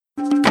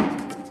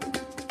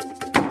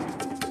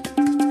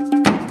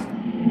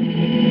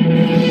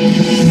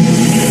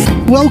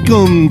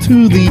welcome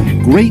to the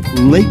Great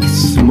Lake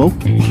Smoke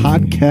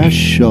Podcast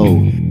Show.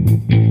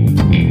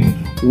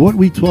 What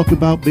we talk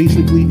about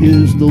basically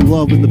is the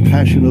love and the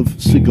passion of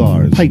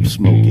cigars, pipe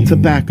smoking,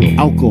 tobacco,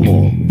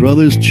 alcohol,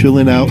 brothers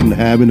chilling out and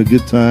having a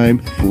good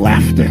time,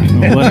 laughter.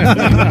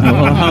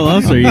 Well, how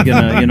else are you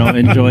going to,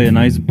 enjoy a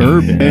nice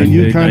bourbon? And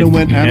you kind of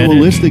went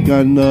animalistic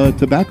on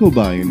tobacco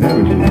buying,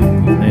 haven't you?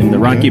 And the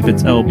Rocky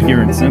Patel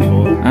Pure and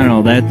Simple. I don't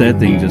know, that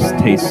thing just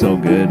tastes so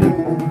good.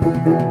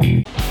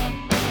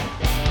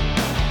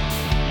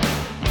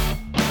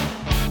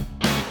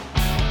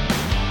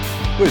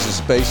 Where's the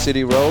Space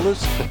City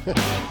Rollers?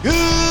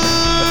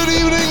 Good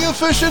evening,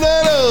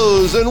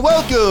 aficionados, and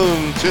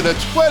welcome to the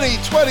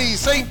 2020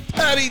 St.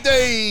 Patty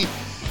Day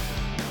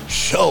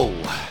show.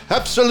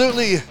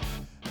 Absolutely.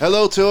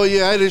 Hello to all you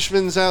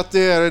Irishmans out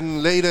there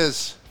and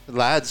lads.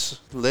 What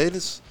is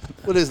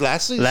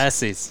lassies?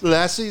 Lassies.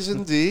 Lassies,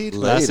 indeed.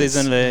 Lassies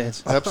and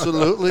ladies.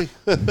 Absolutely.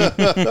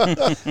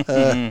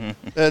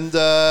 And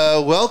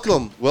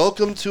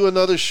welcome to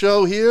another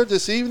show here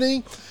this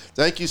evening.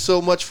 Thank you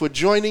so much for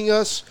joining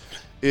us.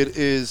 It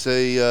is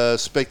a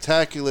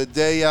spectacular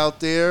day out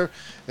there,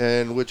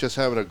 and we're just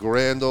having a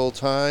grand old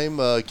time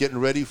getting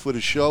ready for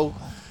the show.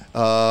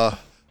 I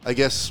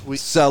guess we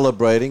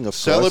Celebrating, of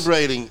course.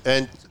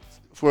 and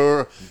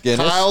for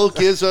Guinness. Kyle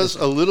gives us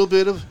a little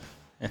bit of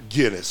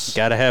Guinness.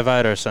 Got to have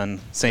Irish on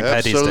St.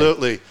 Patty's Day.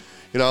 Absolutely.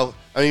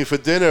 For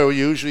dinner,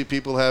 usually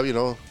people have,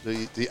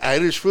 the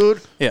Irish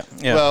food. Yeah.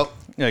 Well,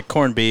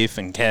 corned beef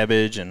and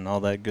cabbage and all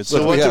that good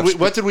so stuff.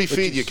 what did we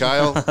feed you,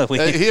 Kyle?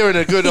 Here in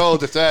a good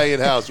old Italian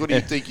house, what do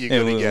you think you're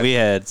going to get? We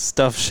had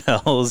stuffed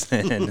shells,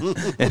 and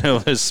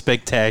it was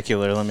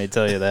spectacular, let me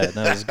tell you that.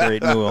 That was a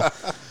great meal.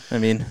 I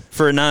mean,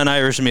 for a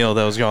non-Irish meal,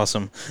 that was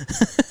awesome.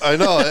 I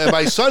know, and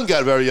my son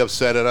got very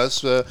upset at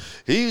us.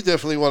 He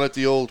definitely wanted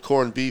the old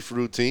corned beef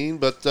routine,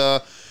 but...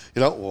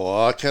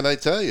 what can I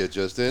tell you?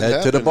 Just didn't Head to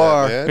happen, the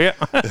bar. man. Yeah.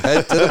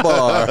 Head to the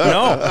bar.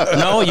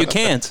 No, you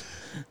can't.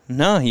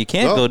 No, you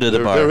can't go to the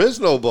bar. There is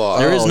no bar.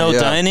 There is no yeah.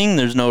 dining.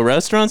 There's no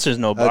restaurants. There's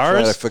no That's bars.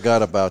 right, I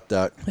forgot about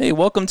that. Hey,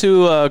 welcome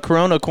to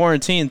Corona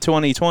Quarantine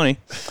 2020.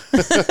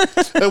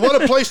 And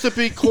what a place to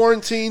be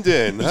quarantined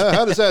in.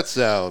 How does that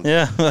sound?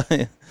 Yeah.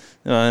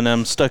 And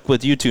I'm stuck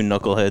with you two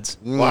knuckleheads.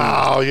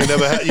 Wow, you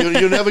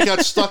you never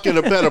got stuck in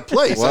a better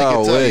place. I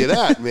can tell you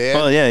that, man.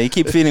 Well, yeah, you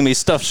keep feeding me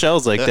stuffed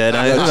shells like that.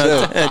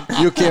 That's it.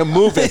 You can't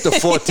move after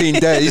 14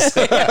 days.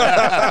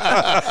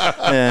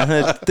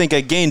 I think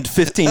I gained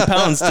 15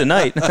 pounds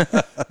tonight.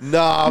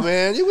 Nah,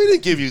 man, we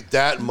didn't give you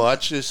that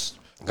much. Just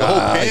the whole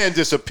pan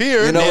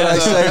disappeared. You know what I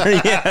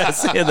say?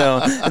 Yes,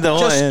 the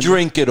whole Just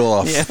drink it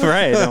off. Yeah,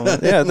 right.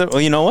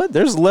 Well, you know what?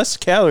 There's less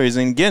calories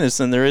in Guinness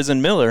than there is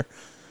in Miller.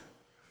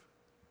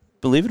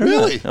 Believe it or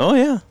Really? not. Oh,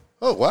 yeah.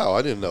 Oh, wow,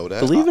 I didn't know that.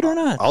 Believe it or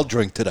not. I'll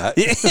drink to that.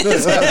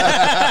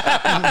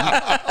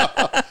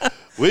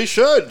 We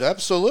should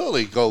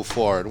absolutely go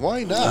for it.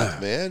 Why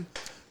not, man?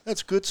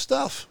 That's good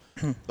stuff.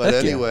 But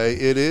Heck yeah. anyway,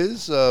 it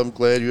is. I'm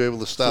glad you're able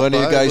to stop When by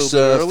are you guys a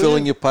little bit earlier.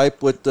 filling your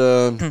pipe with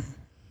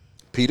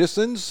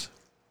Peterson's?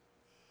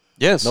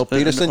 Yes. No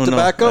Peterson no,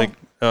 tobacco?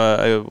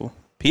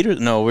 Peter?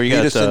 No, where you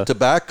Peterson got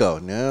tobacco.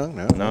 No.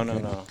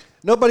 No.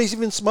 Nobody's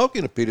even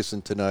smoking a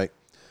Peterson tonight.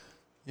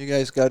 You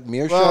guys got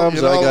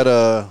Mearshams. Well, I got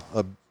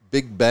a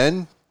Big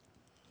Ben.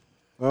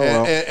 Oh,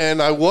 well.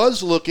 And I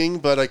was looking,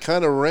 but I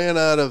kind of ran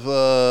out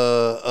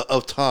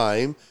of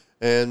time,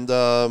 and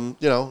kind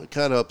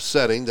of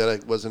upsetting that I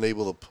wasn't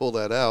able to pull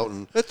that out.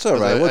 And That's all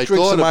right. We'll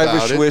drink some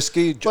Irish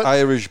whiskey,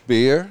 Irish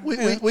beer.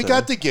 We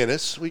got the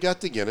Guinness. We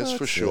got the Guinness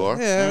for sure.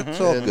 Yeah,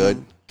 it's all And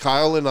good.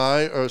 Kyle and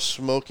I are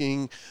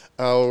smoking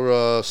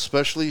our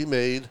specially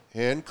made,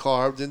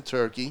 hand-carved in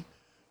Turkey,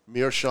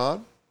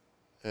 Meerschaum,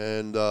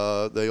 and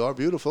they are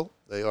beautiful.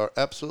 They are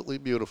absolutely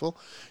beautiful.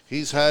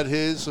 He's had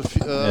his I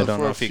don't for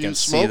know a if you few can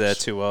smokes. see that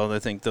too well. I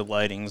think the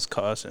lighting's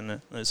causing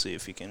it. Let's see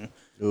if you can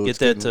Ooh, get it's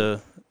that getting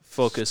to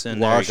focus in.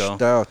 Washed There you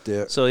go. out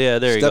there. So, yeah,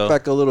 there you go. Step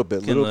back a little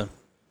bit.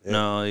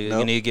 No, you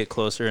No? need to get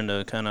closer and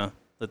to kind of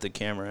let the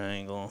camera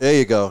angle. There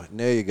you go.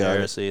 There you go.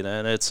 There, see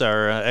that? It's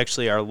our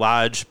actually our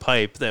Lodge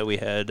pipe that we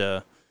had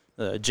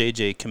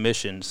JJ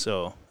commissioned.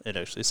 So it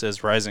actually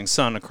says Rising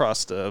Sun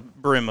across the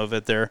brim of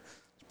it there.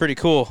 It's pretty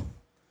cool.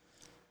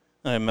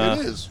 I'm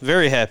It is.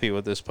 very happy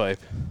with this pipe.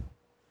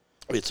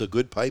 It's a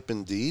good pipe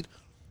indeed,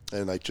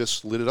 and I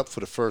just lit it up for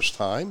the first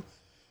time,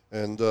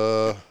 and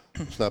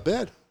it's not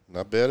bad.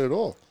 Not bad at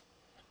all.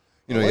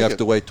 You know, I you like have it.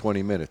 to wait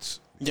 20 minutes.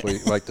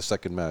 Like the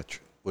second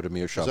match with a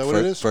Meerschaum. Is that what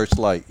it is? First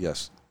light,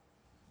 yes.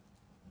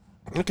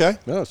 Okay.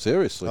 No,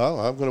 seriously.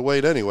 Well, I'm going to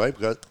wait anyway,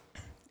 because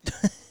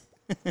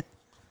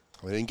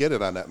we didn't get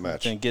it on that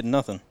match. Didn't get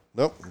nothing.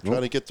 Nope. I'm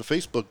trying to get the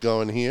Facebook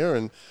going here,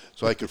 and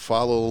so I could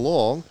follow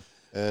along,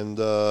 and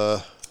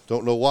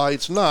don't know why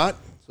it's not.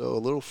 So a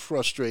little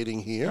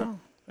frustrating here. Oh,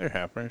 it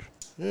happens.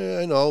 Yeah,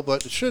 I know,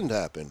 but it shouldn't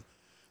happen.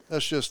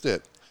 That's just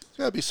it. There's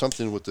got to be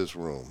something with this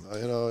room.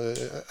 I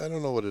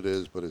don't know what it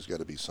is, but there's got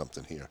to be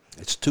something here.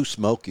 It's too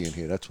smoky in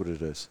here. That's what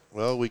it is.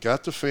 Well, we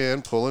got the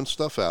fan pulling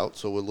stuff out,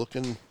 so we're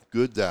looking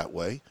good that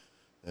way.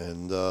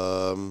 And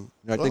I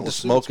think we'll the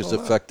see smoke what's is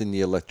going on. affecting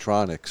the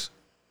electronics.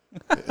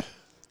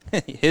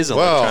 His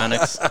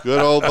electronics. Good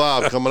old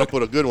Bob coming up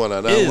with a good one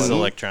on that His one.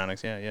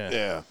 electronics, yeah.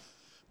 Yeah.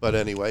 But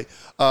anyway,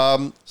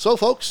 so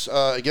folks,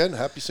 again,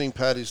 happy St.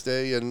 Patty's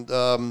Day. And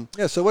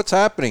So what's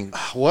happening?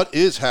 what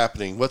is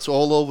happening? What's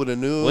all over the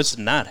news? What's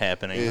not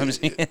happening?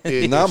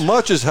 Not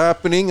much is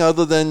happening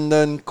other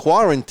than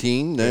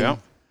quarantine and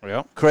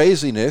Yeah.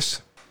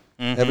 craziness.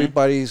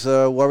 Everybody's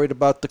worried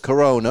about the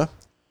corona.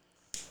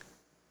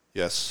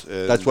 Yes.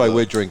 That's why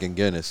we're drinking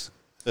Guinness.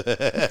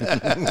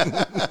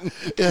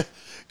 Yeah,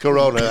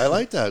 Corona. I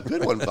like that.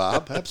 Good one,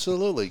 Bob.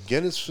 Absolutely.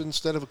 Guinness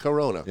instead of a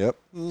Corona. Yep.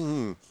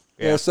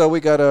 Yeah, so we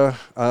got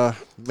a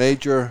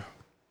major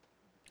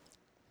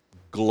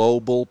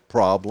global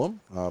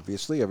problem.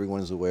 Obviously,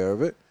 everyone's aware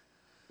of it.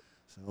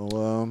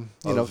 So,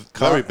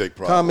 very big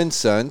problem. Common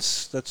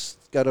sense. That's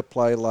got to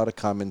apply a lot of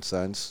common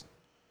sense.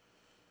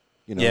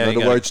 In you other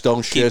gotta words,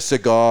 don't share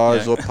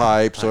cigars or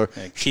pipes or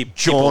keep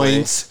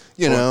joints.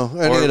 Any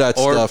of that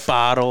or stuff.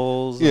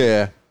 bottles.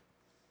 Yeah.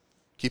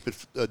 Keep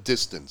it a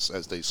distance,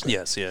 as they say.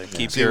 Yes, yeah.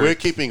 See, we're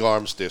keeping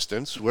arm's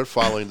distance. We're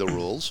following the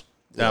rules.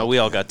 We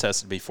all got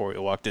tested before we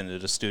walked into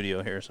the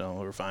studio here, so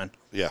we're fine.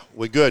 Yeah,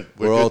 we're good.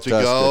 We're all good to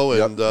go.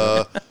 tested.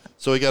 And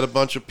so we got a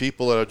bunch of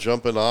people that are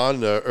jumping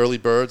on. Early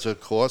birds, of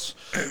course.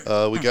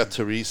 We got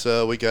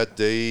Teresa. We got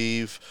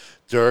Dave.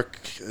 Dirk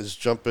is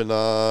jumping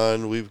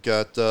on. We've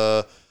got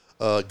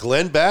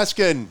Glenn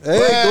Baskin.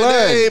 Hey,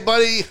 Glenn. Hey,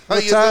 buddy. How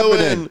What's you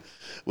happening? doing?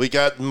 We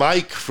got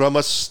Mike from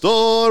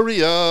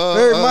Astoria.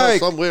 Hey, Mike.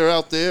 Somewhere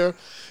out there.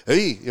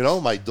 Hey,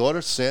 my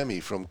daughter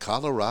Sammy from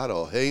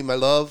Colorado. Hey, my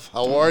love.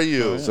 How are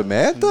you?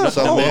 Samantha? Oh, my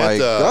Samantha.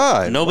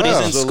 God. Nobody's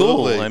in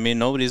Absolutely. school. I mean,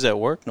 nobody's at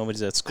work.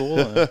 Nobody's at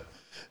school.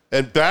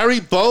 And Barry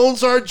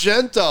Bones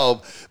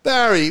Argento.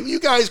 Barry, you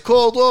guys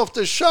called off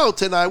the show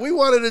tonight. We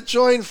wanted to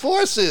join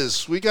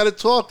forces. We got to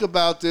talk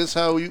about this,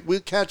 how we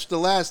catch the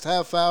last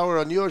half hour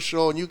on your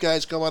show, and you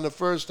guys come on the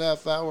first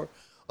half hour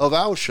of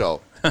our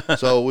show.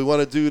 So we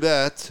want to do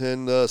that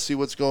and see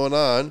what's going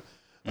on.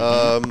 We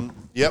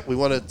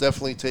want to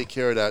definitely take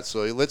care of that.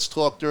 So let's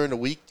talk during the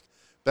week,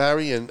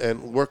 Barry,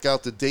 and work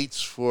out the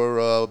dates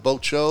for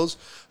both shows.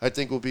 I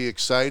think will be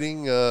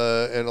exciting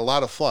and a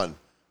lot of fun.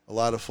 A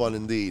lot of fun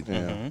indeed.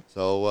 Yeah.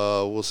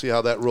 So we'll see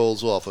how that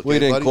rolls off. Okay, We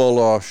didn't buddy? call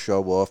our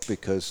show off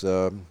because,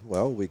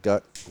 we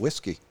got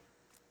whiskey.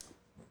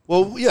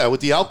 Well, yeah,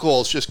 with the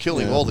alcohol, it's just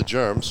killing all the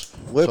germs.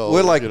 We're, So,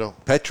 we're like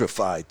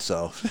petrified,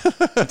 so.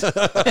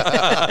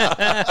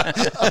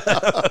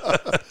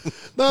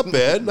 Not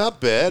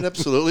bad,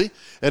 absolutely.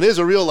 And there's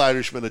a real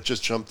Irishman that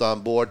just jumped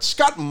on board.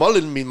 Scott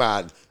Mullen, me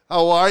man.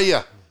 How are you?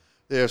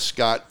 There,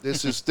 Scott.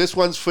 This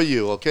one's for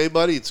you, okay,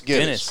 buddy? It's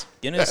Guinness.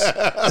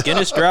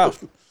 Guinness Drought.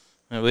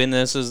 I mean,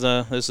 this is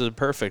a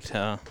perfect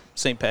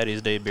St.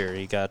 Patty's Day beer.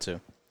 You got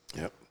to.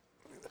 Yep.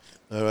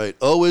 All right.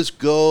 Always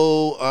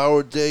go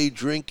our day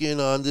drinking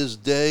on this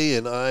day,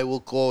 and I will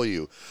call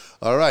you.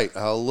 All right.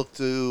 I'll look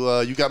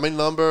to you got my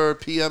number,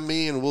 PM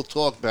me, and we'll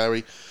talk,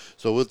 Barry.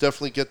 So we'll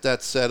definitely get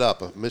that set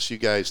up. I miss you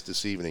guys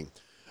this evening.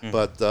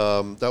 But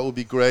that would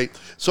be great.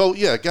 So,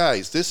 yeah,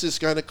 guys, this is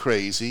kind of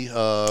crazy.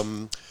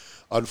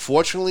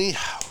 Unfortunately,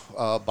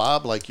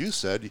 Bob, like you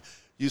said,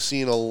 you've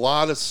seen a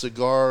lot of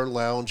cigar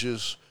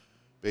lounges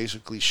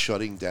basically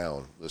shutting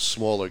down. The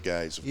smaller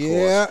guys, of course.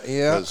 Yeah.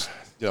 Because,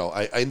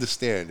 I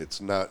understand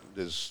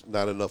there's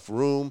not enough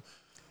room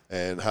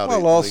and how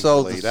Well, they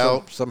also, laid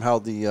out. somehow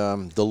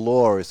the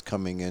law is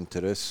coming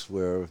into this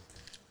where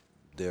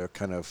they're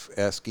kind of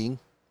asking,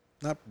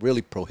 not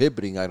really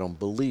prohibiting, I don't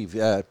believe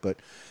yet, but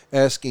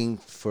asking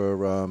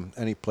for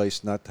any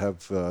place not to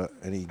have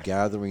any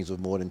gatherings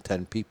of more than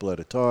 10 people at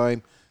a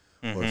time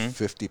or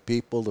 50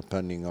 people,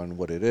 depending on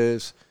what it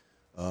is.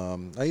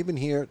 I even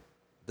hear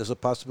there's a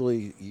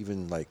possibility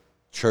even like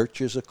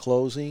churches are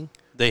closing.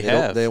 They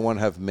don't want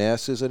to have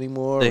masses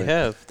anymore. They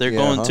have. They're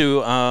going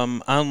to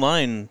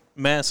online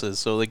masses.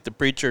 So like the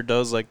preacher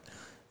does like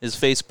his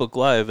Facebook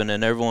Live, and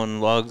then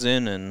everyone logs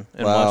in and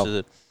watches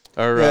it.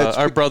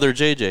 Our brother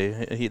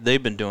JJ,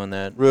 they've been doing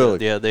that.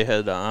 Really? Yeah, they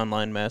had an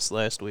online mass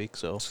last week.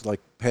 So it's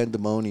like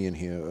pandemonium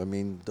here. I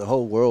mean, the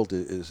whole world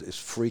is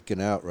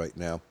freaking out right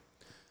now.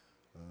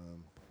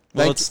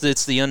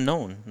 It's the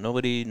unknown.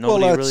 Nobody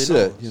that's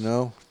really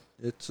knows.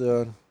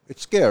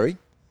 It's scary.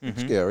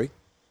 It's scary.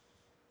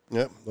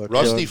 Yep. But,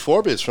 Rusty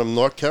Forbes from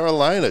North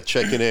Carolina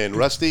checking in.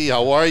 Rusty,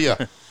 how are you?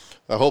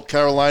 I hope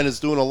Carolina's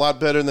doing a lot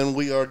better than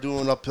we are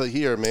doing up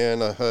here,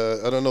 man.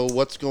 I don't know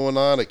what's going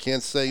on. I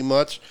can't say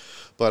much.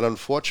 But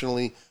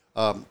unfortunately,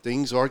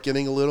 things are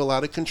getting a little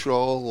out of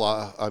control.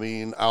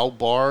 Our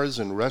bars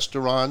and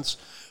restaurants,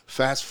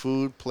 fast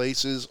food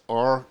places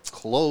are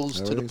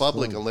closed to the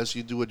public unless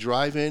you do a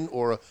drive-in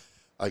or,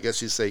 I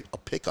guess you say, a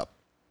pickup.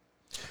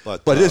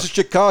 But this is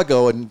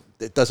Chicago, and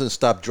it doesn't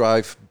stop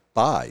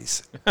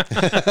drive-bys.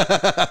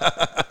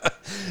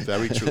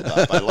 Very true,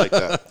 Bob. I like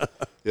that.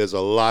 There's a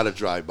lot of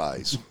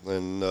drive-bys.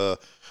 And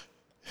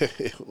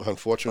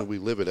unfortunately,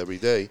 we live it every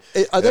day.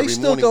 Are they Every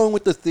still morning. going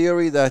with the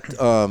theory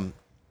that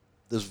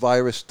this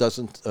virus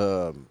doesn't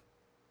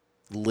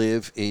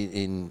live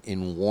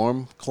in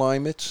warm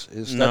climates?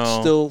 Is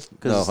that still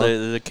because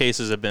the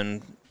cases have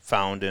been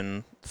found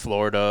in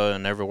Florida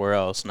and everywhere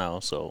else now.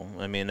 So,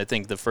 I mean, I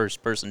think the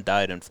first person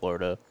died in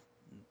Florida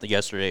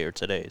yesterday or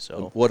today.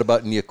 So, What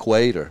about in the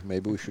equator?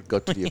 Maybe we should go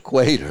to the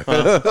equator.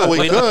 Oh,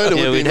 we could. It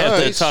would be we'd have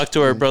to nice. talk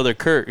to our brother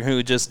Kurt,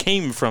 who just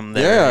came from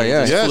there. Yeah, He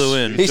yeah. just Yes. flew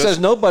in. He says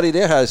nobody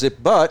there has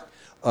it, but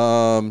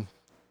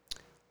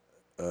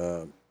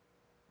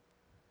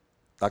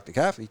Dr.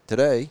 Caffey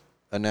today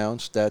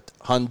announced that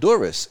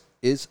Honduras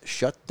is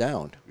shut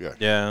down. Yeah.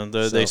 Yeah,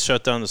 they So-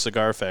 shut down the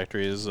cigar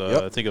factories.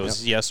 Yep, I think it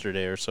was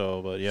yesterday or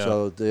so. But yeah,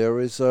 So there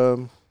is. I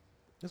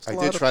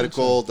did try to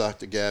call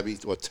Dr. Gabby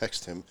or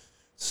text him,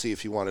 see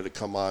if he wanted to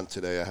come on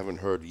today. I haven't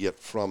heard yet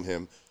from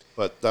him,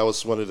 but that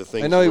was one of the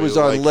things. I know he we was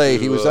would on like late.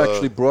 to, He was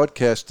actually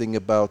broadcasting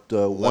about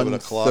 11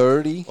 o'clock.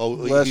 1:30 Oh,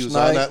 last he was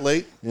night. on that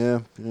late? Yeah,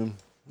 yeah.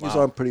 He was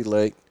Wow. on pretty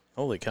late.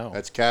 holy cow!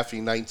 That's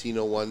Caffey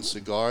 1901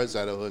 Cigars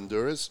out of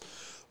Honduras.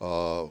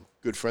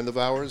 Good friend of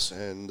ours,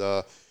 and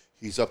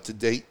he's up to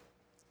date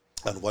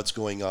on what's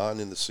going on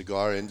in the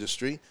cigar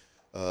industry,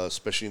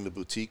 especially in the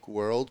boutique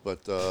world, but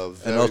And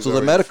very, also the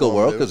very medical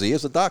world, informative. because he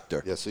is a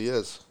doctor. Yes, he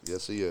is.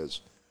 Yes, he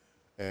is.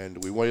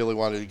 And we really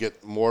wanted to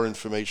get more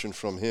information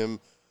from him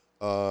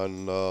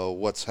on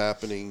what's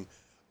happening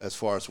as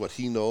far as what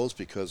he knows,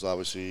 because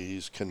obviously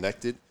he's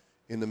connected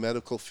in the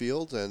medical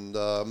field. And,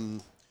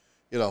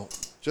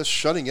 just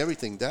shutting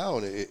everything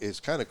down is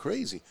kind of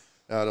crazy.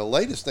 Now, the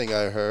latest thing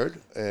I heard,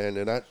 and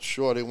they're not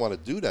sure they want to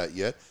do that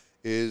yet,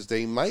 is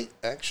they might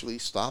actually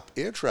stop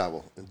air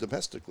travel and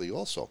domestically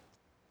also.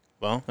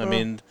 Well, I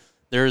mean,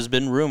 there has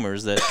been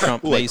rumors that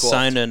Trump Ooh, I may coughed.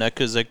 sign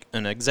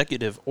an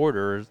executive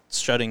order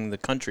shutting the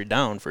country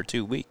down for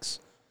 2 weeks.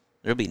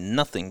 There'll be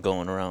nothing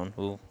going around.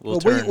 We'll Well,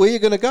 turn. where are you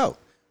going to go?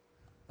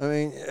 I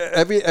mean,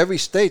 every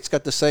state's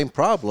got the same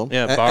problem.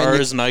 Yeah, And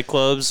bars,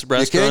 nightclubs,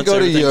 restaurants. you can't go to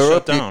everything's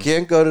Europe. shut You down.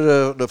 can't go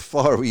to the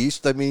Far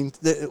East. I mean,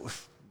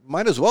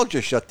 might as well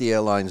just shut the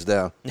airlines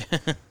down.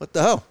 What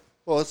the hell?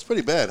 Well, it's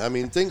pretty bad. I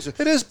mean, things are...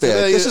 It is bad.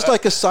 Today, This is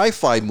like a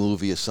sci-fi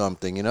movie or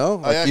something, you know?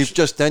 Like you've actually-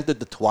 just entered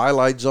the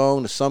Twilight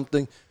Zone or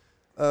something.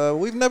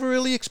 We've never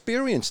really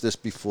experienced this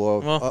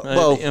before.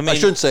 Well, I I mean-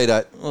 shouldn't say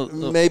that. Well,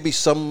 Maybe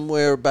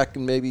somewhere back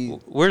in maybe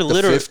We're the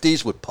literally-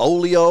 50s with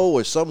polio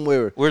or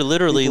somewhere. We're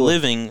literally people-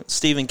 living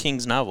Stephen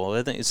King's novel.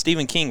 I think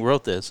Stephen King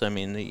wrote this. I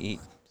mean,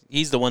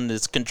 he's the one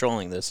that's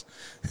controlling this.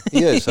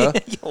 He is, huh?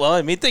 Well,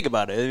 I mean, think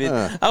about it. I mean,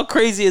 Yeah. how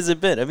crazy has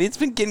it been? I mean, it's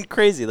been getting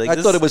crazy. Like I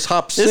this, thought it was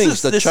Hop this Sings,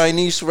 is- the this-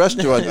 Chinese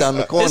restaurant down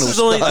the corner. This is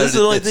the only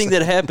started thing this.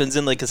 that happens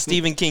in like a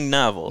Stephen King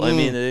novel. I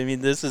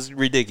mean, this is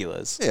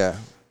ridiculous. Yeah.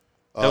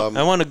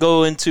 I want to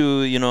go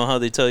into, how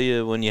they tell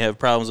you when you have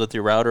problems with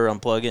your router,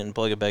 unplug it and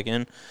plug it back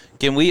in.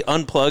 Can we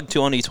unplug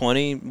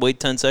 2020, wait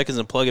 10 seconds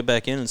and plug it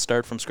back in and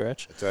start from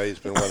scratch? I tell you, it's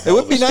been one It hell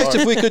would of be a nice start.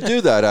 if we could do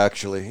that,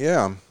 actually.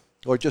 Yeah.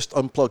 Or just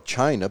unplug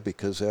China,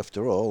 because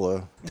after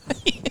all,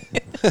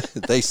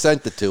 they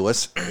sent it to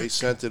us. They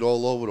sent it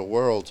all over the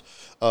world.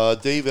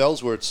 Dave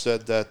Ellsworth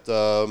said that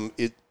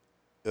it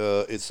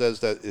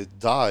says that it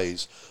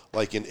dies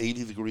like in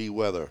 80-degree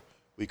weather.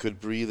 We could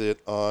breathe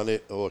it, on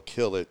it, or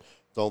kill it.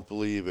 Don't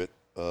believe it.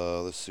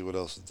 Let's see what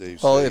else did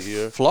Dave Well, say if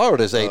here.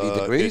 Florida's 80 It's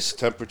degrees.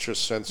 temperature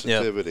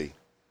sensitivity.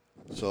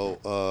 So,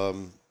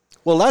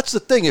 Well, that's the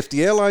thing. If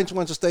the airlines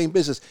want to stay in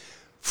business,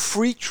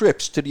 free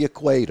trips to the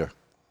equator.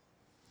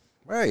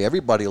 Hey,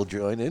 everybody will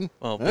join in.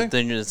 Well, Hey? but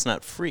then it's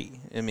not free.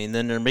 I mean,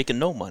 then they're making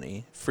no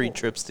money. Free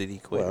trips to the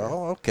equator.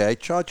 Well, okay,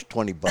 charge you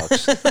 $20.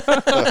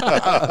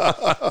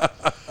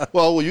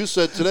 well, you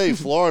said today,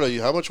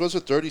 Florida, how much was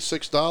it?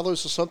 $36 or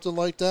something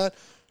like that?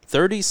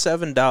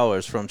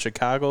 $37 from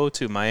Chicago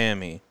to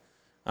Miami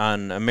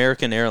on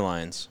American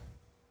Airlines.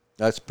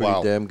 That's pretty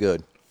Wow. damn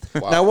good.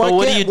 Wow. Now, why Well,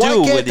 what do can't, you do why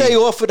can't with they the-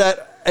 offer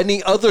that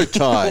any other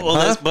time? Well,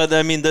 huh? but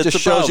I mean, that's Just the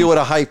shows you problem. what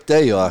a hype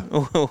they are.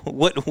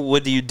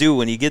 What do you do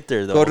when you get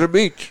there, though? Go to the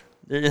beach.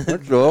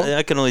 That's all.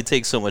 I can only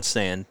take so much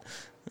sand.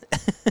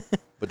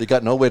 But they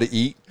got nowhere to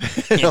eat,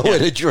 nowhere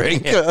to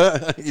drink.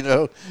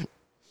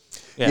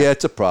 Yeah,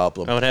 it's a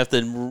problem. I would have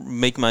to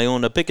make my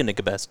own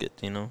picnic basket.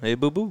 Hey,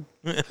 boo boo.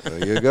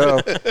 There you go.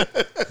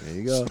 There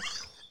you go.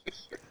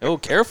 Oh,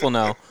 careful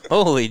now.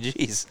 Holy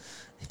jeez.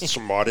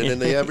 Smarter than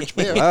the average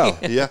bear. Wow.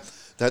 Yeah.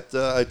 That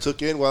I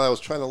took in while I was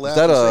trying to laugh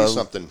that and a- say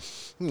something.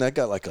 I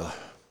got like a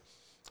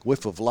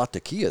whiff of La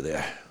Tequila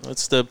there.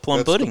 What's the plum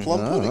That's pudding? the plum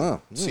pudding. Ah,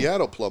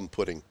 Seattle plum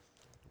pudding.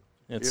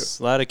 It's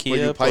For you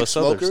Latakia pipe plus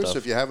other smokers, stuff.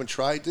 if you haven't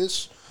tried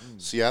this,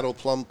 Seattle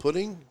plum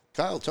pudding,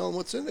 Kyle, tell them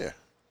what's in there.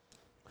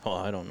 Oh,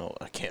 I don't know.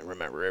 I can't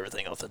remember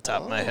everything off the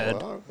top of my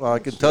head. Well, I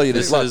can tell you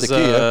this This La is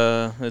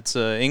Tequila. it's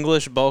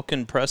English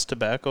Balkan pressed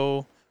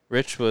tobacco,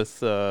 rich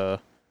with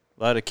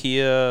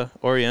Latakia,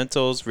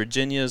 Orientals,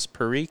 Virginia's,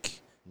 Perique,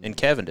 and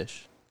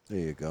Cavendish. There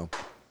you go.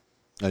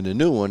 And the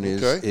new one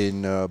is Okay.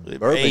 in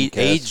bourbon cask.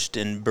 Aged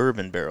in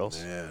bourbon barrels.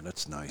 Yeah,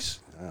 that's nice.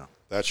 Yeah.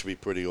 That should be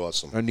pretty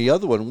awesome. And the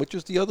other one, which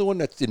is the other one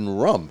that's in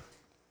rum?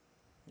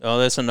 Oh,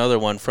 that's another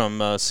one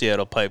from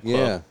Seattle Pipe Club.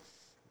 Yeah.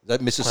 Is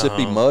that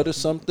Mississippi Mud or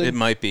something? It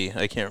might be.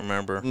 I can't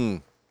remember.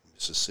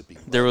 Mississippi.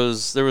 There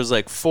was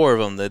like 4 of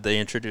them that they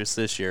introduced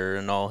this year,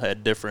 and all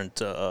had different.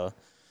 One's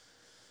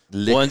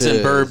in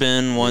Liquors.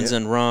 bourbon, one's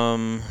in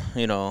rum.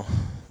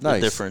 the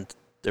Nice.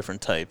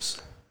 different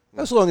types.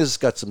 As long as it's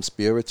got some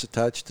spirits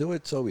attached to it,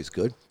 it's always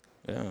good.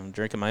 Yeah, I'm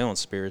drinking my own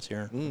spirits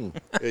here.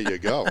 There you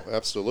go.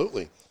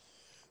 Absolutely.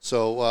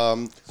 So,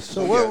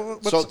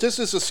 what- so this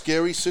is a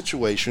scary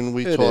situation.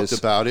 We It talked is.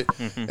 about it,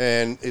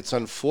 and it's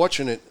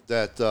unfortunate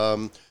that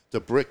the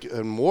brick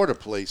and mortar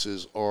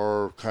places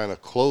are kind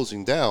of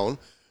closing down,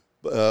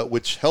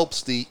 which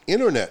helps the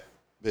internet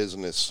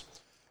business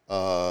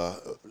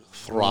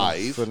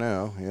thrive. For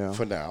now, yeah.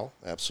 For now,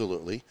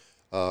 absolutely.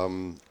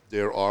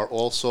 There are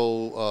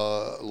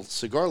also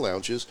cigar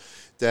lounges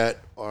that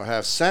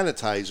have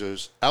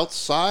sanitizers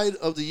outside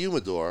of the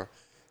humidor,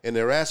 and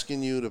they're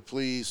asking you to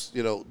please,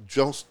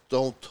 just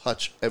don't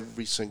touch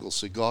every single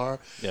cigar.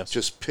 Yes.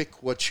 Just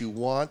pick what you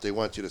want. They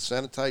want you to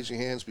sanitize your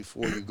hands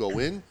before you go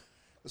in.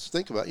 Let's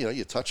think about,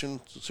 you're touching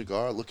the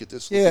cigar. Look at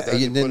this. Look Yeah, at that,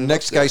 you and then put the it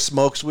next up there. guy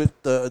smokes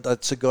with that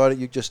cigar that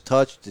you just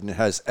touched, and it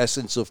has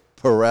essence of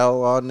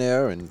Perel on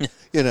there, and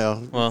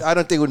Well, I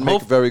don't think it would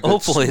make a very good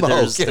hopefully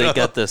smoke. they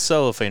got the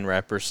cellophane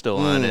wrapper still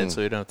on it,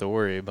 so you don't have to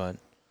worry. But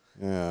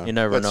Yeah. you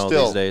never But know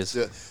still, these days.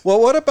 yeah, Well,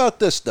 what about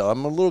this, though?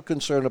 I'm a little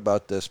concerned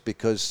about this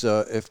because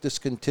if this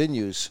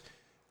continues,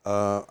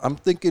 I'm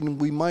thinking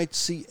we might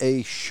see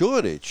a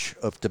shortage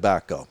of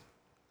tobacco.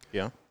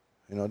 Yeah.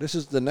 This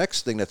is the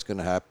next thing that's going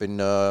to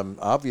happen.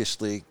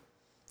 Obviously,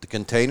 the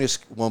containers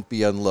won't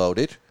be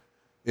unloaded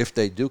if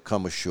they do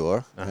come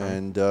ashore,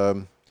 and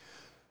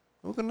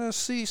we're going to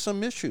see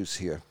some issues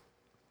here.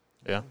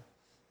 Yeah.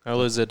 How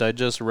is it? I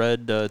just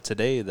read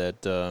today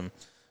that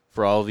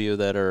for all of you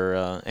that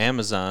are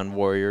Amazon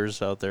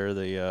warriors out there,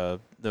 the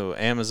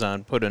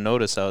Amazon put a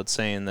notice out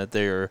saying that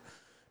they are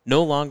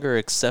no longer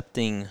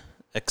accepting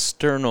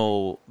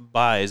external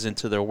buys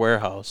into their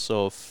warehouse.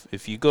 So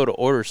if you go to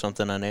order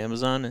something on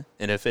Amazon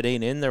and if it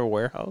ain't in their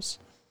warehouse,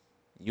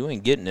 you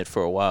ain't getting it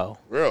for a while.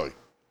 really.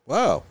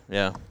 Wow.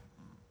 Yeah.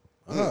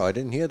 Oh, I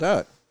didn't hear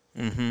that.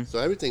 So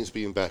everything's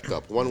being backed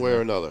up one way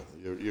or another.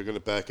 You're going to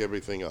back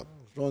everything up.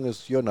 As long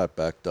as you're not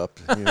backed up,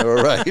 you're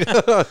all right.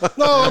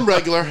 No, I'm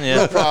regular. Yeah.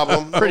 No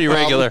problem. No Pretty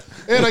problem. regular.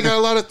 And I got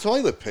a lot of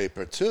toilet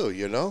paper, too,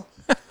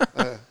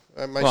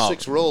 my Well,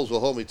 6 rolls will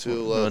hold me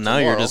to Well, now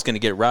you're tomorrow. just going to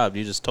get robbed.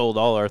 You just told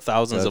all our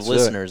thousands That's of it.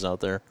 listeners out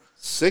there.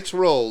 6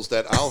 rolls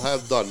that I'll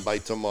have done by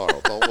tomorrow.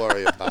 Don't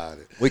worry about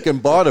it. We can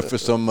barter for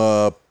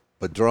some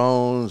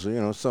Padrones,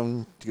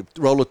 some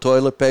roll of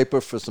toilet paper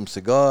for some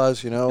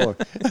cigars, or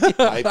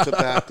Pipe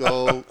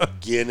tobacco,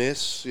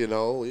 Guinness, Yeah.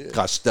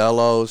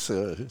 Costellos,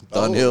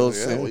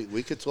 Dunhills. Oh, yeah,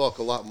 we could talk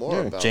a lot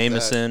more about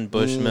Jameson,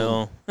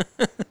 Bushmill.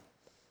 that.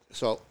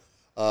 So,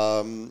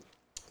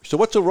 So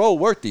what's a roll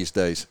worth these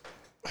days?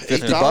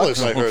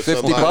 $8, I heard 50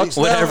 somebody bucks?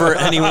 say. Whatever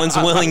anyone's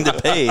willing to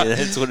pay,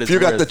 that's what it's If you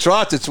got worth. the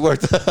trots, it's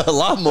worth a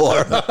lot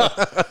more.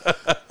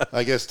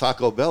 I guess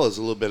Taco Bell is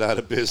a little bit out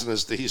of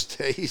business these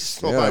days.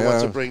 Yeah, Nobody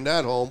wants to yeah. bring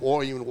that home,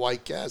 or even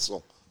White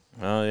Castle.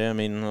 Oh, yeah, I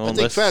mean, I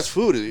think fast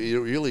food,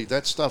 really,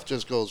 that stuff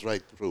just goes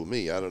right through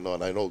me. I don't know,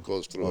 and I know it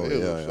goes through you.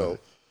 yeah, yeah. So,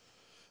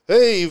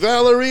 hey,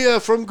 Valeria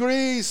from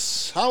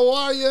Greece, how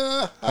are you?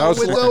 How How's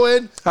we li-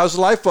 doing? How's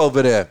life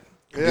over there?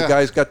 Yeah. You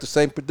guys got the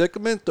same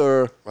predicament,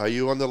 or Are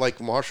you under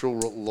martial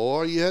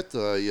law yet? You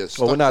well, we're not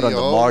stuck to under your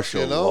own,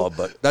 martial you know? law,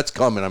 but that's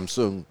coming. I'm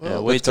soon. Yeah,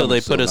 That's wait till coming they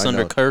put soon, us I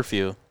under know.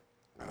 curfew.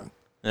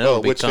 That'll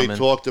Oh, be which coming. they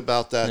talked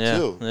about that yeah,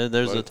 too.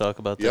 there's But- a talk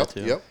about Yep, that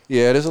too. yep.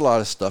 Yeah, there's a lot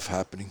of stuff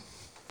happening.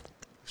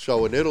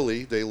 So in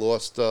Italy, they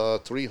lost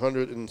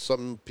 300 and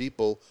something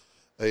people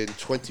in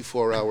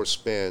 24-hour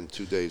span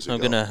 2 days ago.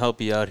 I'm gonna help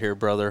you out here,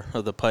 brother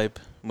of the pipe.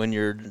 When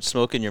you're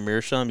smoking your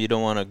meerschaum, you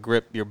don't want to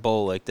grip your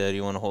bowl like that.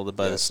 You want to hold it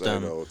by the Yes, I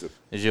stem, know.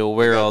 as you'll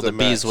wear got all the the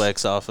max.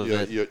 beeswax off of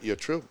it. You're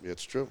true.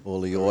 It's true.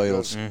 All the Very good.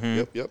 oils.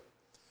 Yep.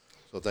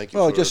 So thank you.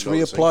 Well, for just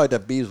noticing. reapply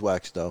that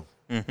beeswax, though.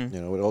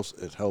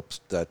 It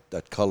helps that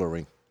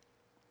coloring.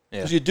 Yeah.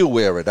 Because you do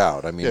wear it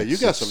out. I mean, Yeah, you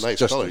got some nice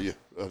just color.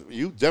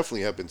 You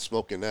definitely have been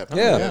smoking that.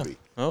 Yeah. Heavy.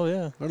 Oh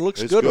yeah. It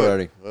looks It's good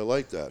already. I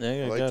like that.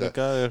 Yeah, I like that.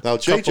 got a Now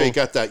JJ couple-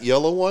 got that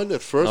yellow one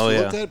at first. Oh, I yeah.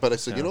 looked at it, but I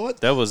said, you know what?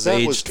 That was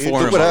aged for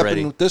Look him what already.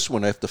 happened with this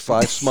one after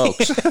 5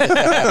 smokes.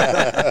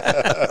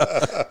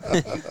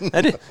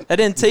 I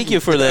didn't take you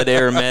for that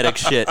aromatic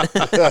shit.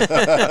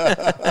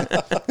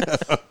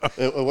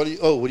 What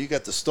do you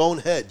got? The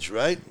Stonehenge,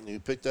 right? You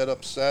picked that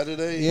up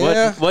Saturday.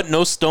 Yeah. What?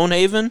 No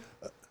Stonehaven?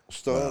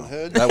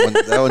 Stonehenge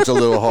that one's a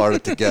little harder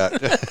to get.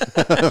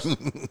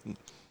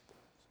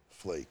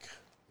 flake.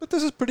 But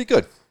this is pretty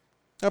good.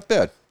 Not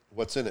bad.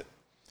 What's in it?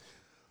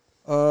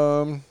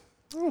 I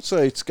would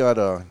say it's got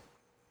a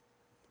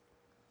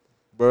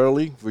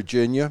Burley,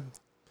 Virginia,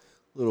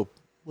 little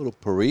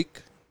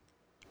Perique.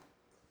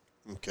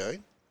 Okay.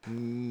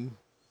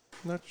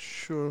 Not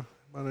sure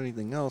about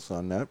anything else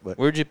on that, but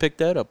Where'd you pick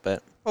that up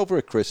at? over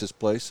at Chris's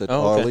place at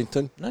Oh, okay.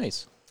 Arlington.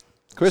 Nice.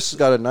 Chris has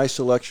got a nice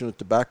selection of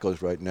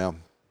tobaccos right now.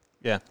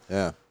 Yeah.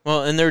 Yeah.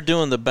 Well, and they're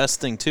doing the best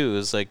thing too.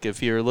 Is like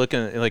if you're looking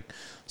at, like,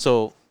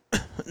 so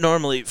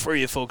normally for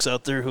you folks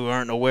out there who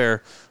aren't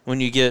aware, when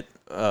you get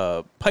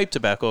pipe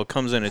tobacco, it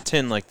comes in a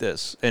tin like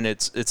this, and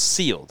it's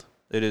sealed.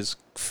 It is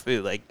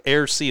like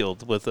air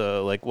sealed with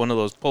like one of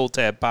those pull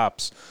tab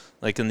pops,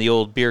 like in the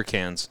old beer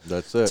cans.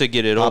 That's it. To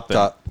get it Pop open.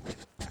 top.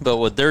 But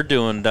what they're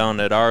doing down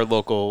at our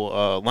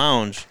local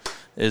lounge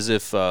is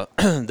if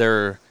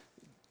they're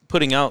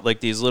putting out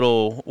like these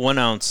little 1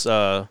 ounce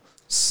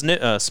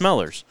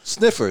smellers.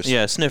 Sniffers.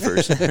 Yeah,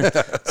 sniffers.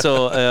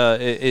 So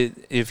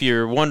if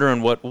you're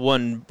wondering what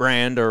one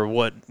brand or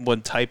what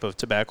one type of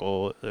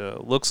tobacco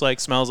looks like,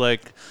 smells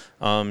like,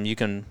 you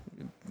can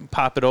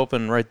pop it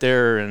open right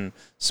there and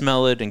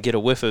smell it and get a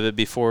whiff of it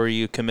before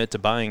you commit to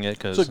buying it.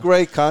 Cause, It's a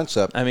great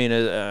concept. I mean,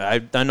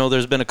 I know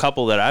there's been a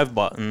couple that I've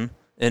bought, and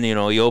you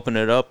know, you open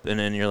it up and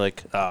then you're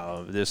like,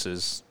 oh, this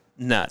is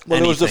not Well,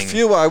 anything. there was a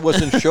few I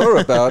wasn't sure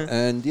about,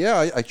 and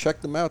yeah, I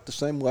checked them out the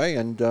same way,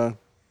 and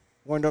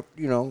wound up,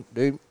 you know,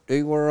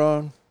 they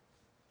were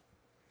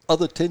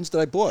other tins that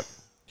I bought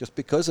just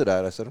because of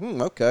that. I said,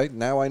 okay,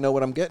 now I know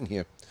what I'm getting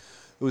here.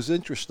 It was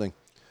interesting.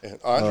 And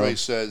Andre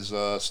says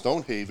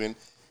Stonehaven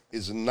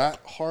is not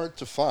hard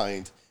to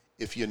find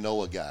if you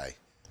know a guy.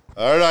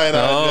 All right,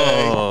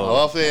 Andre.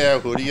 Off air.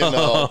 Who do you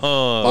know?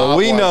 Well,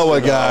 we know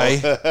a guy.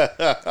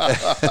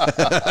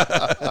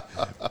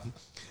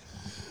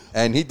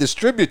 And he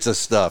distributes us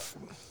stuff.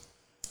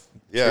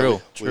 Yeah,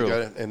 True, we true. got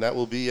it. And that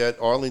will be at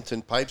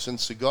Arlington Pipes and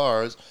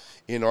Cigars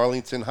in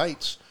Arlington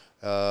Heights.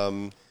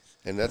 And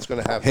that's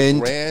going to have a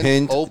grand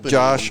Hint, opening.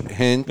 Josh,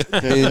 hint.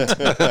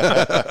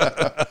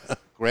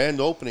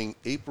 Grand opening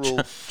April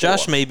 4th.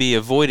 Josh may be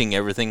avoiding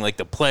everything like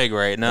the plague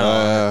right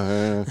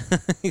now.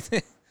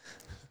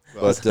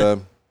 But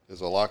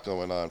There's a lot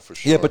going on for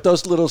sure. yeah, but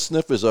those little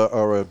sniffers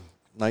are a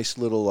nice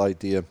little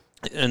idea.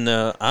 And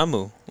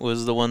Amu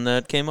was the one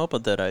that came up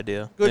with that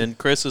idea. Good. And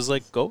Chris is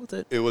like, go with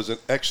it. It was an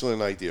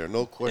excellent idea,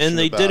 no question And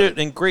they about did it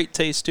in great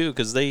taste, too,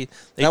 because they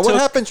Now, took... what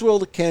happens with all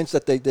the cans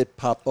that they did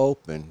pop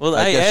open? Well,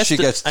 I guess asked she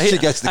gets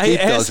to keep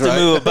I those, asked right?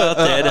 Amu about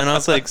that, and I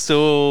was like,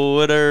 so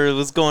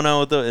what's going on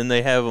with those? And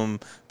they have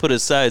them put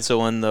aside, so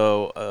when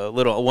the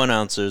little 1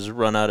 ounces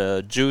run out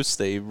of juice,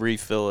 they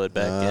refill it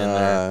back in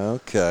there.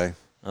 Okay.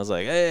 I was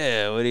like,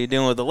 hey, what are you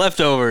doing with the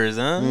leftovers,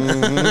 huh?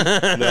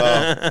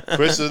 No,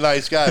 Chris is a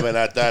nice guy, but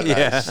not that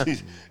Yeah. nice.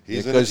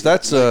 He's in Because the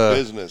that's,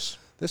 business.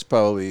 There's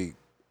probably,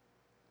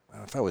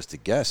 if I was to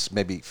guess,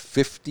 maybe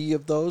 50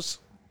 of those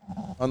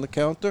on the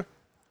counter.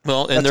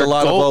 Well, and That's their a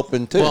lot of goal,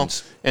 open tins.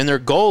 Well, and their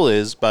goal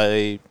is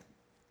by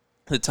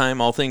the time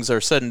all things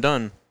are said and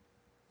done,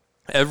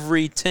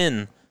 every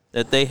tin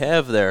that they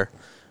have there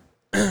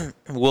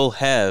will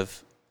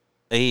have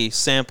a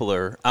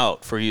sampler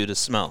out for you to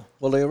smell.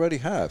 Well, they already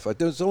have.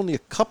 There's only a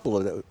couple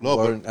of that No,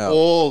 weren't but out.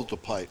 all the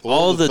pipe.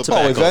 All the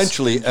tobacco tobaccos.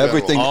 Eventually, in general.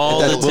 everything All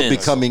that the will be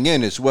tins. coming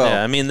in as well.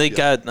 Yeah, I mean,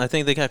 I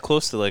think they got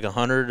close to like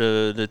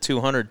 100 to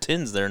 200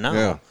 tins there now.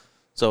 Yeah.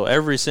 So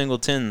every single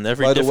tin,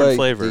 every By the different way,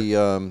 flavor.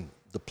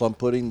 the plum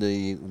pudding,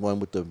 the one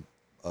with the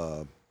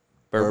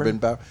bourbon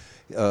barrel,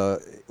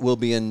 will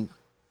be in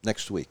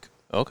next week.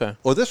 Okay.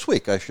 Or this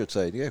week, I should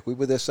say. Yeah, we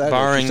were there Saturday.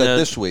 Barring She said the-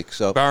 this week.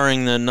 So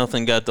Barring that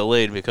nothing got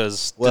delayed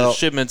because the Well,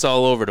 shipments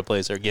all over the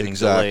place are getting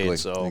delayed.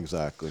 So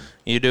exactly.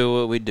 you do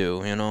what we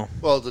do, you know.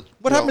 Well,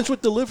 What happens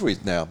with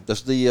deliveries now?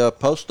 Does the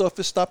post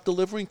office stop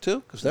delivering too?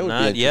 Because that would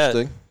Not be yet.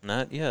 interesting.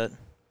 Not yet.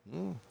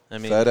 I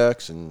mean,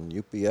 FedEx and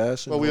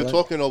UPS. And Well, we all were that.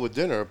 talking over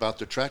dinner about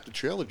the tractor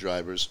trailer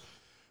drivers.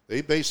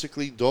 They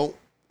basically don't,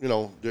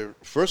 they're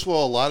first of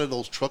all, a lot of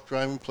those truck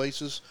driving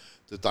places,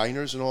 the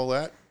diners and all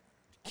that,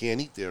 can't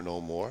eat there no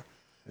more.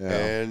 Yeah.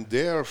 And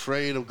they're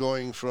afraid of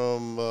going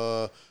from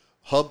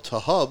hub to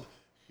hub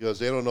because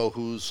they don't know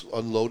who's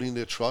unloading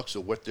their trucks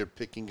or what they're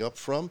picking up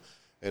from.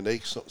 And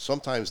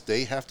sometimes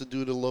they have to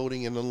do the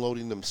loading and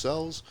unloading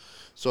themselves.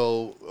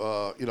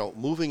 So,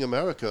 moving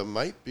America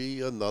might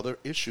be another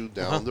issue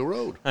down the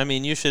road. I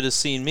mean, you should have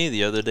seen me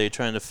the other day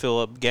trying to fill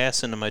up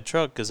gas into my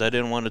truck because I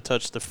didn't want to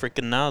touch the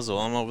freaking nozzle.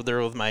 I'm over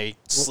there with my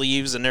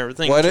sleeves and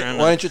everything. Why trying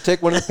to- didn't you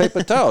take one of the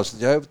paper towels?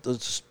 Did you have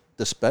those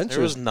dispensers?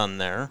 There was none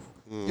there.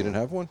 You didn't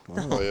have one?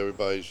 Why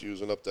everybody's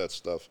using up that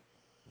stuff.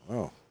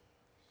 Oh.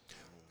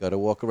 Got to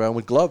walk around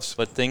with gloves.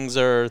 But things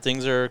are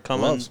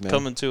coming Gloves, man.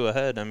 coming to a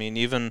head. I mean,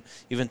 even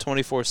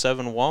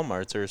 24/7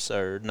 Walmarts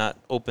are not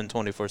open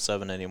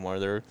 24/7 anymore.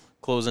 They're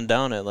closing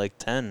down at like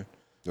 10.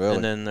 Really?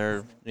 And then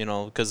they're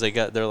because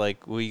they're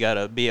like, we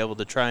gotta be able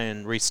to try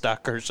and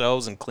restock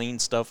ourselves and clean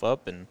stuff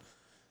up and.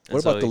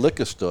 What so about the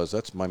liquor stores?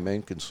 That's my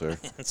main concern.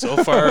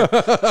 So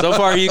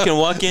far you can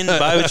walk in,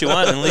 buy what you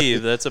want, and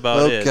leave. That's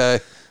about it. Okay.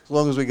 As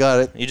long as we got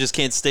it. You just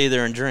can't stay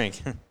there and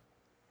drink.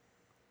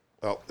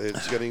 Well,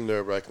 it's getting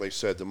nerve-wracking. Like I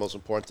said, the most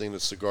important thing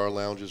is cigar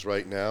lounges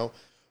right now.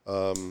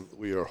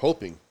 We are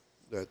hoping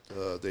that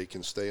they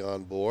can stay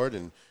on board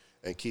and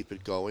keep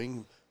it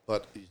going.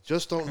 But you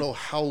just don't know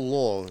how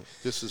long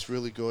this is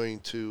really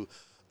going to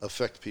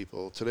affect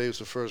people. Today was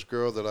the first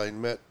girl that I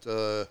met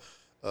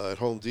at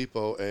Home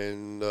Depot,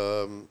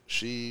 and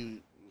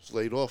she was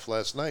laid off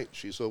last night.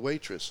 She's a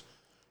waitress.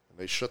 And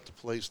they shut the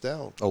place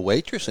down. A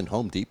waitress in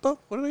Home Depot?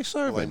 What are they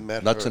serving? Well, I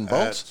met Nuts her and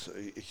bolts?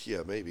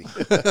 yeah, maybe.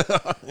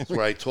 That's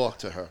where I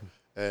talked to her.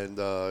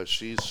 And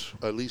she's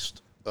at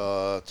least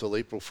till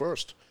April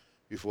 1st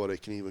before they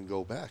can even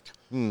go back.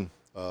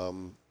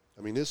 I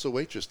I mean, there's a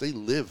waitress. They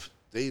live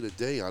day to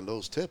day on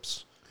those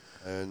tips,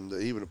 and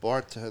even the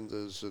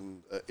bartenders,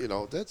 and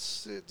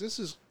this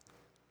is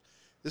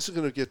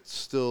going to get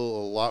still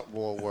a lot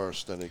more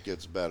worse than it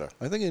gets better.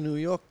 I think in New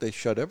York they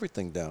shut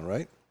everything down,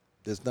 right?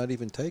 There's not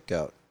even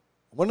takeout.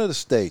 One of the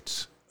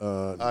states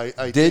I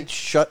did think,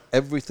 shut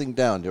everything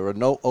down. There are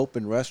no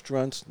open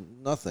restaurants,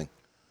 nothing.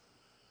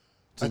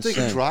 It's I think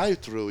insane. a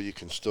drive-through you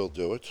can still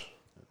do it.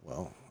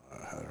 Well,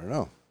 I don't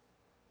know.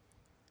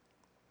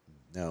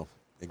 Now,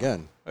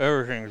 again,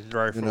 Everything's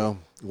dry food.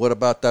 what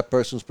about that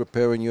person's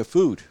preparing your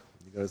food?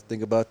 You got to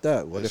think about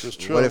that. What This if is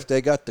true. What if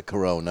they got the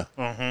corona?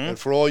 And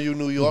for all you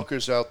New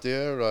Yorkers out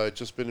there, I've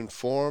just been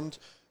informed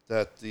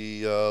that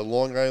the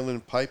Long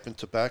Island Pipe and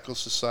Tobacco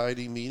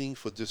Society meeting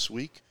for this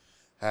week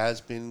has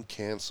been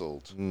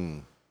canceled.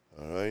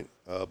 All right.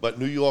 But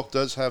New York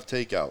does have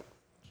takeout.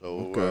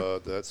 So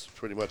that's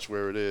pretty much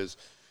where it is.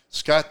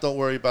 Scott, don't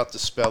worry about the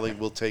spelling.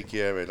 We'll take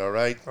care of it, all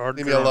right?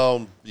 Leave me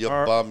alone, you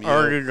bum. You.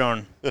 Already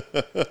done.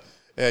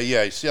 Yeah,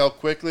 you see how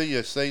quickly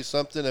you say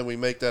something and we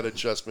make that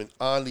adjustment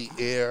on the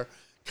air.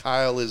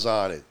 Kyle is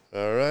on it,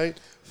 all right?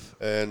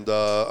 And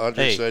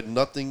Andre said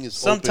nothing is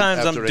Sometimes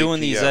open I'm after doing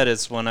 8 these p.m.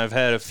 edits when I've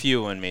had a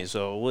few in me,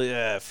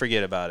 so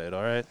forget about it,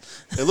 all right?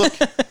 And look,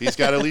 he's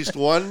got at least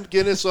one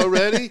Guinness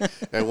already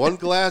and one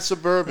glass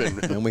of bourbon.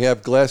 And we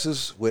have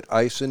glasses with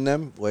ice in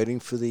them waiting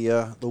for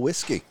the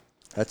whiskey.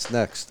 That's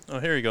next. Oh,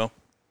 here you go.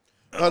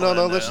 No,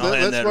 let's I'll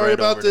hand that worry right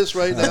about over this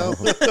right now.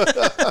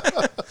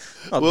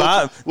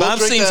 Bob we'll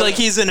drink seems that- like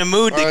he's in a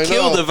mood to I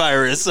kill know. the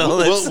virus, so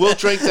let's... We'll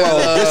drink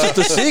that. This is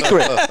the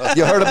secret.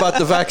 You heard about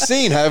the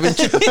vaccine, haven't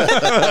you?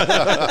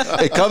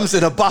 It comes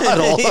in a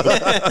bottle.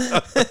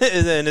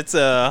 and it's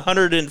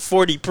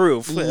 140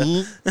 proof.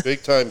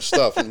 Big time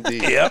stuff,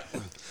 indeed. Yep.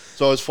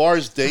 So as far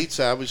as dates,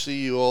 obviously,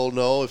 you all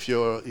know if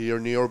you're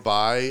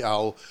nearby,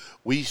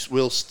 we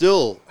will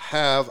still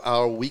have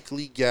our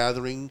weekly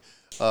gathering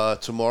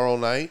tomorrow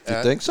night You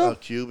at think so?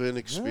 Cuban I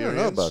Experience. don't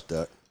know about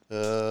that.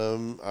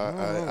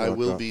 I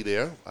will be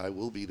there. I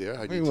will be there.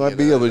 I need You to might get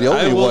be out of the that.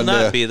 only I will one not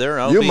there. be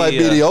there. You might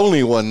be the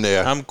only one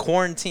there. I'm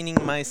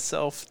quarantining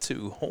myself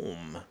to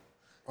home.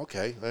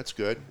 Okay, that's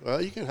good.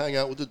 Well, you can hang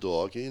out with the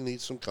dog. You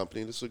need some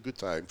company. This is a good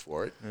time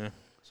for it. Yeah.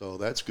 So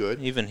that's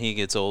good. Even he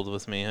gets old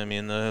with me. I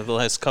mean, the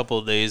last couple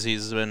of days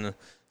he's been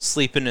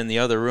sleeping in the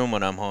other room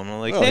when I'm home. I'm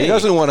like, Oh, hey. he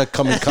doesn't want to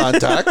come in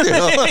contact.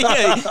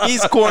 Yeah,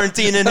 he's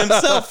quarantining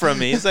himself from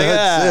me. He's like,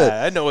 That's it.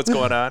 I know what's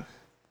going on.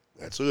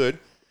 That's good.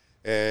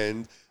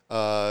 And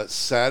this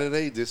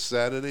Saturday,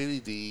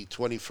 the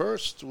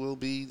 21st, will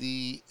be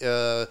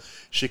the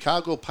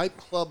Chicago Pipe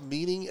Club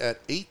meeting at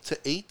 8 to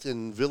 8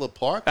 in Villa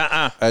Park.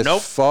 As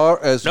Nope.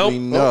 far as Nope. we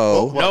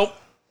know, Nope.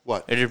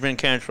 What? It has been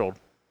canceled.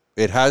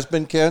 it has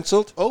been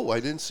canceled. Oh, I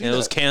didn't see It that.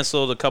 was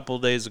canceled a couple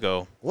of days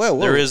ago. Well,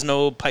 There is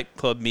no Pipe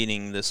Club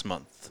meeting this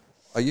month.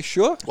 Are you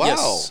sure? Wow.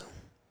 Yes.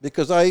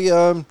 Because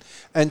and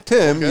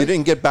Tim, Okay. you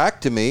didn't get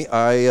back to me.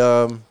 I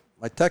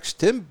texted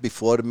Tim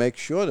before to make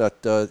sure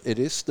that it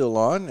is still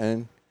on,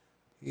 and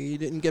he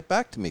didn't get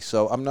back to me.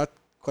 So I'm not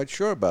quite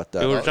sure about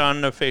that. It was on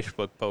the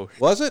Facebook post.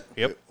 Was it?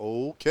 Yep.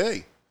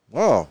 Okay.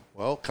 Oh,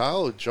 Well,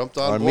 Kyle jumped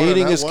on our board on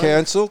meeting that is one.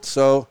 canceled,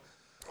 so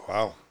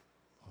Wow.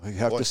 we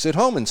have Boy. to sit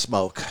home and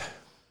smoke.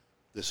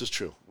 This is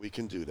true. We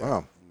can do that.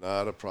 Wow.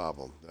 Not a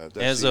problem. That's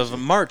As easy. of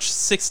March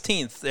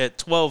 16th at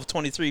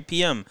 12:23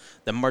 p.m.,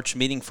 the March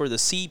meeting for the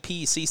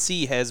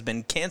CPCC has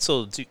been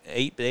canceled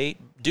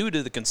due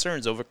to the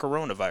concerns over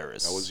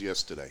coronavirus. That was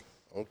yesterday.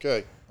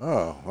 Okay.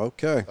 Oh,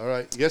 okay. All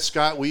right. Yes,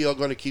 Scott, we are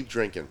going to keep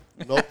drinking.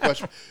 No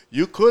question.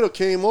 You could have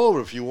came over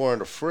if you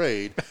weren't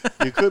afraid.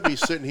 You could be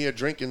sitting here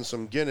drinking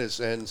some Guinness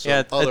and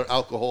some other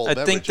alcohol I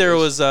beverages. think there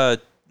was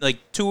like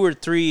 2 or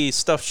 3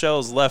 stuffed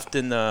shells left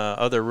in the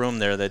other room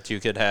there that you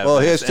could have. Well,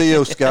 here's to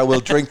you, Scott. We'll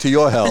drink to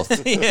your health.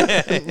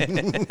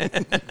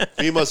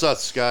 Beam us up,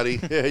 Scotty.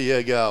 There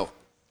you go.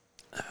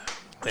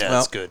 Yeah,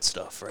 that's good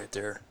stuff right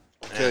there.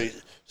 Okay.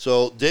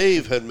 So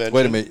Dave had mentioned.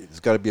 Wait a minute. There's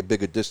got to be a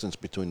bigger distance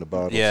between the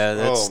bottles. Yeah,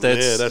 that's man,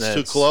 that's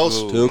too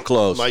close. ooh. Too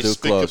close. My too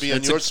spit close. could be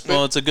in your spit.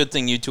 Well, it's a good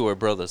thing you two are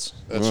brothers.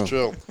 That's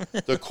true.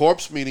 The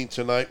corpse meeting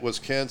tonight was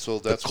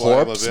canceled. That's why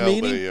I'm corpse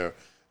available meeting? here.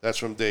 That's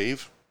from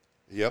Dave.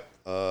 Yep.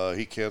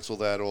 He canceled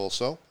that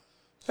also.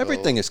 So-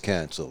 Everything is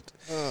canceled.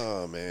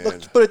 Oh, man. Look,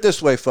 let's put it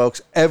this way,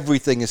 folks.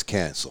 Everything is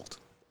canceled.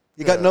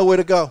 You got nowhere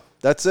to go.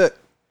 That's it.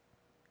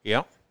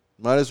 Yeah.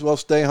 Might as well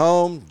stay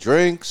home,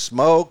 drink,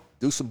 smoke,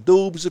 do some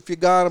doobs if you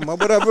got them, or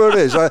whatever it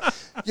is.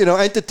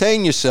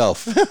 Entertain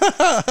yourself.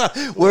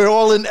 We're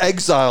all in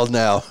exile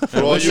now. For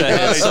I all wish you I had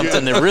guys,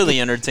 something that really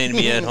entertained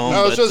me at home.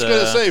 I was but, just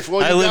gonna say, for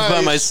all I you live by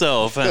guys-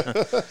 myself.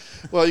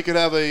 well, you could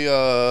have a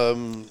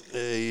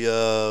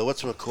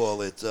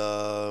whatchamacallit,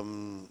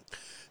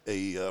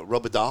 a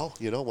rubber doll,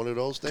 one of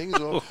those things.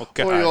 Or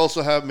God. you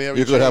also have Mary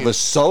You could have Jane. a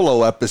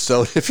solo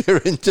episode if you're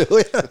into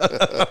it.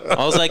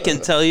 All I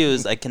can tell you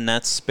is I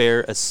cannot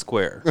spare a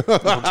square.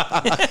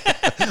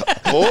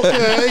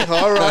 Okay,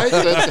 all right.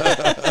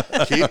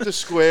 Let's keep the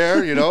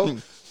square,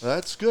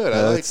 That's good.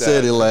 I like That's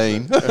it, that.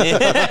 Elaine.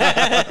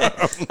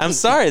 I'm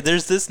sorry,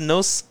 there's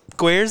no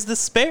squares to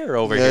spare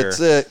over here. That's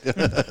it.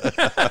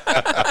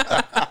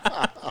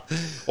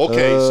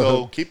 Okay,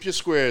 so keep your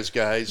squares,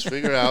 guys.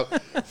 Figure out,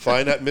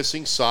 find that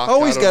missing sock.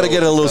 Always got to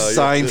get a little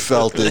sign.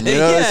 Seinfeld in. You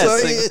know?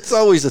 Yes. It's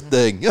always a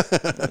thing.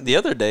 The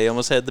other day, I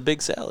almost had the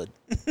big salad.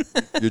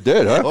 You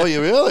did, huh? Oh,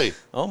 you really?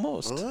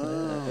 Almost.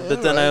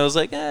 But then I was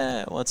like,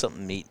 I want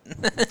something meat.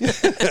 When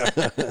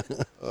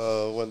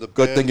the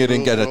Good band thing you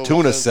didn't goes get a over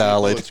tuna 10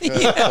 salad. people,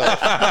 it's kinda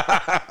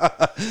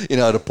tough. You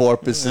know, the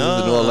porpoises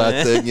and all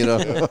that thing, you know.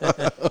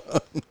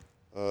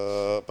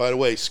 By the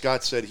way,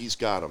 Scott said he's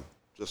got them,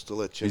 just to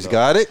let you know. He's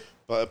got it?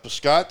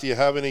 Scott, do you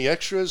have any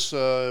extras?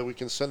 We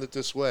can send it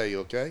this way,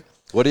 okay?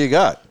 What do you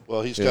got?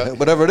 Well, he's Yeah, got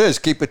whatever it is,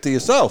 keep it to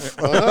yourself.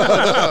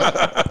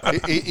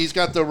 he's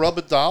got the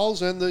rubber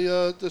dolls and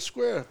the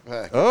square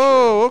pack.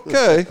 Oh,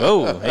 okay.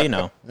 Oh, hey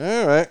now.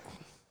 All right.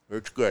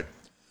 It's good.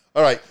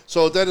 All right.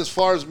 So then, as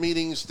far as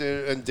meetings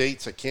and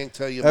dates, I can't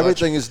tell you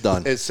Everything much, is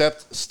done.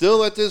 except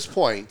still at this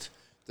point,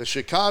 the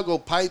Chicago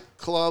Pipe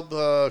Club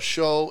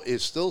show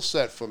is still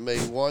set for May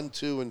 1,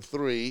 2, and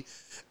 3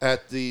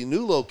 at the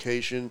new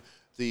location,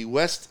 the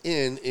West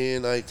Inn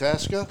in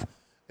Itasca,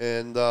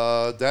 and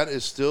that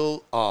is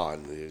still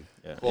on.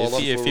 Yeah. All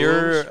up If for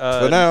you're rooms.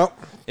 For now.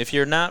 if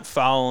you're not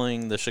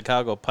following the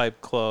Chicago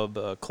Pipe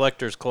Club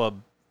Collectors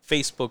Club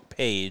Facebook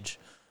page,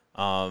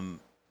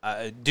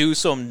 do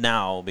so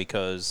now,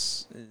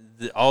 because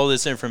all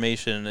this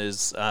information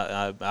is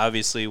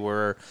obviously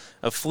we're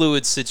a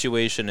fluid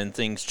situation and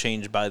things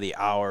change by the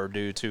hour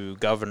due to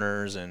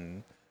governors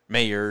and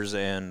mayors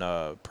and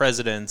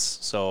presidents.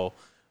 So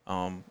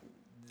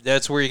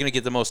that's where you're going to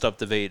get the most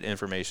up-to-date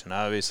information.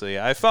 Obviously,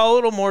 I follow a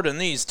little more than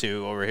these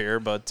two over here,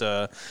 but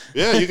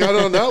Yeah, you got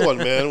it on that one,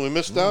 man. We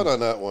missed out on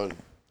that one.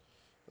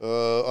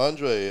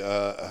 Andre,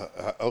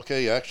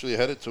 okay, you actually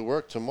headed to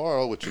work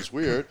tomorrow, which is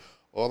weird.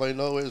 All I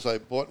know is I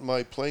bought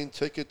my plane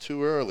ticket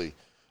too early.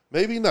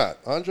 Maybe not.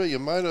 Andre, you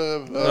might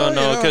have...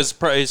 no, because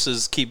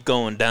prices keep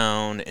going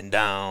down and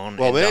down.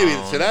 Well, and maybe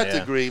down, to that yeah.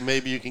 degree,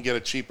 maybe you can get a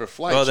cheaper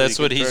flight. Well, so that's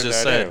you what can he turn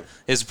just that said. in.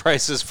 His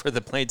prices for the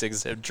plane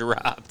tickets have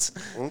dropped.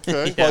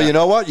 Okay. Well, you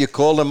know what? You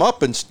call them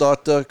up and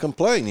start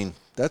complaining.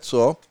 That's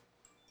all.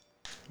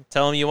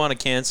 Tell him you want to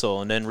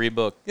cancel and then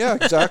rebook. Yeah,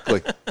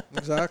 exactly.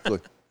 Exactly.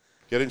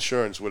 Get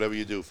insurance, whatever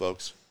you do,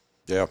 folks.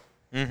 Yeah.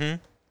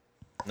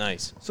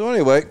 Nice. So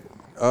anyway,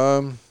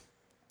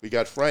 We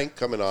got Frank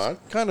coming on.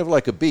 kind of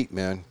like a beat,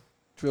 man.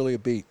 It's really a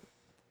beat.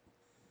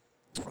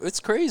 It's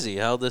crazy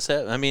how this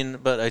happened. I mean,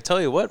 but I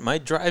tell you what, my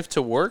drive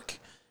to work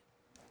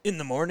in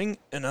the morning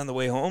and on the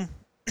way home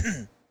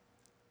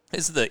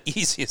is the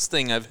easiest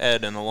thing I've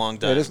had in a long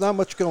time. Yeah, there's not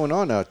much going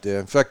on out there.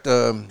 In fact,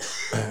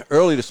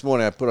 early this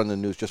morning, I put on the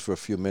news just for a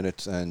few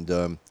minutes, and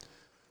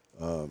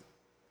one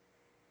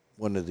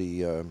of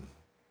the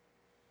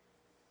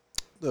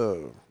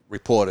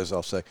reporters,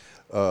 I'll say,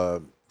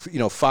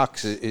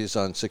 Fox is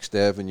on 6th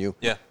Avenue.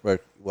 Yeah.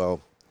 Right.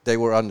 Well, they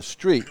were on the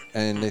street,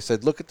 and they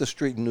said, look at the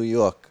street in New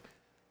York.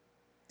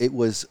 It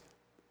was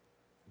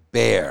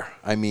bare.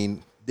 I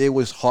mean, there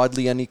was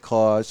hardly any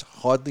cars,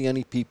 hardly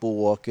any people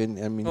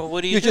walking. I mean, Well,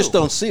 what do you just do?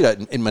 don't see that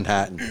in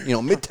Manhattan.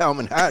 Midtown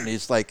Manhattan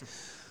is like,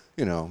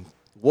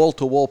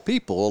 wall-to-wall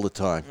people all the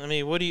time. I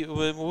mean, what are you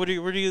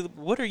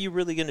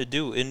really going to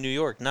do in New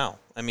York now?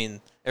 I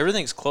mean,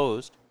 everything's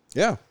closed.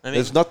 Yeah, I mean,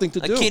 there's nothing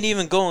to do. I can't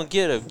even go and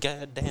get a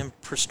goddamn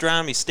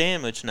pastrami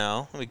sandwich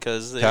now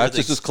because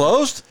Katz's is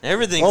closed?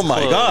 everything's Oh,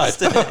 my God.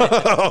 closed.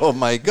 Oh,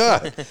 my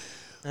God.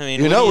 I mean,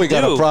 You what know do we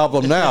got a do?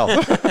 problem now.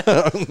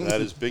 That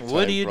is big time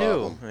What do you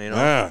problem. do? You know?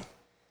 Ah.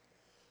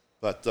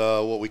 But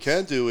what we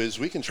can do is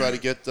we can try to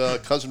get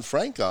Cousin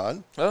Frank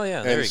on Oh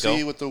yeah, there and you see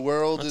go. what the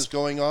world is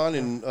going on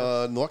in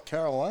North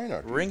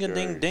Carolina. Ring a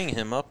ding ding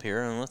him up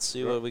here and let's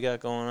see what we got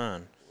going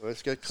on.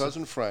 Let's get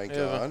Cousin Frank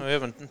We on.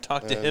 haven't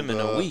talked to him in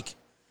And, a week.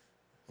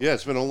 Yeah,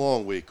 it's been a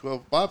long week.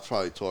 Well, Bob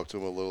probably talked to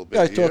him a little bit.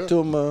 Yeah, I here. talked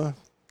to him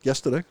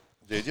yesterday.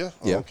 Did you?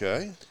 Yeah.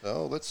 Okay.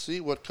 So let's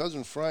see what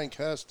Cousin Frank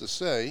has to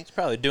say. He's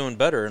probably doing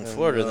better in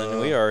Florida than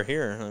we are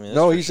here. I mean, that's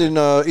No, for he's sure. in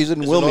North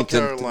Wilmington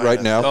Carolina.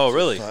 right now. Oh,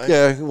 really? Fine.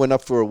 Yeah, he went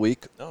up for a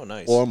week Oh,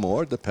 nice. or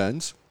more,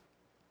 depends.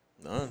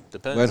 No,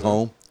 depends. Went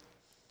home.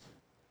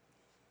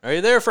 Are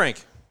you there,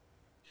 Frank?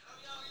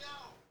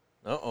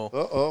 Uh-oh.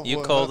 Uh-oh. You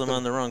what called him happened?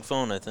 on the wrong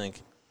phone, I think.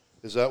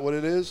 Is that what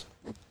it is?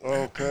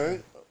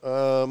 Okay.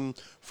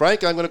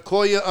 Frank, I'm going to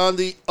call you on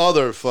the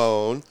other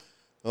phone,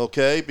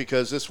 okay,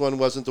 because this one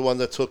wasn't the one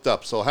that's hooked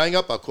up. So hang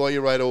up. I'll call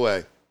you right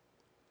away.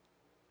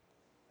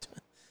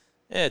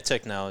 Yeah,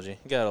 technology.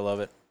 You gotta love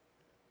it.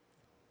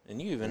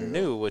 And you even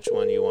knew which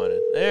one you wanted.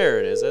 There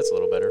it is. That's a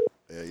little better.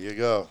 There you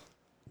go.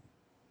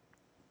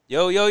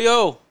 Yo, yo,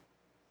 yo.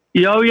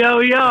 Yo, yo,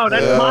 yo,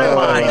 that's my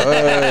line.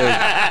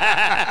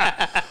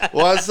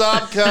 What's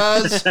up,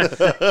 cuz?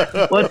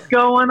 What's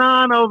going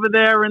on over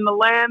there in the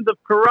land of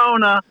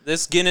Corona?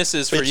 This Guinness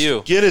is for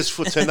you. Guinness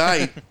for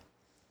tonight.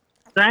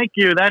 Thank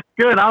you. That's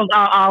good.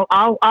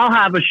 I'll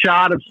have a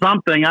shot of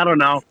something. I don't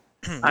know.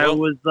 I Well,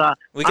 was.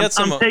 we got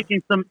I'm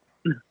taking some.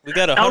 We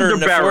got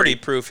 140 elderberry.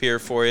 proof here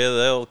for you.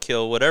 They'll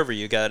kill whatever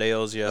you got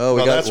ails you. Oh, we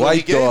Well, got that's what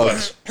he white gave dog.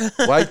 us.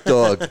 White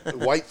dog.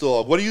 White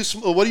dog. What are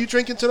you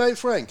drinking tonight,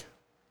 Frank?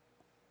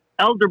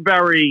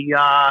 Elderberry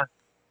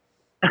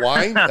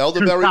Wine,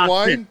 elderberry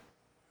wine.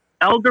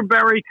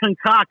 Elderberry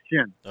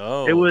concoction.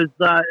 Oh. It was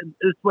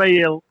this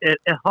way. It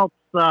helps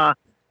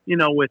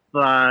with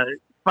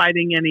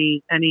fighting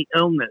any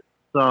illness.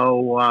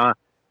 So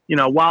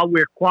while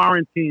we're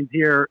quarantined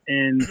here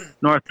in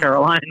North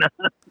Carolina.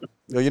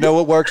 Well, you know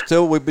what works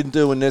too? We've been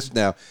doing this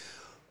now.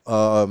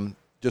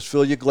 Just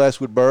fill your glass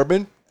with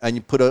bourbon, and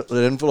you put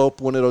an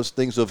envelope, one of those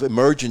things of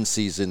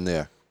emergencies in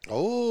there.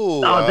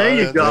 Oh, there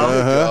you go. There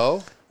you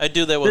go. I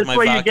do that with This my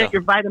way vodka. you get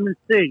your vitamin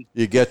C.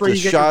 You get That's where the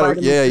you get your shot.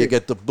 vitamin Yeah, C. you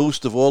get the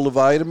boost of all the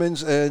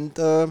vitamins, and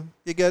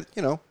you get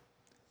to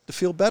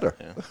feel better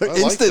I like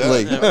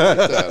instantly. that. I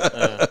like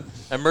that.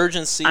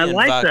 Emergency I and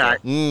like vodka.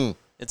 that.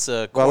 It's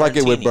a Well, I like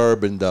it with quarantini.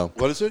 bourbon though.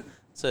 What is it?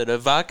 It's a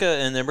vodka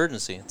and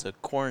emergency. It's a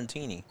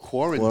quarantini.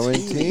 Ooh,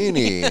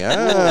 Quarantini.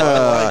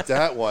 I like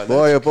that one.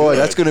 Boy, That's oh boy, good.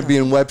 that's going to be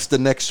in Webster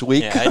next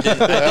week. Yeah, I didn't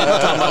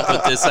come up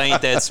with this. I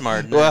ain't that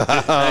smart. I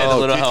had a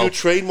little Did you help.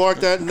 trademark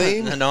that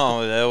name?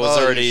 No, that was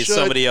Oh, you already should.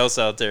 somebody else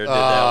out there did All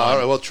that right.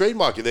 one. Well,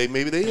 trademark it.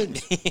 Maybe they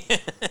didn't.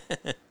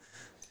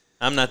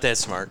 I'm not that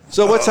smart.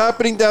 So what's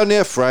happening down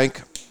there,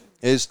 Frank?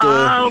 Is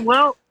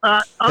the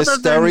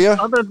Hysteria.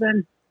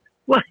 hysteria?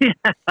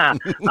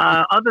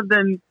 Other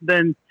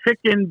than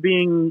chicken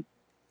being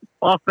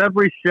off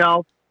every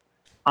shelf,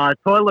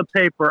 toilet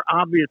paper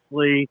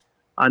obviously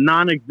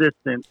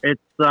non-existent.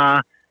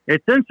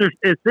 It's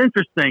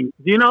interesting.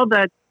 Do you know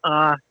that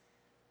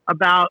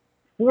about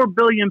 4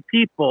 billion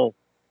people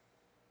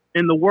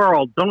in the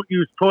world don't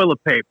use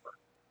toilet paper?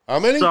 How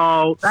many?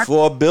 So that's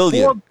 4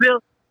 billion.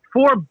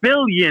 4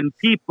 billion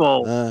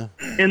people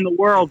in the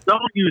world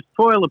don't use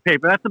toilet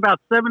paper. That's about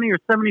 70 or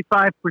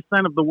 75%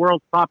 of the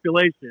world's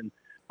population.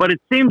 But it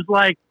seems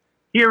like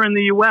here in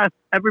the U.S.,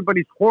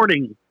 everybody's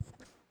hoarding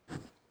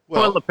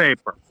toilet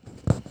paper.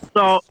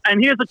 So,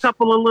 and here's a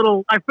couple of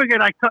little. I figured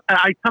I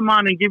come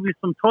on and give you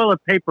some toilet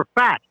paper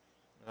facts.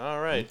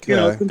 All right. Okay.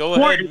 It's Go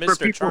ahead, important for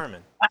Mr. people.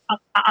 Charmin.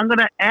 I'm going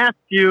to ask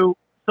you.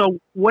 So,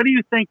 what do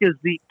you think is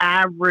the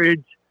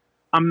average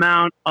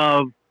amount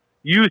of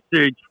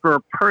usage for a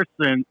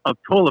person of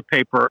toilet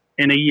paper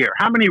in a year?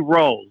 How many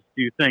rolls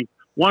do you think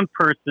one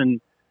person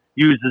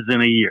uses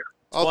in a year?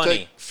 I'll 20.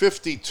 take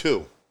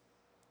 52.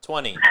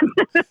 20.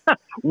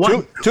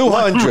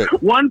 200.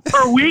 One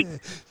per week? Is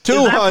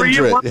that for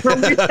you? 200. One per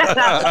week?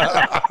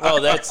 Oh,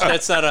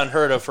 that's not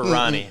unheard of for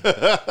Ronnie.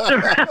 Well,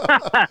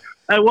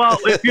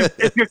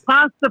 if you're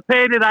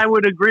constipated, I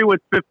would agree with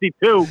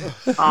 52.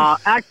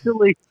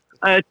 Actually,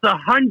 it's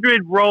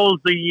 100 rolls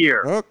a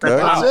year. Okay.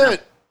 That's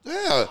it.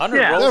 Yeah. 100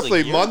 Yeah. rolls a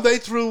Definitely year? Monday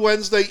through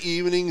Wednesday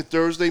evening,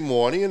 Thursday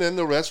morning, and then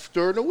the rest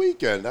during the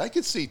weekend. I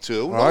could see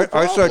 2. No I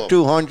problem. saw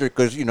 200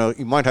 because, you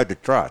might have the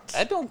trots.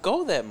 I don't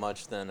go that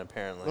much then,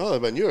 apparently. Well, I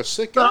mean, you're a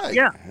sick So, guy.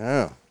 yeah,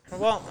 Yeah.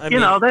 Well, I you mean,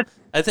 know that's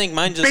I think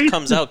mine just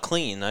comes out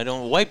clean. I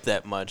don't wipe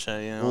that much.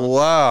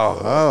 Wow.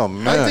 Oh,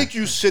 man. I think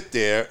you sit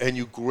there and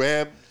you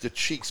grab the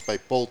cheeks by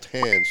both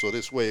hands, so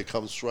this way it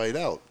comes straight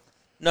out.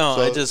 No,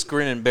 So- I just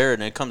grin and bear it,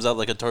 and it comes out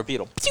like a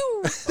torpedo.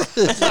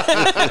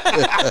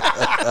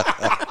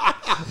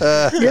 yeah.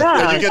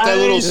 And you get that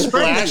little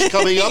splash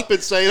coming up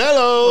and saying,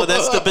 hello. Oh,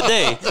 that's the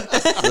bidet.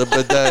 The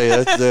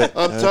bidet, that's it.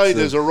 I'm That's telling you, it.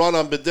 there's a run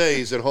on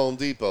bidets at Home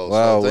Depot,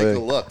 Wow, so take wait. a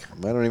look.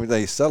 I don't even think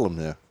they sell them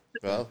there.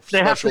 Well, They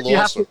have special to- you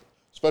have offer.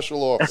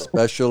 Special offer.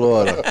 Special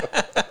order.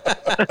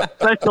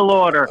 special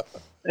order.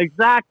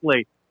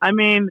 Exactly. I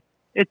mean,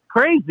 it's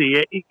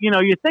crazy.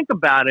 You think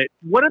about it.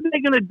 What are they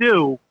going to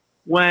do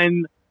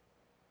when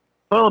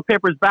toilet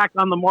paper is back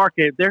on the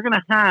market? They're going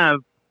to have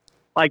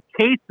like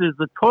cases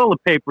of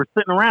toilet paper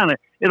sitting around it.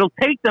 It'll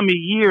take them a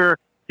year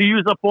to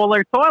use up all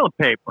their toilet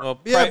paper. Well,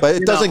 Yeah, but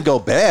it doesn't go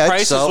bad.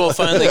 prices so. will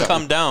finally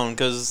come down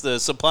because the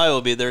supply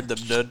will be there,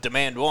 the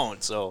demand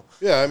won't. So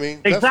Yeah, I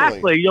mean, Exactly.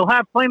 definitely. You'll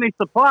have plenty of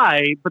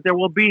supply, but there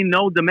will be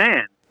no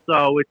demand.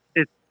 So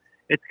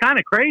it's kind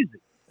of crazy.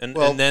 and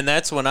Well- then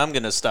that's when I'm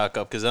going to stock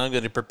up because I'm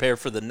going to prepare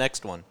for the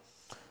next one.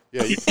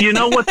 Yeah, You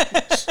know what?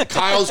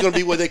 Kyle's going to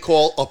be what they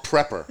call a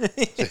prepper.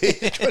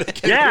 He's going to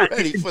get Yeah.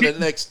 ready for the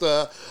next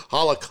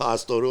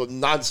Holocaust or the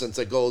nonsense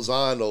that goes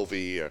on over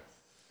here.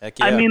 Heck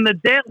yeah. I mean,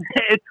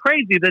 it's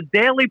crazy. The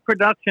daily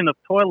production of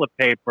toilet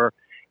paper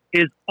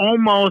is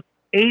almost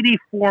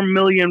 84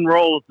 million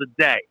rolls a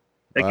day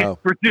that Wow. gets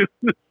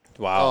produced.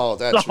 wow. Oh,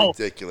 that's So-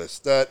 ridiculous.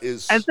 That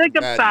is And think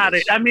about it.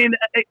 madness. I mean,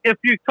 if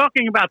you're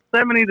talking about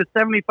 70 to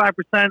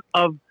 75%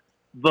 of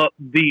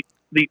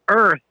the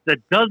earth that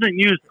doesn't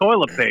use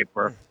toilet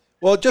paper,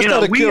 Well, just You know,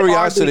 out of we are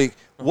curiosity,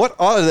 what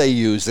are they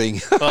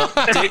using? Well,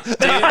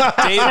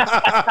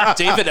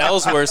 David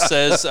Ellsworth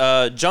says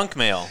junk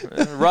mail.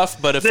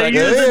 Rough but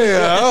effective.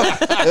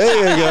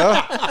 There you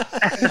go.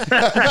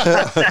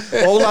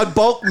 All that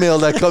bulk mail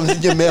that comes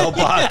in your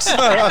mailbox.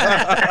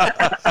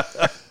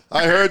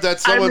 I heard that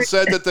someone mean-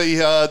 said that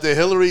the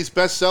Hillary's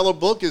bestseller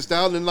book is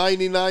down to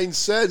 99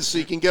 cents, so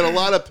you can get a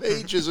lot of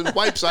pages and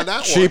wipes on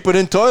that one. Cheaper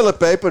than toilet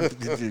paper.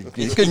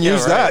 You can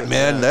use that,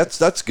 man. Yeah.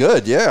 That's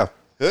good. Yeah.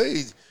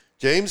 Hey,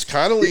 James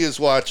Connolly is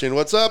watching.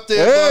 What's up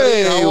there,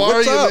 Hey, buddy? How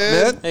what's are you, up,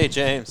 man? man? Hey,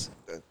 James.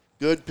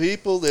 Good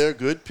people. They're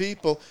good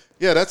people.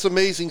 Yeah, that's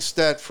amazing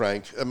stat,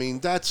 Frank. I mean,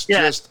 that's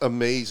Yeah. just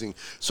amazing.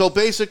 So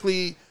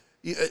basically,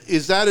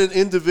 is that an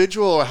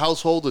individual or a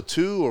household of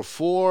 2 or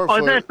 4?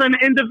 Oh, that's an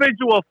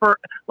individual for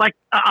like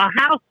a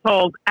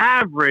household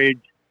average.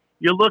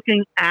 You're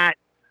looking at,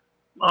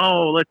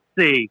 let's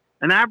see,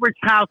 an average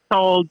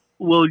household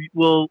will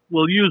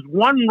use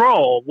one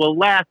roll will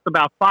last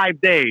about 5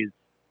 days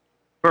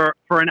for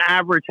an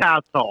average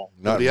household.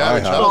 Not the in my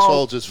average house.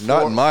 household is 4,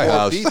 Not in my 4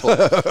 house. people.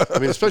 I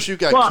mean, especially you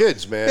got Well,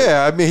 kids, man.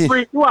 Yeah, I mean,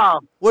 Well,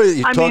 what are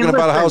you I talking mean,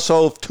 about? A listen.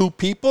 household of 2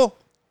 people?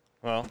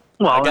 Well,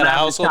 well, I an got a average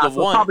household of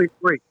household, one. probably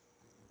 3.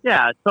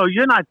 Yeah, so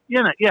you're not.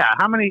 Yeah,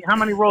 how many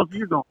rolls are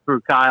you going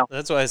through, Kyle?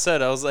 That's why I said.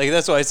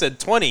 That's why I said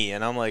 20,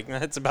 and I'm like,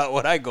 that's about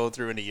what I go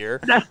through in a year.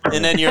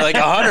 And then you're like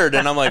 100,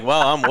 and I'm like, well,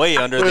 I'm way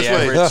under the Wait.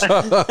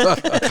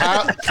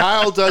 average.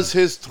 Kyle does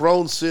his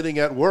throne sitting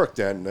at work.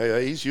 Then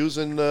he's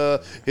using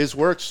his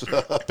work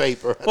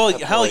paper. Well,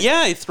 hell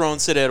yeah, I throw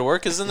and sit at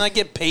work, because then I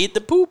get paid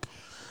to poop.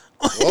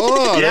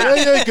 Oh, Yeah.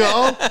 there you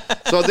go.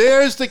 So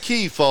there's the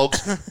key,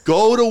 folks.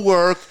 Go to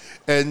work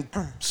and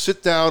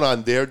sit down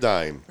on their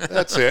dime.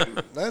 That's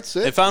it. That's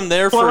it. If I'm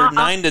there Well, for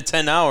 9 to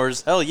 10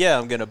 hours, hell yeah,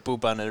 I'm gonna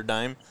poop on their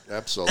dime.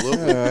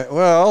 Absolutely. All right,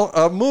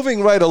 well,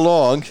 moving right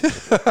along. Are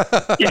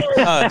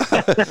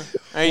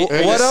you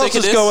What sick else of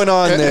is this? going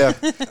on there?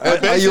 Are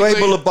you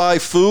basically- able to buy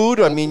food?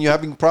 I mean, you're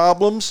having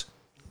problems?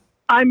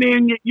 I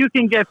mean, you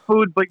can get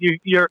food, but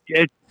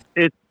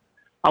it's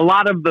a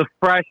lot of the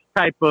fresh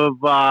type of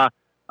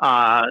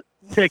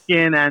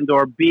chicken and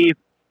or beef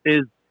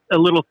is a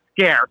little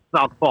scarce.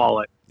 I'll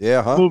call it.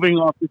 Yeah, huh? Moving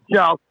off the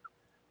shelf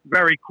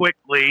very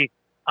quickly.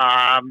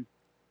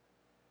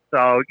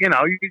 So, you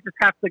just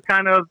have to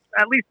kind of,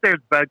 at least there's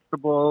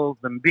vegetables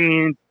and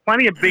beans,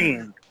 plenty of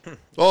beans.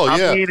 Oh, I'll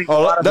yeah. be eating a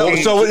lot of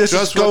beans. So this is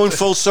Just going what-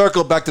 full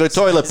circle back to the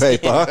toilet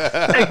paper, huh?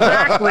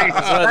 Exactly.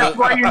 That's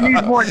why you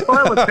need more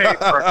toilet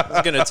paper. I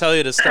was gonna tell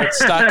you to start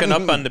stocking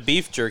up on the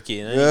beef jerky,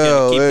 and then you Yeah,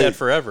 gotta keep wait. that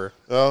forever.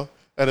 Oh,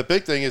 and the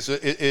big thing is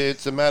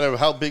it's a matter of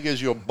how big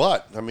is your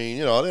butt. I mean,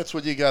 that's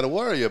what you got to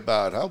worry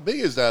about. How big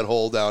is that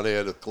hole down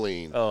there to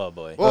clean? Oh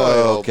boy.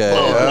 Okay.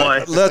 Oh,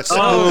 boy. Let's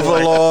Oh, move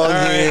boy. along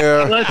right.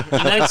 here.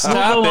 Next Move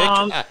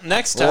along. topic.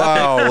 Next topic.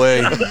 Wow,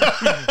 wait.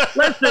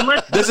 Listen,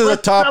 This is a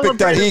let's topic that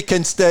celebrate he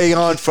can stay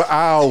on for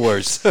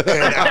hours. and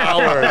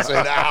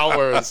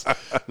hours.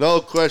 No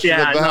question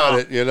Yeah, about no.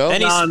 it, you know?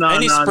 Any No,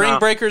 spring no.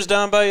 breakers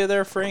down by you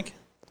there, Frank?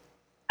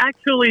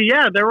 Actually,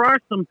 yeah, there are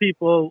some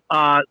people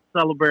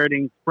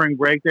celebrating spring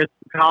break. There's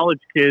some college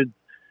kids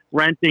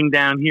renting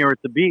down here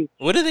at the beach.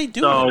 What are they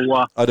doing?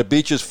 So Are the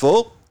beaches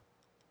full?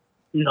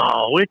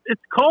 no,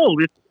 it's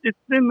cold. It's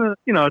in the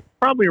it's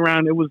probably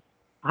around. It was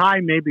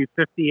high, maybe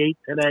 58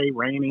 today,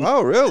 raining.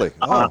 Oh, really?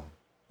 Oh.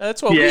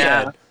 That's what we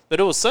Yeah. had. But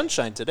it was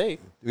sunshine today.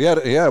 We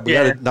had Yeah.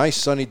 a nice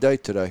sunny day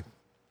today.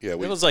 Yeah, It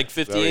was like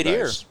 58 very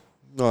here. nice.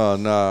 No,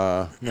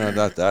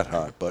 not that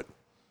hot, but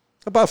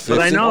about 50.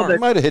 But I know that-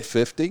 might have hit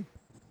 50.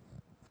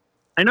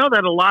 I know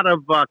that a lot of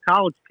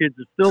college kids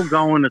are still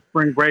going to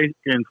spring break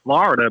in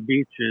Florida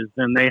beaches,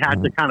 and they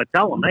had to kind of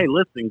tell them, "Hey,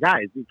 listen,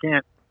 guys, you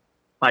can't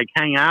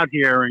hang out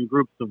here in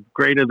groups of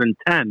greater than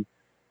 10."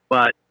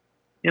 But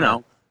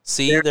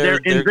See, they're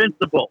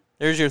invincible.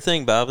 there's your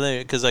thing, Bob.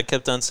 Because I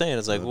kept on saying,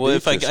 it's like, well,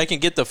 if beaches. I can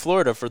get to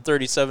Florida for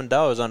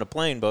 $37 on a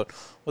plane, but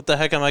what the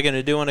heck am I going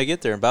to do when I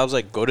get there? And Bob's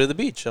like, go to the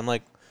beach. I'm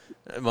like,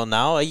 well,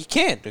 now you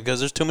can't because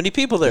there's too many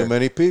people there. Too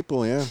many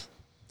people, yeah.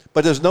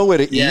 But there's nowhere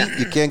to Yeah. eat.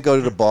 You can't go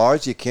to the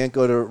bars. You can't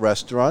go to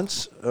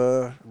restaurants.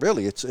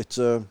 Really, it's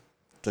an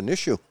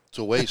issue. It's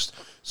a waste.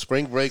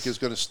 Spring break is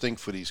going to stink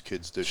for these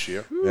kids this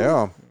year.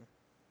 Yeah.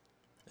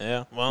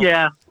 Yeah, well,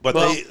 Yeah, But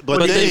Well, they but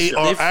they they've-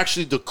 are they've-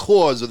 actually the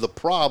cause of the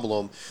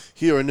problem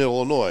here in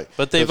Illinois.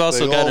 but they've Because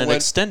also they got all an went-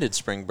 extended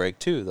spring break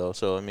too, though.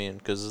 So I mean,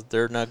 because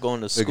they're not going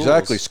to school.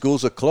 Exactly.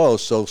 Schools are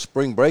closed, so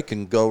spring break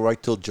can go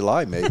right till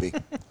July, maybe.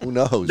 Who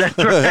knows? Dave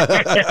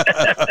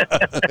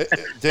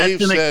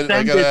That's an said,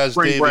 I got to extended ask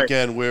spring Dave break.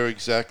 again where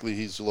exactly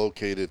he's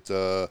located,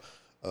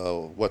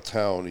 what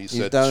town. He He's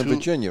said down in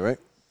Virginia, right?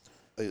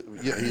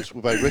 Yeah, he's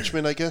by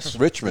Richmond, I guess.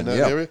 Richmond, in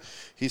that yeah. area.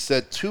 He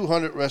said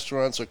 200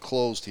 restaurants are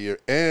closed here,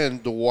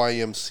 and the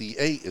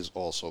YMCA is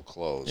also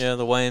closed. Yeah,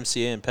 the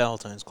YMCA in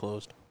Palatine's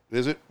closed.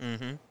 Is it?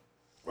 Mm-hmm.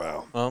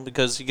 Wow. Well,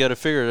 because you got to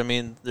figure, I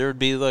mean, there would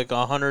be like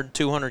 100,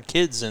 200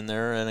 kids in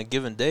there in a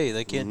given day.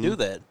 They can't do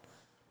that.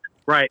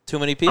 right. Too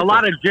many people. A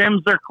lot of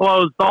gyms are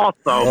closed also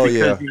Oh, because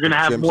yeah. you're going to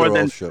have Gyms more are all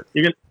than shut.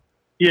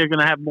 you're going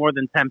to have more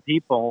than 10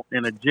 people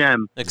in a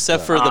gym.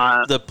 Except for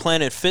the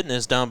Planet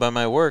Fitness down by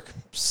my work.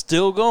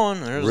 Still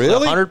going. There's Really?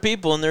 100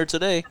 people in there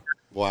today.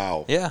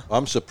 Wow. Yeah.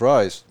 I'm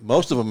surprised.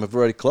 Most of them have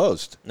already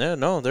closed. Yeah,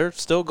 no, they're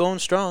still going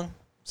strong.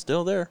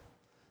 Still there.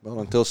 Well,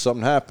 until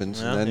something happens,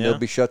 Yeah, and then yeah. they'll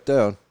be shut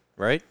down.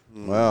 Right?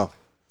 Wow.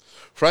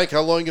 Frank,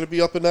 how long are you going to be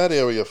up in that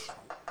area?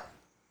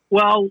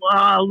 Well,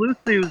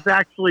 Lucy was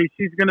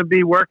she's going to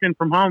be working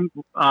from home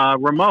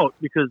remote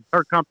because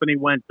her company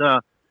went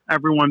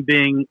everyone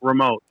being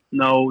remote.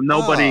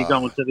 Nobody Ah.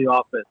 going to the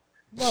office.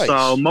 Nice.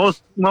 So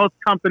most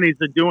companies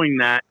are doing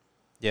that.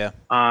 Yeah.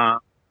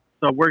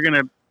 So we're going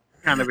to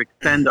kind of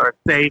extend our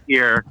stay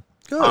here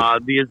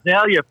Good. The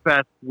Azalea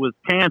Fest was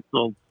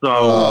canceled,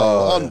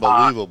 so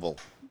Unbelievable.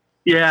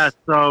 yeah.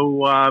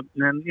 So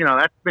and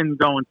that's been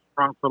going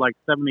strong for like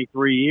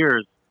 73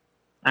 years,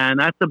 and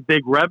that's a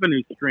big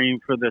revenue stream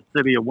for the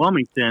city of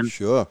Wilmington.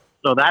 Sure.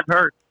 So that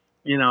hurts.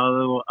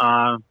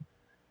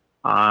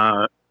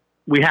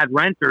 We had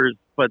renters,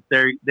 but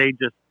they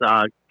just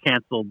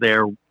canceled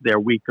their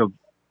week of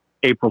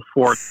April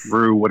 4th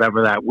through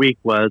whatever that week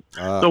was.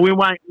 So we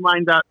might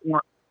wind up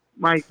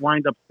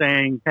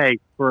staying, hey,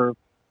 for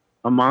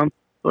a month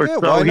or Yeah, so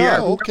why here. not?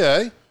 Oh,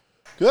 okay.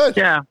 Good.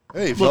 Yeah,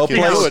 Hey, if Well, you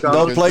can do it,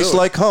 No you can place do it.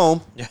 like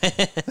home.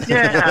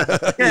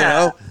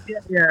 yeah.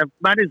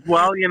 Might as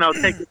well,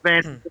 take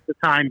advantage of the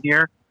time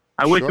here.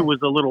 I wish Sure. it was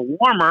a little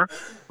warmer,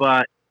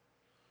 but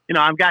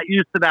I've got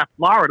used to that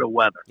Florida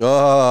weather.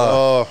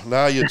 Oh,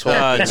 now you're talking.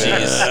 Oh, man.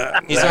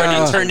 jeez. He's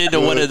already turned into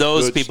one of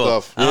those Good people.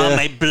 stuff. Oh,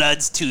 my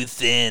blood's too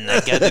thin.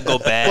 I got to go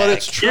back. But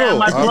it's true. Yeah,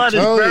 my I'm blood is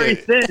telling very you,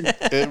 thin.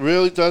 it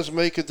really does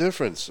make a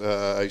difference.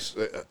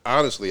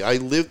 Honestly, I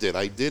lived it.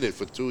 I did it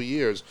for 2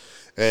 years,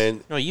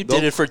 and No, you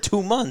did it for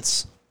 2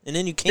 months, and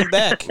then you came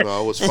back.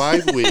 No, it was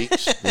 5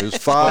 weeks. It was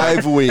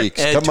 5 weeks.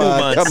 Yeah, Come 2 on,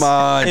 months. come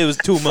on. It was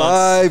 2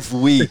 months. 5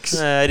 weeks.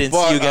 I didn't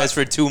But, see you guys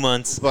for 2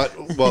 months. But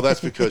that's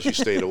because you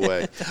stayed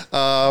away.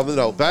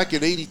 No, back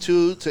in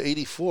 '82 to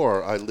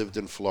 '84, I lived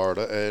in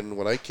Florida, and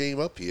when I came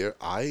up here,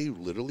 I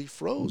literally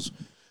froze,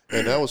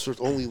 and that was for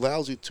only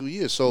lousy 2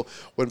 years. So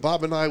when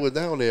Bob and I were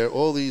down there,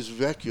 all these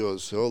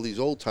vecchios, all these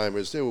old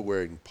timers, they were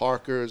wearing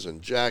parkers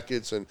and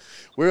jackets, and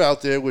we're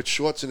out there with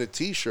shorts and a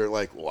t-shirt.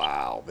 Like,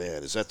 wow,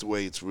 man, is that the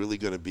way it's really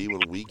going to be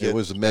when we get? It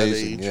was that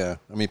amazing, age? yeah.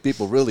 I mean,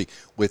 people really,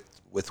 with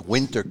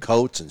winter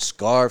coats and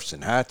scarves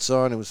and hats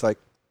on, it was like,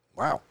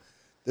 wow,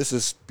 this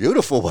is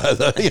beautiful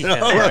weather,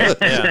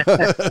 Yeah.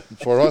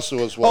 For us,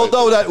 it was. What,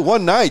 Although that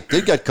one night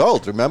did get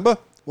cold, remember?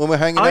 When we're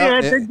hanging Oh,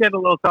 out? yeah, it did get a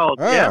little cold.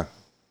 Yeah.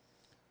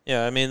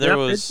 Yeah, I mean, Yep,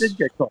 it did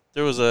get cold.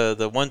 there was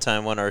the one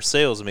time when our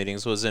sales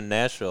meetings was in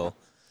Nashville,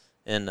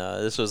 and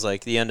this was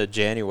like the end of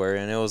January,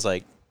 and it was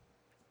like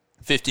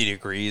 50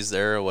 degrees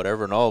there or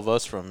whatever, and all of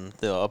us from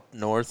the up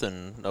north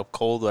and up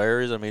cold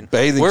areas, I mean,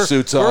 Bathing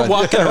suits we're on.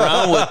 walking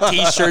around with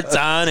t-shirts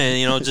on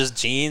and just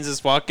jeans,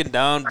 just walking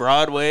down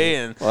Broadway,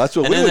 and Well, that's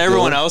what and we then were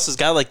everyone doing. else has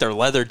got like their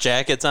leather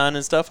jackets on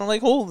and stuff. I'm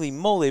like, holy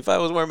moly! If I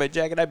was wearing my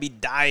jacket, I'd be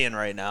dying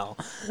right now.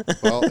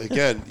 Well,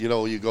 again,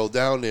 you go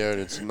down there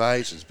and it's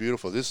nice, it's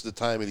beautiful. This is the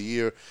time of the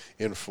year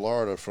in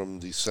Florida from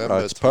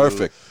December. It's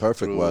perfect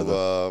through,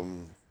 weather.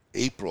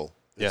 April.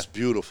 It's Yeah.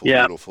 beautiful,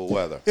 Yeah. beautiful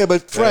weather. Yeah,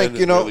 but Frank,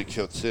 And it really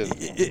kicks in.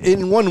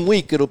 in 1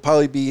 week, it'll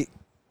probably be,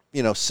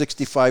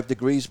 65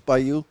 degrees by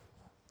you.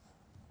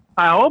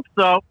 I hope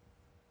so.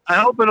 I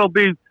hope it'll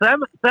be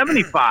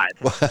 75.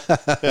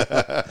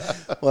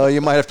 Well, you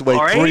might have to wait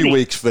Or 3 80.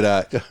 weeks for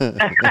that.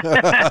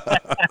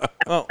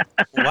 Oh,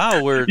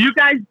 wow, we're You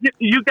guys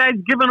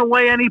giving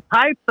away any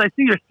pipes? I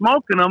see you're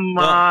smoking them.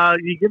 Well-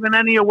 You giving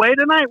any away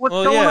tonight? What's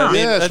Well, going yeah, I on?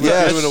 mean, Yes, I we're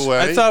thought- giving away.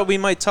 I thought we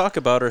might talk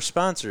about our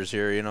sponsors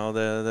here,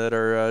 that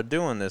are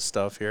doing this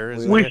stuff here.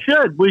 We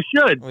should.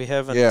 We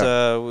haven't.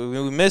 Yeah.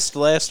 We missed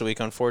last week,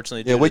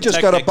 unfortunately. Yeah, due we to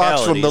just got a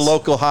box from the technicalities.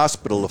 local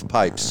hospital of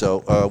pipes,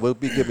 so we'll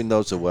be giving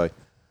those away.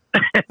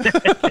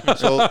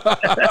 So,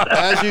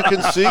 as you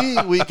can see,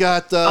 we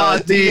got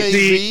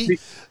DAV,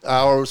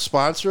 our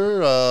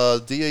sponsor,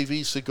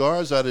 DAV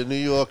Cigars out of New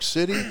York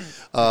City.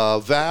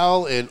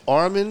 Val and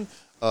Armin,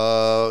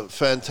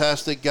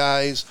 fantastic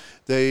guys.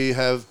 They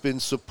have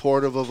been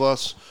supportive of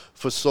us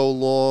for so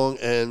long,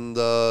 and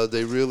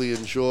they really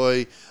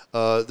enjoy.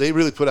 They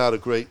really put out a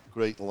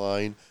great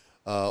line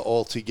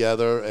all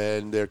together,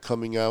 and they're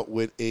coming out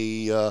with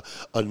a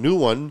new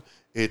one.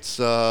 It's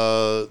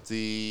I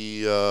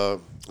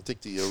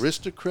think the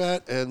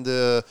Aristocrat and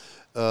the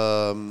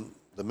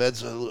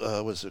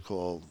Meds. What's it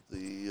called?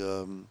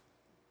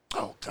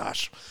 Oh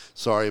gosh,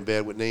 sorry, I'm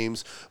bad with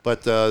names.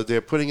 But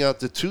they're putting out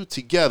the two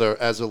together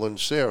as a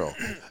Lancero,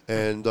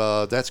 and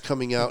that's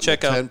coming out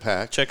Check in a out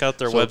 10-pack. Check out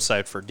their So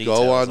website for details.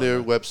 Go on their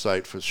that.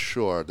 website for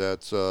sure.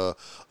 That's a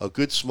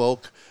good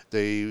smoke.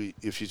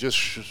 If you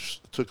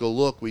just took a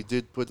look, we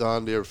did put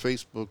on their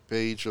Facebook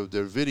page of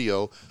their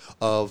video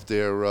of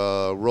their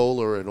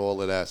roller and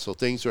all of that. So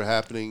things are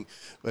happening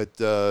at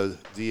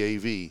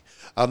DAV.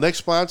 Our next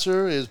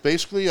sponsor is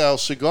basically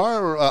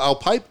our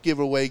pipe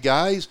giveaway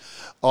guys.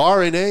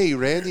 R&A,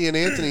 Randy and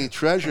Anthony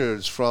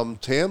Treasures from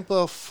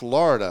Tampa,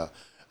 Florida.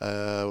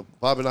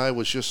 Bob and I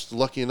was just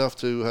lucky enough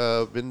to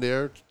have been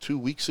there 2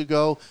 weeks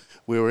ago.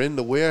 We were in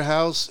the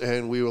warehouse,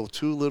 and we were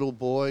two little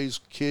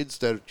kids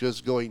that are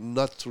just going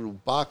nuts through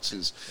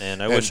boxes.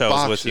 Man, I wish I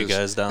was with you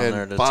guys down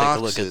there to take a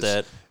look at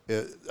that.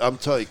 I'm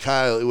telling you,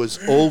 Kyle, it was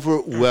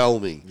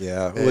overwhelming.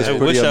 Yeah, it was I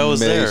pretty wish I was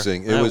there.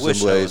 amazing. I It was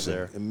wish I was amazing.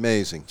 there.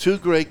 Amazing. Two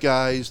great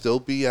guys. They'll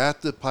be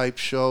at the pipe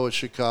show in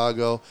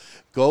Chicago.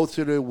 Go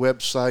to their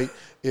website.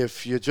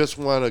 If you just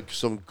want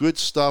some good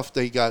stuff,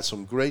 they got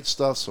some great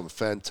stuff, some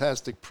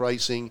fantastic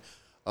pricing.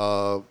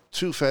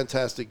 Two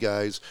fantastic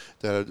guys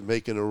that are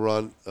making a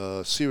run,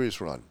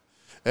 serious run.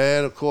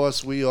 And, of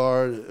course, we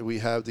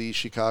have the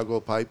Chicago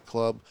Pipe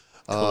Club.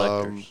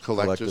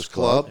 Collectors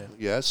Club.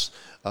 Yes.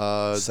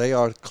 Say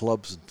our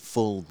club's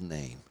full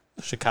name.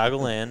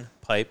 Chicagoland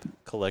Pipe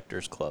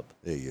Collectors Club.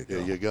 There you go.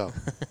 There you go.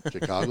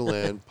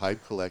 Chicagoland Pipe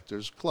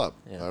Collectors Club.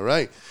 Yeah. All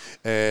right.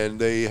 And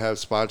they have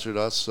sponsored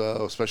us,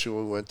 especially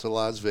when we went to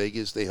Las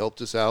Vegas. They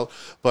helped us out.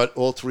 But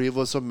all three of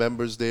us are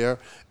members there.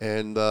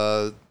 And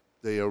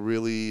they are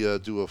really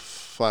do a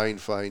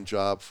fine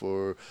job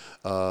for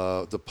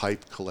the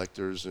pipe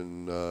collectors.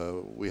 And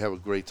we have a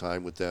great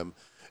time with them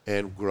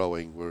and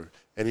growing.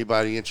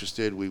 Anybody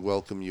interested, we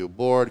welcome you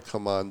aboard.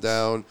 Come on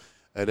down.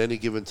 At any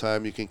given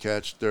time, you can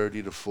catch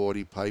 30 to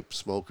 40 pipe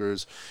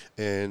smokers,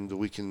 and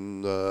we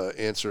can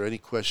answer any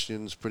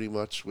questions pretty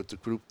much with the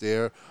group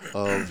there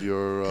of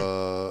your,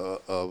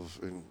 I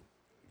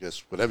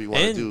guess, whatever you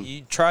want to do. And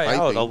you try out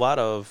piping. a lot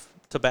of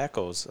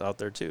tobaccos out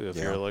there, too. If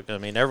you're looking, I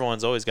mean,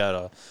 everyone's always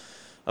got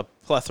a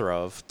plethora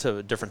of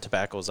different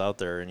tobaccos out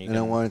there, and you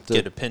can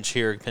get a pinch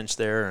here, a pinch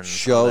there. And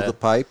show the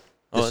pipe.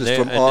 This is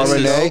from and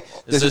RNA.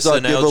 Is this our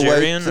an giveaway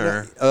Algerian?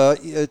 today. Or?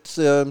 It's,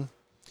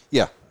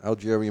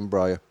 Algerian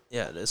Briar.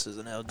 Yeah, this is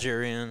an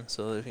Algerian,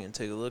 so if you can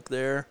take a look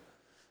there.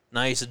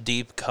 Nice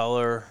deep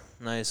color,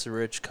 nice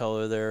rich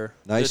color there.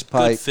 Nice good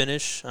pipe.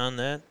 finish on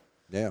that.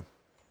 Yeah.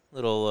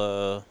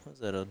 Little, is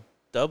that a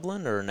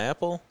Dublin or an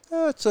apple?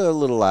 It's a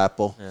little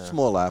apple,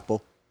 small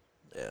apple.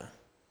 Yeah.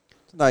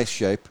 It's a nice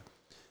shape.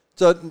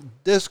 So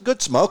there's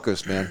good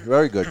smokers, man.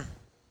 Very good.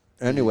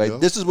 Anyway,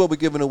 this is what we're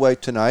giving away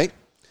tonight.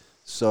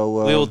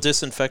 So we will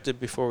disinfect it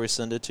before we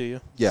send it to you.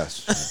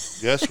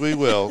 Yes. Yes, we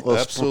will.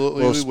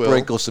 Absolutely, we'll we will.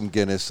 sprinkle some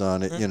Guinness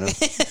on it, you know.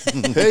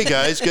 Hey,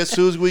 guys, guess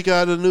who's we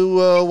got a new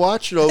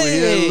watcher over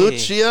here?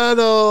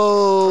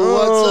 Luciano.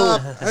 What's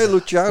up? Hey,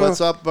 Luciano.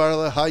 What's up,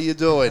 Barla? How you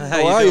doing?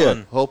 How are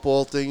you? Hope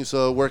all things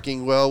are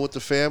working well with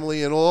the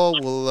family and all.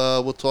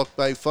 We'll talk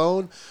by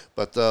phone,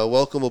 but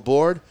welcome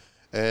aboard.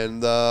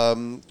 And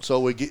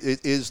so it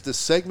is the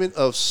segment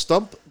of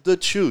Stump the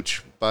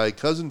Chooch by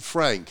Cousin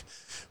Frank.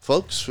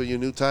 Folks, for you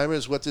new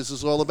timers, what this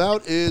is all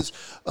about is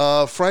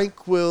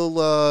Frank will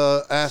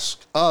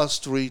ask us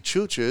three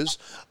chooches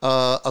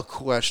a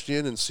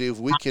question and see if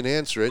we can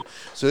answer it.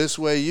 So this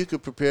way you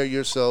could prepare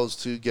yourselves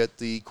to get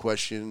the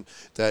question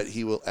that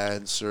he will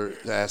ask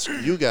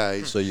you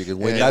guys. So you can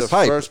win and that the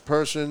pipe. first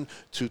person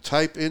to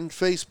type in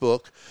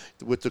Facebook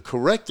with the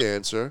correct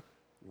answer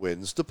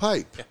wins the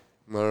pipe. Yeah.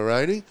 All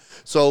righty.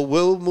 So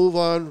we'll move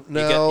on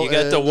now. You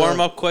got the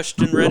warm-up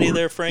question ready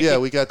there, Frankie? Yeah,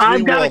 we got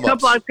three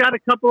warm-ups. I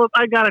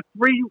got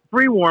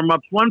three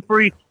warm-ups, one for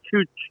each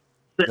chooch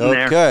sitting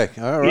there. Okay,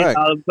 all right.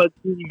 But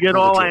you get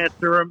all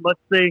answer them. Let's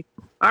see.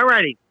 All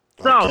righty.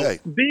 So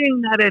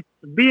being that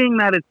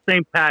it's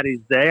St.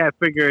 Patty's Day, I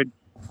figured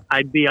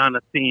I'd be on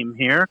a theme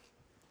here.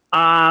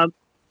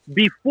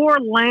 Before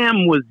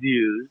lamb was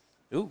used,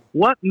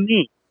 what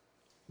meat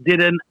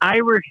did an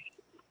Irish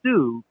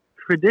stew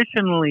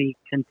traditionally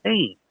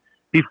contain?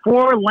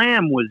 Before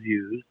lamb was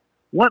used,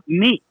 what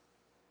meat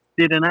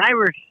did an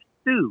Irish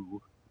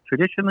stew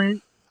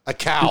traditionally a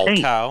cow.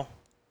 contain? Cow.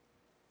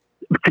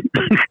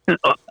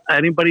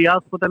 Anybody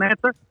else with an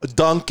answer? A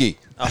donkey.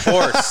 A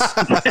horse.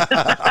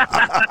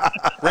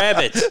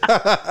 Rabbit.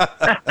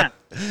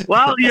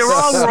 Well, you're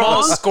all Small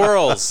wrong.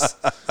 squirrels.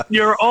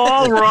 You're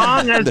all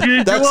wrong as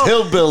usual. That's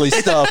hillbilly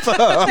stuff.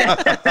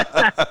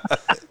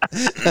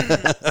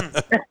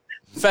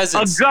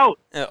 Pheasants. A goat.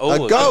 A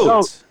goat.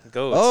 Goats.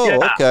 Oh,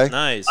 Yeah. okay.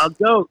 Nice. A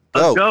goat.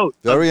 A goat.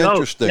 Very a goat.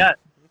 interesting.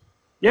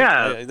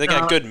 Yeah. They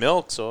got good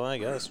milk, so I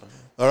guess.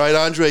 All right,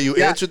 Andre, you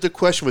answered the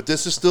question, but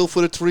this is still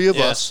for the three of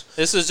us.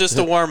 This is just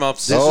the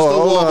warm-ups. This is the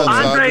warm-ups,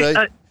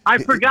 Andre. I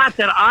forgot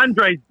that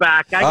Andre's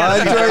back.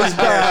 Andre's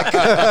back.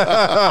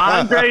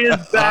 Andre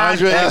is back.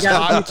 Andre is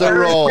hot to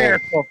roll.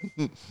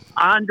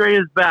 Andre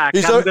is back.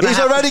 He's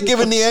already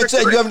given the answer,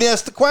 and you haven't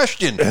asked the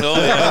question. Oh,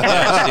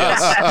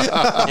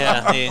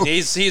 yeah,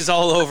 he's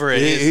all over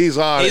it. He's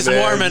on it, He's man.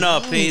 warming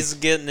up. He's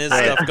getting his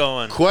stuff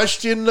going.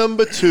 Question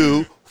number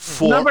 2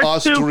 for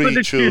us three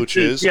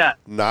chooches,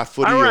 not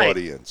for the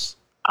audience.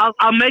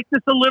 I'll make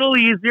this a little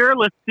easier.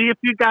 Let's see if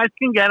you guys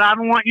can get it. I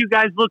don't want you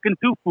guys looking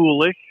too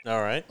foolish.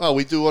 All right. Oh,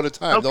 we do all the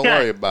time. Okay. Don't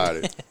worry about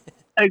it.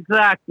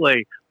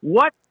 Exactly.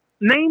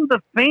 Name the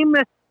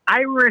famous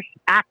Irish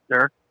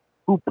actor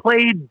who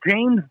played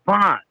James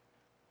Bond?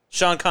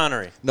 Sean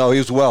Connery. No, he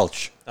was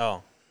Welch.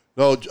 Oh.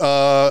 No,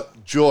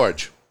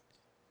 George.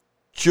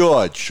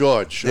 There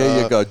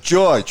you go.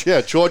 George.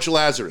 Yeah, George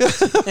Lazarus.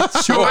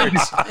 George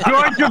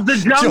of the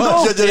Jungle?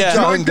 George of the George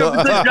Jungle.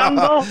 of the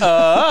Jungle?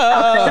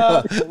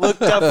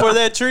 Look up for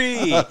that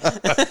tree.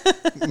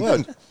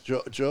 What?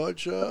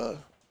 George? I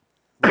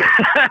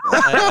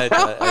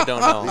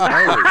don't know.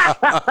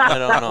 I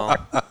don't know.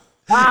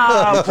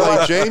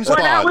 Play James Well,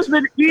 Bond. that was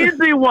an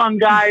easy one,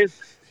 guys.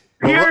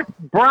 Pierce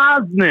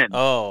Brosnan.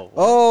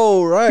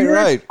 Oh, right.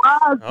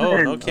 Brosnan. Oh,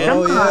 no kidding.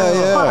 Oh,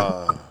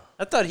 yeah.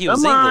 I thought he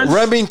was Come on. English.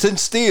 Remington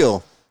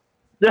Steele.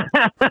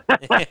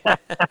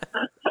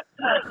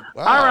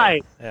 All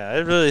right. Yeah, I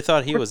really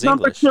thought he was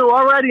Number English. 2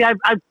 already. I've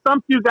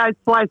stumped you guys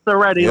twice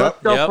already. Yep.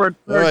 Let's go for it.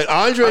 All right,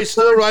 Andre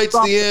still writes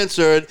the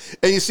answer.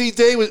 And you see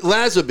David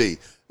Lazenby.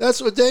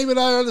 That's what Dave and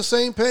I are on the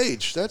same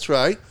page. That's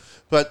right.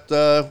 But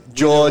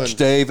George,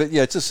 David.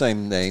 Yeah, it's the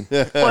same name.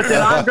 What, did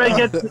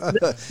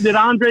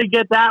Andre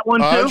get that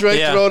one too? Andre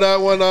throw that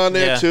one on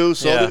there too.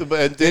 So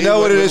and you know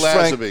what it is,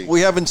 Lazenby. Frank?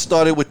 We haven't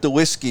started with the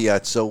whiskey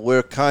yet, so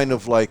we're kind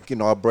of like,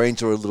 our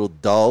brains are a little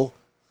dull.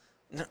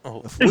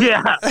 No.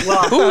 Yeah.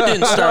 Well, Who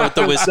didn't start with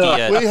the whiskey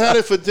yet? We had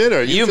it for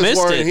dinner. You just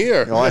missed weren't it.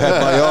 here. I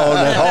had my own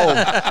at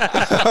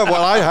home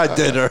while I had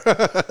dinner.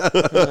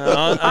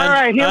 all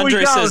right, here Andre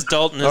we go. says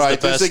Dalton is All right,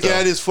 the best. this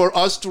again though. is for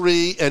us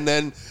three, and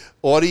then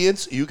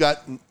audience, you got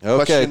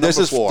Okay, question this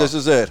number is 4. this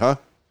is it, huh?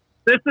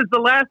 This is the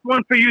last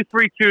one for you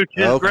three chooches.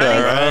 Okay,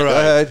 Ready? All go right.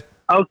 ahead.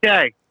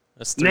 Okay.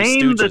 That's Three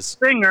Name the Stooges.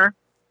 singer.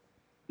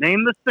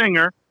 Name the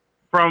singer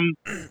from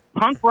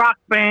punk rock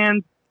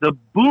band the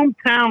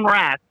Boomtown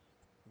Rats,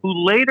 who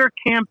later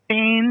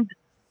campaigned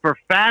for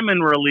famine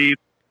relief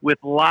with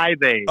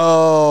Live Aid.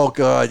 Oh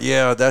God,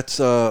 yeah, that's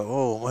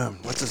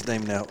what's his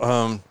name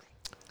now?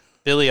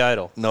 Billy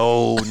Idol.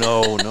 No.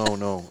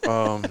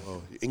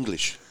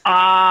 English.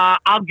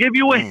 I'll give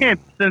you a hint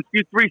since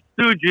you three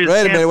stooges.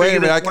 Wait a can't minute.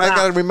 figure I this one out.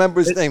 gotta remember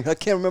his name. I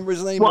can't remember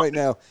his name Well, right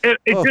now.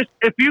 Just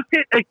if you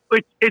could,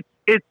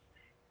 it's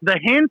the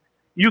hint.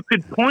 You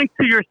could point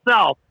to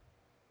yourself,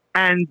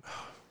 and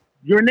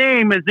your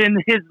name is in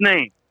his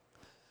name.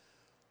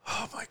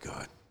 Oh my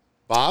God.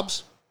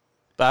 Bob's?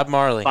 Bob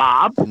Marley.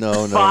 Bob.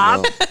 No.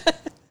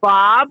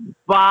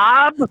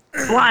 Bob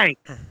blank.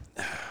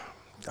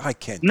 I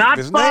can't think Not of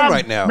his Bob. name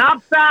right now.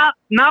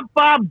 Not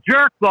Bob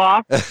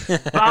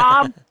Jerkoff.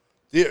 Bob.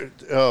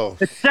 Oh,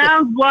 It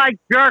sounds like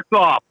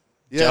Jerkoff.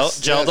 yes.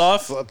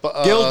 Geldof?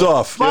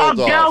 Gildoff. Bob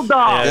Geldof.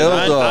 Geldof.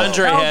 Geldof.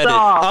 Andre had it.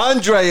 Geldof.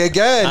 Andre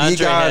again. He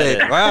Andre got had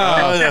it. it.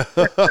 Wow.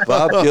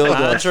 Bob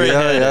Gildoff. Andre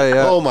had it.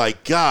 Yeah. Oh my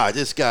God,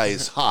 this guy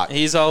is hot.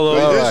 He's all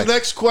over. All This right.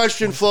 next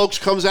question, folks,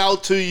 comes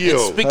out to you.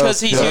 It's because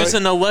he's Okay.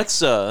 using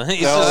Alexa.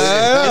 He's,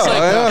 yeah, he's like,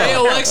 yeah. hey,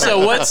 Alexa,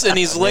 what's... And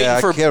he's waiting Yeah,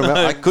 I for can't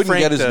remember. I couldn't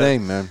Frank get his to-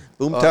 name, man.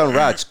 Boomtown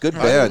Rats. Good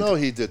I didn't band. know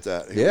he did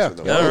that. Yeah. All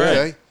All right.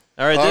 Okay.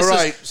 All right, All this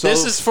right, is so-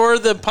 this is for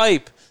the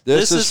pipe.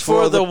 This is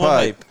for the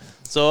pipe.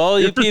 So all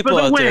you This is people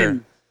for the out there,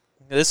 win.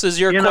 this is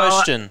your You know,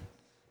 question.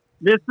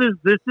 This is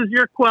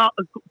your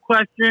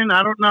question.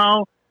 I don't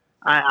know.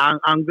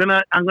 I'm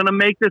gonna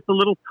make this a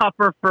little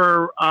tougher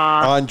for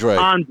Andre.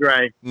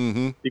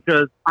 Mm-hmm.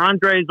 Because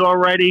Andre's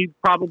already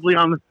probably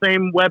on the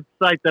same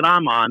website that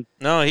I'm on.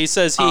 No, he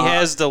says he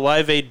has the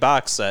Live Aid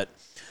box set.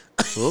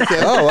 Okay.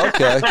 Oh,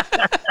 okay.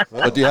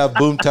 But you have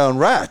Boomtown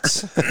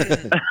Rats.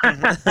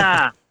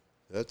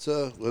 That's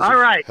All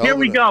right, here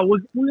we go. We're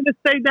going to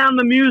stay down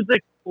the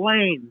music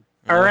lane.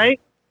 All right.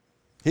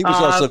 He was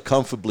also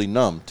comfortably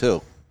numb,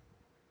 too.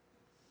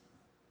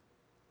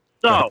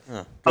 So,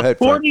 Go ahead,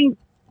 Frank.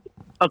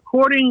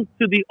 according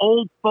to the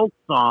old folk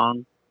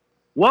song,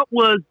 what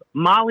was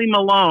Molly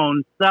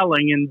Malone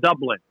selling in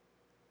Dublin?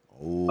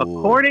 Ooh.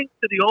 According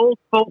to the old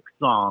folk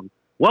song,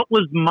 what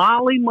was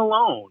Molly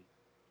Malone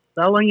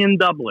selling in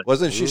Dublin?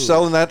 Wasn't she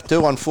selling that,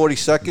 too, on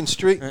 42nd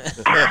Street?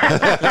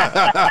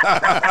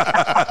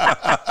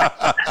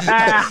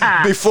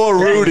 Before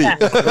Rudy.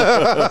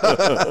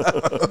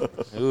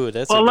 Ooh,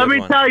 that's Well, a let good me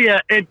one. tell you,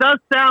 it does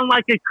sound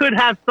like it could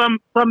have some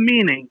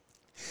meaning.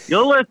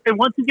 You'll listen.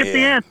 Once you get the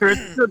answer, it's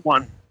a good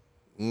one.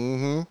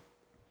 Mm-hmm.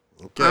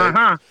 Okay.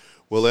 Uh-huh.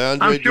 Will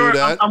Andre I'm sure. do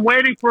that? I'm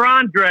waiting for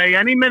Andre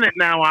any minute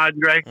now,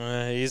 Andre.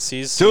 He's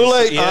Too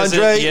late, he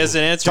hasn't- Andre. He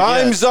hasn't answered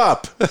Time's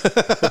up.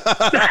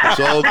 It's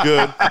all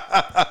good.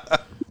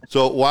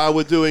 So while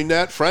we're doing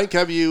that, Frank,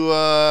 have you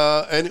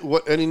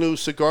any new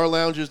cigar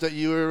lounges that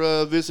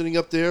you're visiting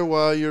up there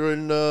while you're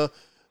in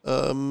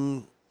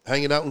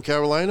hanging out in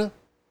Carolina?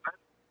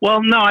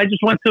 Well, no, I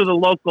just went to the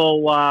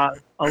local a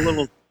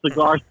little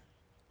cigar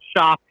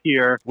shop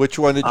here, Which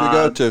one did you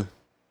go to?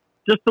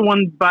 just the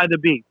one by the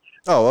beach.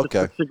 Oh, Just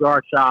okay. a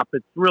cigar shop.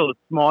 It's really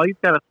small. He's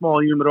got a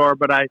small humidor,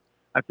 but I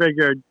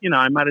figured,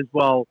 I might as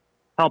well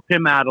help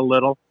him out a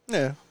little.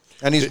 Yeah.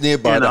 And he's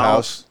nearby the know.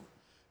 house.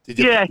 Did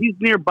you, Yeah, he's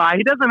nearby.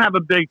 He doesn't have a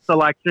big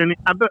selection,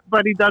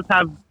 but he does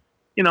have,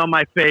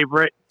 my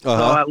favorite.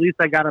 Uh-huh. So at least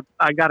I got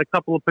a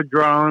couple of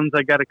Padrones.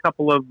 I got a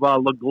couple of La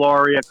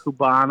Gloria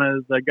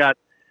Cubanas. I got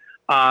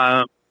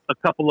a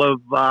couple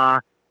of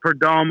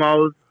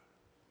Perdomos.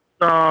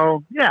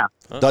 So yeah,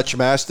 Dutch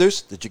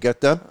Masters. Did you get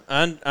them?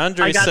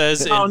 Andre I got-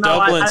 says in oh, no,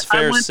 Dublin's I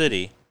Fair went-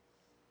 City.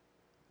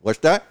 What's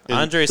that?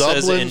 Andre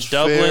says in Dublin's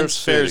Dublin's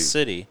Fair Fair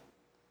City.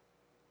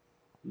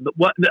 City.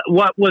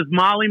 what was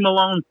Molly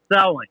Malone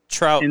selling?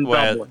 Trout. In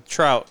Dublin.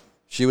 Trout.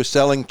 She was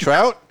selling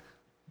trout?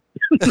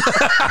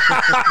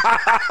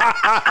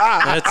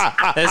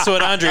 That's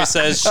what Andre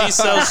says. She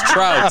sells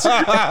trout.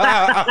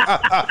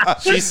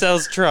 She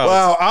sells trout.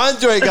 Wow,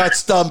 Andre got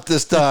stumped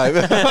this time.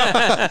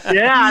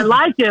 Yeah, I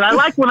like it. I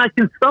like when I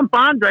can stump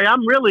Andre.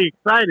 I'm really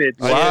excited.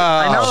 Wow.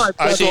 I know.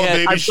 I She thought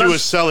had- maybe she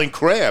was selling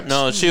crabs.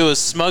 No, she was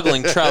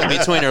smuggling trout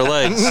between her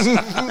legs.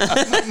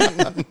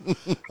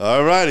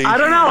 All righty. I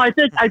don't know. I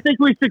think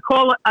we should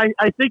call it.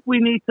 I think we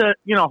need to,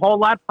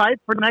 hold that pipe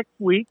for next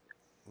week.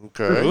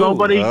 Okay.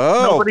 Nobody.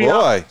 Oh, nobody boy.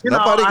 else,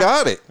 Nobody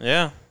got it.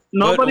 Yeah.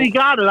 Nobody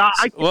got it.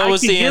 What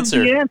was could the give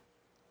answer?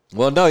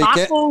 Well, no, you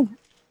can't.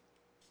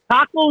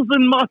 Tacos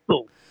and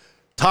mussels.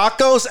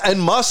 Tacos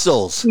and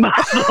mussels.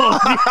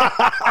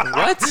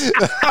 What?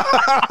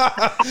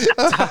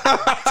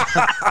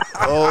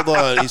 Hold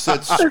on. He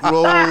said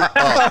scroll up.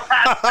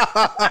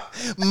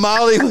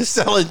 Molly was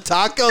selling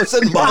tacos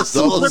and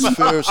mussels. Douglas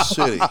Fair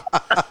City.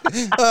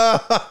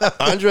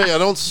 Andre, I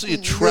don't see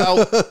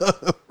trout.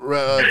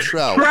 Trout.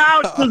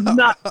 Trout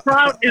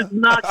is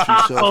not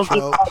tacos.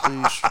 Trout,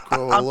 please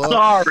scroll I'm up.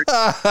 sorry.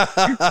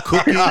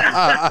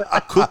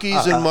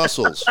 Cookies and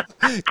mussels.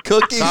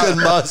 Cookies and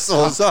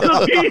mussels.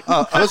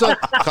 What's that?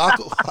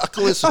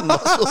 Tacos and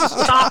mussels.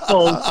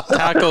 Tacos.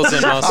 Tacos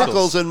and mussels.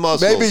 Tacos and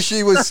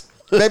mussels.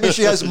 Maybe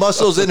she has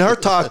mussels in her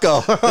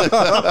taco.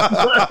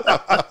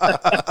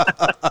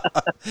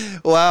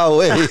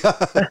 Wow.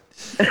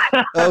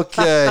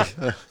 Okay.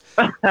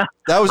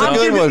 That was a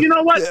good one. You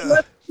know what?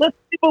 Yeah.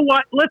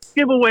 Let's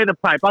give away the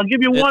pipe. I'll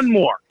give you one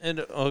more.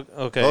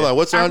 Okay. Hold on.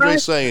 What's Andre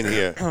Alright. saying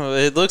here?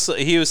 It looks like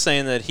he was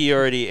saying that he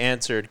already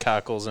answered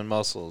cockles and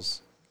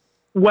mussels.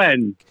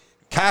 When?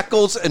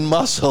 Cackles and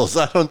mussels.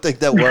 I don't think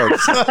that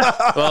works.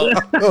 Well,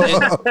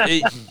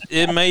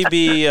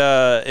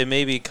 it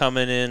may be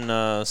coming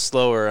in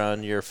slower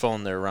on your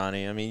phone there,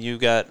 Ronnie. I mean, you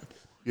got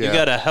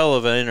a hell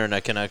of an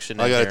internet connection.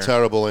 I got there. a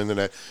terrible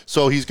internet.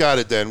 So he's got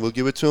it then. We'll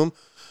give it to him.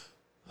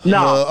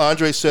 No.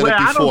 Andre said Well, it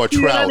I before. don't see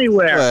it Trout.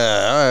 anywhere. All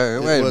right,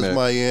 It wait a was minute.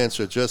 my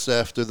answer just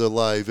after the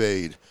Live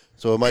Aid.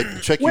 So it might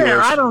check Where?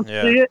 yours. I don't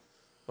Yeah. see it.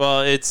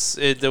 Well,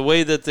 the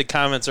way that the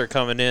comments are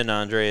coming in,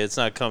 Andre. It's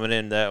not coming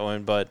in that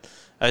one, but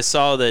I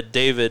saw that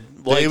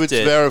David liked David's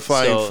it,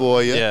 verifying so,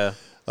 for you. Yeah.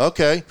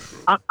 Okay.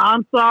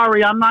 I'm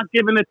sorry. I'm not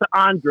giving it to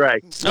Andre.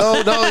 No,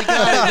 he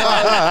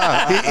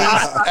got it.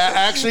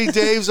 Actually,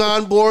 Dave's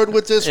on board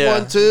with this Yeah.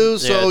 one too.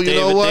 So you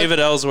know what? David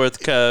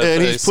Ellsworth,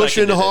 And he's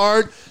pushing seconded it.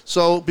 hard.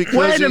 So because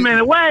Wait a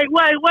minute. Wait.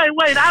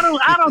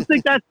 I don't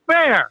think that's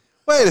fair.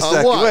 Wait a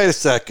second. what? Wait a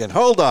second.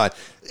 Hold on.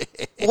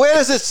 Where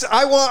does it?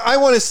 I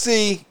want to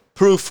see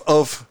proof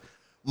of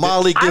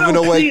Molly I giving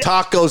don't away see it.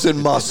 tacos and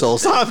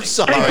mussels. I'm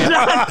sorry.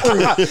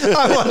 Exactly.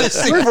 I want to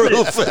see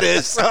proof of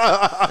this.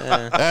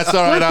 That's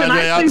all right, Listen,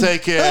 Andre. I I'll think-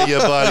 take care of you,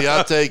 buddy.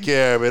 I'll take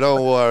care of it.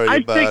 Don't worry I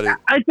about it.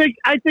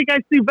 think I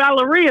see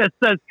Valeria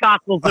says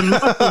cockles and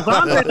mussels.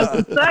 Andre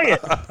doesn't say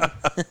it.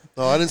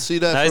 No, I didn't see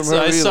that I from her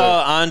either.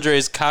 saw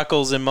Andre's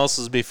cockles and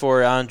mussels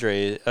before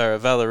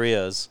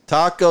Valeria's.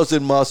 Tacos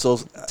and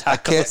mussels. I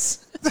can't. Tacos.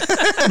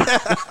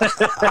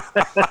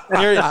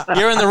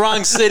 You're in the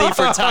wrong city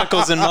for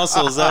tacos and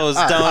mussels. That was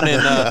down in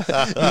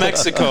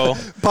Mexico.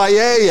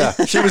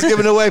 Paella. She was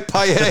giving away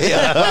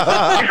paella.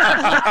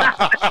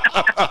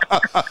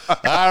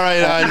 All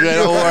right, Andre,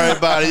 don't worry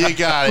about it. You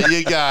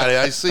got it.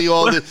 I see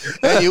all the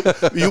and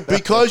you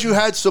because you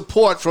had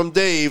support from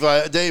Dave.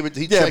 David,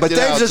 he Yeah, checked but it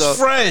Dave's out. his so-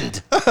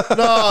 friend.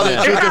 No,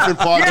 they're two different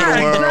parts of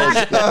the world.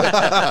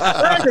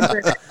 Wait a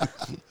minute.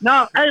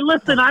 No, hey,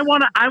 listen. I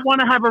want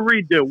to have a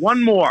redo.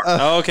 One more.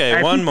 Okay,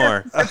 I one think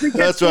more. I think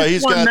That's right. this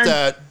He's one got then-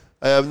 that.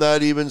 I have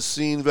not even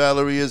seen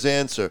Valeria's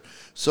answer.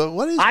 So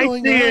what is I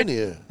going see on it.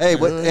 here? Hey,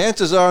 what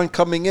answers aren't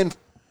coming in?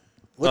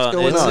 What's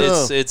going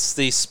on? It's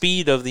the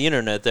speed of the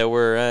internet that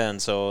we're in.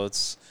 So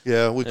it's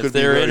Yeah, we could if be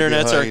their very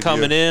internets are behind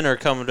coming here. in or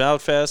coming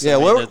out fast. Yeah, I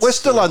mean, we're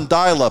still on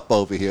dial-up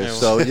over here,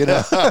 so you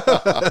know.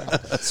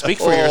 Speak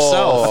for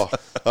yourself.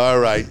 Oh, all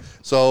right.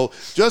 So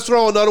just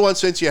throw another one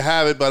since you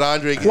have it, but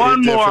Andre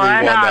One definitely more,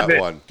 I won have that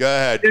it. one. Go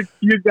ahead.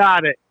 You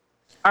got it.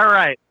 All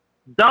right.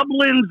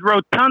 Dublin's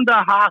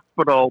Rotunda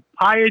Hospital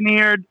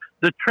pioneered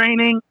the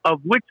training of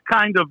which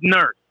kind of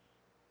nurse?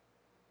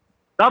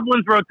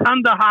 Dublin's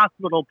Rotunda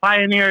Hospital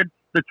pioneered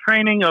the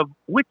training of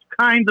which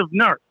kind of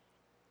nurse?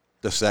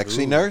 The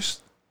sexy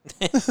nurse?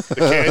 The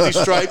candy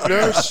stripe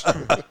nurse.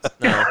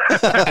 No.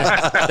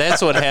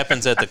 That's what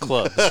happens at the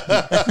clubs.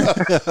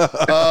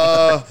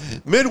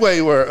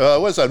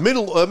 What's that?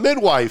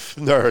 Midwife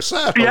nurse.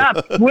 Yeah,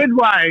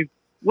 midwife.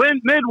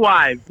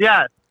 Midwife,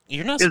 yes.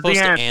 You're not Is supposed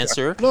the to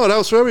answer. answer. No, that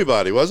was for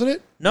everybody, wasn't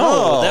it?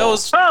 No, that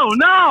was Oh,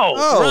 no.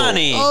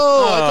 Ronnie.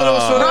 Oh, I thought it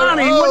was for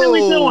Ronnie, what are we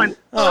doing?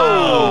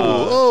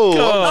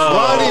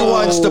 Ronnie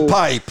wants the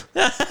pipe.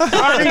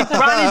 Ronnie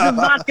does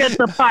not get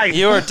the pipe.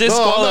 You're No, I'm not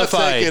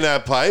disqualified. taking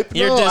that pipe.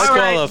 You're No, I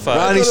disqualified.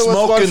 Ronnie thought it was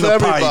smoking fun the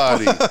for pipe.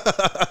 everybody.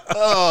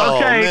 Oh,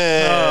 Okay.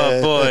 man.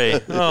 Oh boy.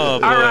 Oh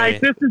boy. All right,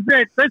 this is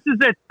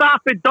it.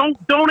 Stop it. Don't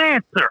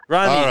answer.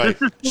 Ronnie, All right.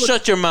 This is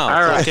shut your mouth,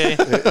 All right. okay?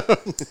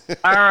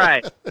 all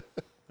right.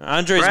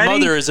 Andre's Ready?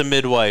 mother is a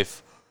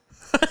midwife.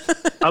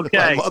 My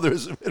Okay.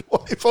 mother's a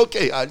midwife.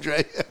 Okay,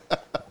 Andre.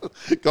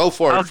 Go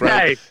for it, Frank.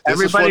 Okay. This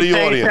is for Everybody the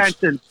pay audience.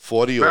 attention.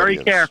 For the Very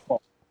audience.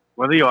 careful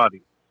for the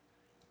audience.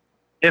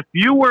 If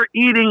you were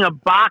eating a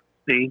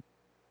boxy,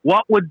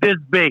 what would this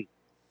be?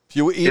 If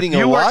you were eating if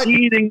you a what? were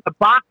eating a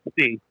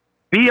boxy,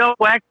 Boxty,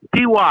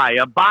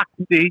 a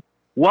boxy,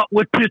 what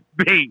would this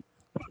be?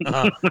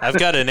 I've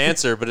got an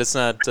answer, but it's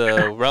not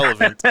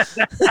relevant.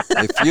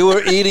 If you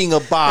were eating a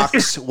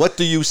box, what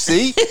do you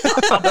see?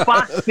 A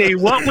boxy,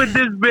 what would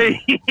this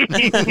be?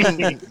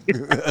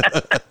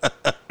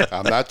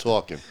 I'm not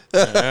talking.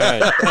 All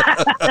right.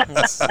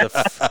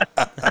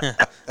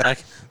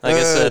 Like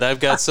I said, I've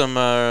got some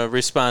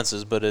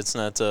responses, but it's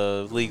not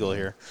legal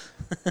here.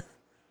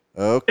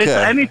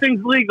 Okay.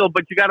 Anything's legal,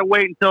 but you got to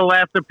wait until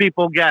after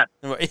people guess.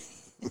 No,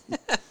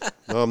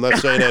 I'm not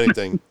saying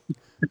anything.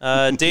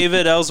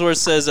 David Ellsworth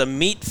says a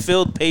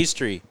meat-filled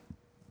pastry.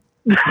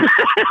 Well,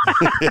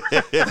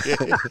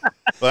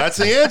 that's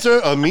the answer.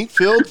 A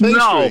meat-filled pastry.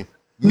 No.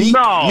 Meat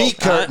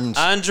curtains.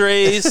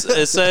 Andre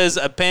says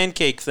a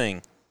pancake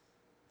thing.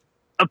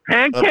 A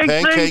pancake, A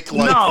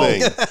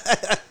pancake-like thing.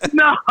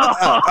 No.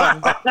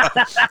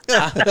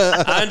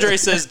 Andre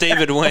says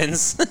David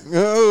wins.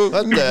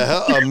 What the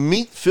hell? A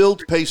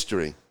meat-filled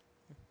pastry.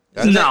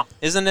 No.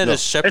 Isn't it No. a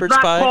It's shepherd's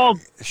not pie? called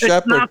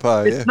Shepherd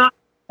pie, It's yeah. not.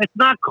 It's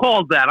not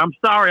called that. I'm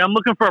sorry. I'm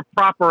looking for a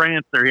proper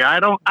answer here. I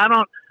don't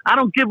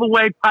give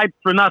away pipes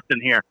for nothing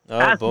here. Oh,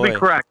 Has to be boy.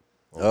 correct.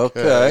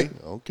 Okay.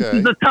 Okay.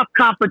 It's a tough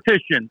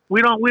competition.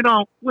 We don't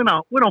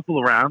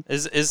fool around.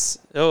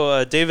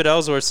 David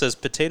Ellsworth says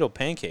potato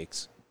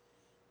pancakes.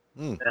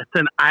 That's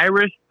an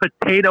Irish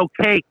potato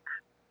cake.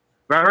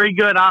 Very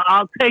good.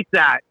 I'll take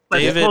that.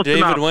 That's close David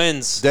enough.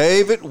 wins.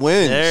 David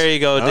wins. There you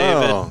go,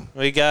 David. Oh.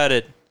 We got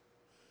it.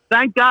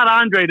 Thank God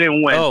Andre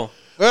didn't win. Oh,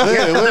 Wait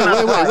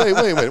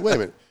a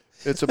minute.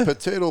 It's a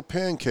potato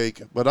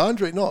pancake, but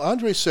Andre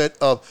said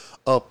a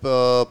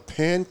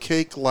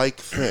pancake-like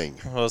thing.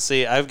 well,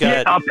 see, I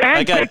Yeah, got a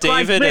pancake-like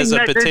David thing. as a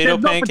There's potato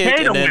no pancake,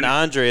 potato and then in it.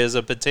 Andre as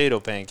a potato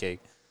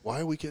pancake. Why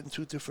are we getting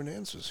two different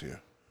answers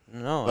here?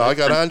 No, I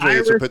got Andre.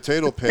 It's a Irish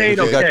potato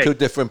potato You pancake. got two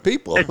different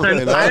people. It's an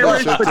And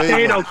Irish Andre said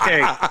potato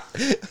cake.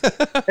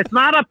 It's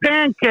not a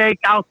pancake.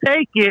 I'll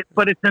take it,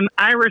 but it's an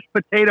Irish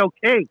potato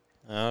cake,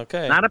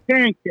 okay. not a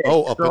pancake.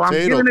 Oh, a so I'm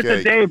potato giving it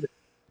cake. to David.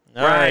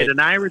 All right. An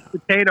Irish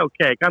potato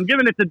cake. I'm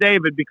giving it to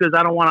David because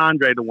I don't want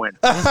Andre to win.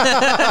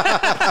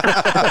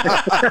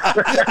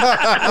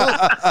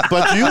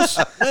 But you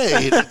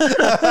said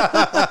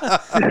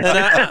And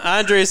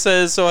Andre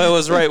says, so I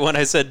was right when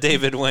I said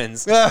David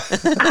wins. But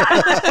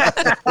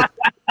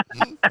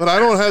I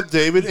don't have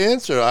David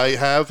answer. I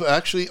have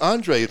actually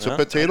Andre. It's a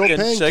potato I can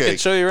pancake.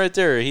 show you right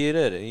there. He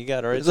did it. He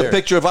got it right There's there. a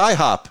picture of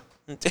IHOP.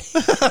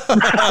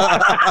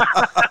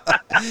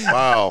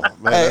 Wow,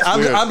 man, Hey, that's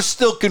weird. I'm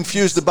still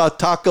confused about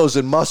tacos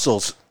and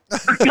mussels.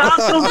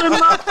 Muscles and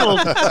muscles.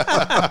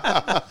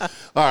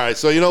 All right,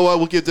 so you know what?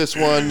 We'll give this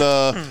one.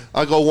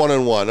 I'll go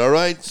 1-1. All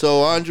right.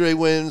 So Andre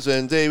wins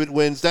and David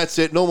wins. That's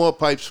it. No more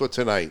pipes for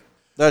tonight.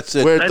 That's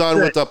it. We're That's done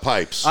it. with the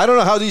pipes. I don't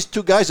know how these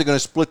two guys are going to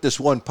split this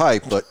one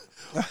pipe, but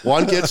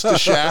One gets the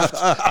shaft,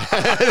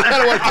 and the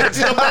other one gets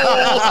the bowl.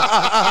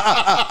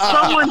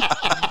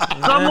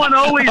 Someone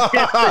always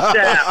gets the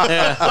shaft.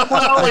 Yeah.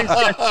 Someone always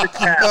gets the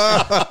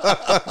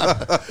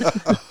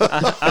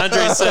shaft.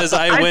 Andre says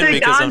I win think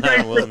because Andre I'm not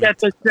should winning. get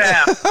the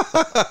shaft.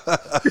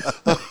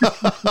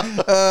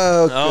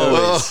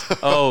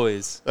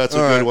 Always. That's a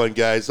good one,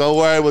 guys. Don't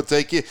worry, we'll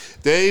take you.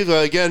 Dave,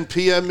 again,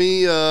 PM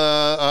me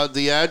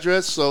the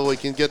address so we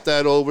can get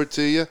that over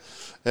to you.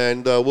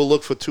 And we'll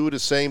look for two of the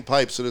same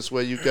pipes, so this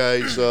way you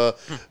guys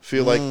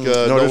feel like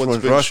no this one's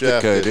one's been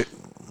rusticated.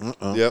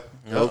 shafted. Yep.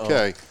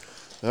 Okay.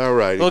 All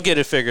right. We'll get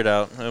it figured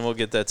out, and we'll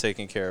get that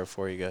taken care of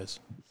for you guys.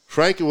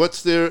 Frank,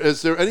 is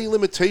there any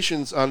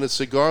limitations on the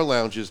cigar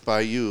lounges by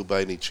you,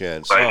 by any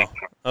chance?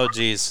 Oh,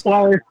 geez.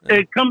 Well,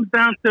 it comes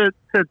down to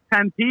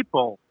 10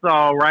 people.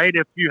 So, right,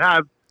 if you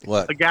have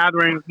What? a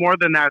gathering of more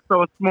than that.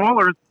 So a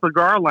smaller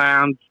cigar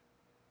lounge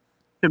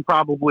can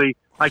probably,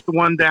 like the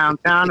one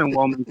downtown in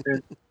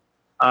Wilmington,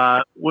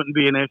 wouldn't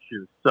be an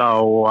issue.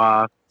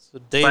 So, So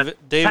David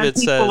 10 people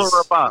says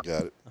or above.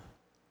 Got it.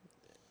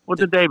 What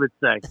did David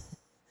say?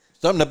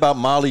 Something about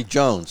Molly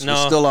Jones. No.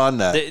 We're still on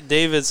that.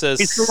 David says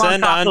He's still on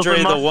send top of Andre the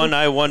the muscle? one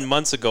I won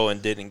months ago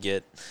and didn't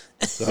get.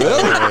 It's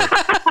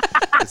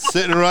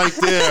sitting right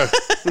there.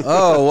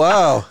 Oh,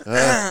 wow.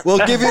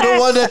 We'll give you the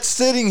one that's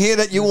sitting here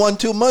that you won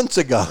 2 months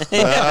ago.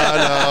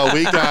 No,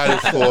 we got it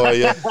for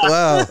you.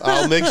 Wow.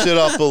 I'll mix it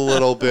up a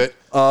little bit.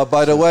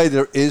 By the way,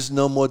 there is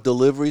no more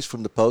deliveries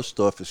from the post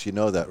office. You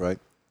know that, right?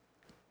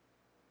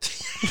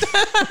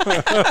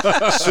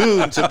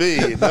 Soon to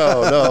be.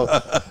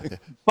 No.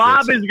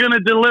 Bob is going to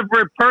deliver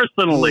it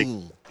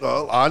personally.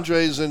 Well,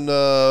 Andre's in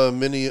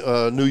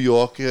New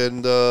York,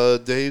 and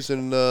Dave's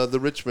in the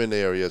Richmond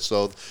area.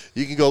 So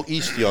you can go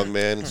east, young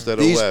man, instead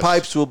of These west.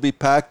 pipes will be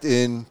packed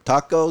in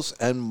tacos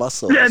and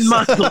mussels. And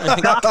muscles.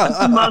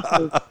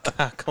 Muscles.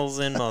 Cockles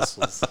and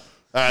muscles. All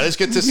right, let's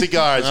get to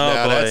cigars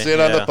now. boy, That's it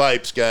on the yeah.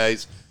 pipes,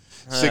 guys.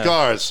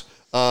 Cigars.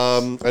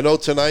 I know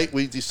tonight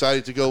we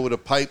decided to go with a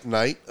pipe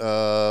night.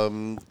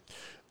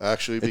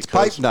 Actually, It's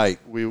because pipe night.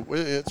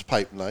 It's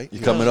pipe night.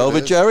 You coming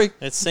over, Jerry?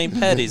 It's St.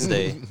 Patty's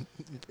Day.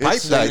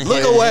 Pipe night.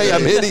 Look away.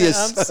 I'm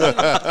hideous.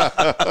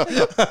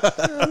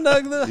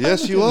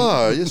 Yes, you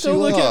are. Yes, Don't you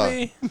look are.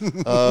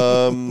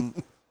 at me.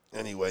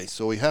 Anyway,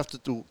 so we have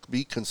to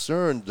be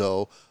concerned,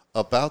 though,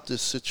 about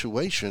this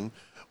situation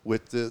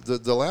with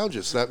the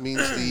lounges. That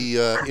means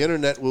the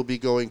internet will be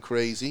going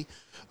crazy,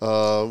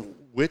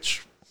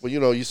 which,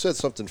 well, you said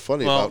something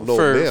funny about no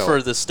mail.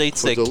 for the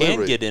states for that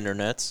delivery. can't get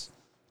internets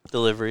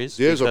deliveries.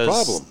 There's a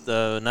because,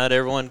 problem. not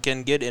everyone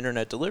can get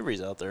internet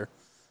deliveries out there.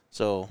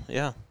 So,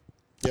 yeah.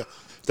 Yeah,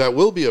 that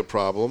will be a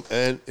problem.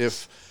 And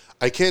if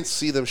I can't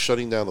see them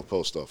shutting down the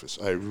post office.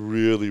 I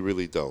really,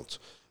 really don't.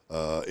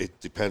 It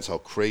depends how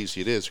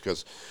crazy it is,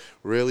 because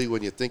really,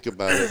 when you think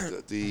about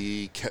it,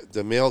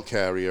 the mail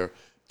carrier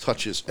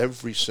touches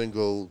every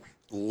single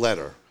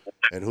letter,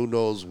 and who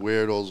knows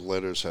where those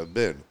letters have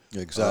been.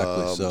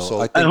 Exactly. So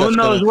I think And who that's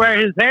knows where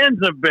his hands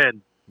have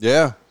been?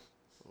 Yeah.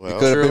 Well, he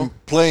could have True. been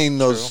playing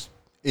those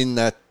in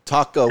that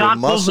taco with Tacos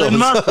muscles. and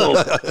muscles.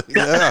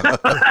 Yeah.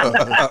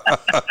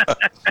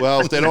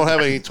 well, if they don't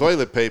have any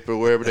toilet paper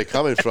wherever they're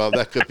coming from,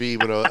 that could be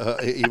even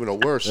a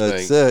worse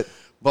That's thing. it.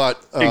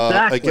 But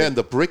Exactly. again,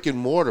 the brick and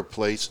mortar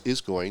place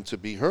is going to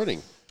be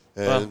hurting,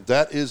 and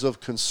that is of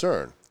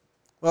concern.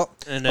 Well,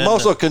 And I'm then,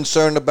 also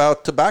concerned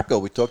about tobacco.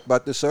 We talked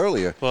about this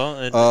earlier. Well,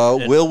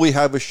 and Will we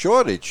have a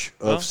shortage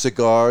of Well-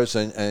 cigars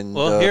and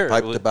here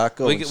pipe we-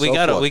 tobacco? We, and we so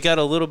got forth? we got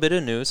a little bit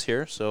of news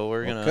here, so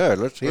we're gonna. Okay,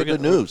 let's hear we're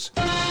the news.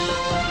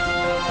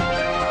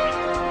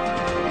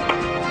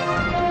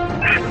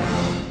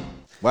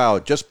 Wow,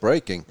 just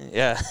breaking.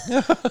 Yeah.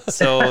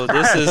 So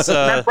this is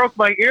That broke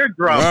my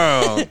eardrum.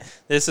 Wow.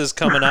 this is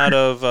coming out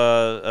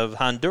of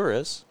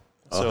Honduras.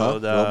 So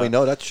Well, we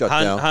know that's shut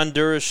down.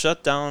 Honduras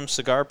shut down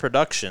cigar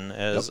production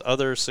as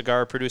other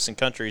cigar-producing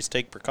countries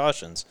take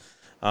precautions.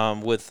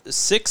 With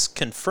 6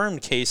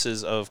 confirmed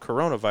cases of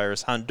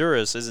coronavirus,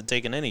 Honduras isn't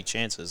taking any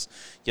chances.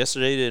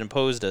 Yesterday, it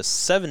imposed a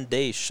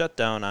 7-day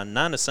shutdown on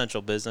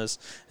non-essential business,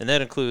 and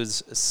that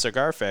includes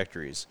cigar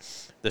factories.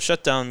 The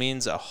shutdown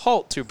means a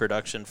halt to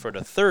production for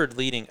the third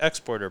leading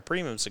exporter of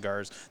premium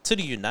cigars to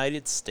the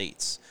United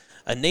States,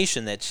 a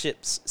nation that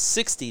ships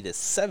 60 to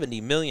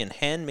 70 million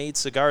handmade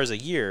cigars a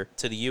year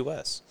to the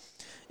U.S.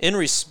 In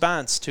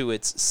response to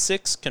its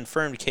 6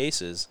 confirmed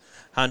cases,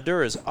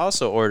 Honduras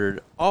also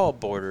ordered all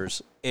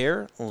borders,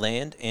 air,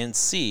 land, and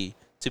sea,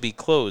 to be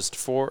closed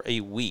for a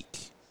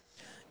week.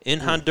 In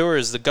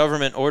Honduras, the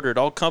government ordered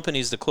all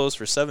companies to close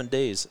for 7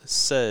 days,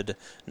 said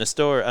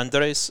Nestor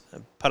Andres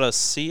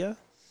Palencia,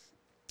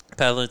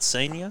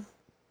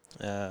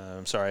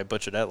 I'm sorry, I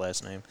butchered that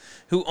last name,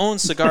 who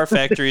owns cigar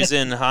factories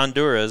in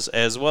Honduras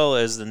as well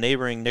as the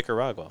neighboring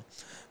Nicaragua.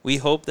 We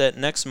hope that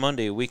next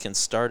Monday we can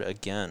start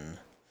again.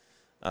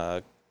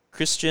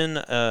 Christian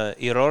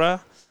Irora,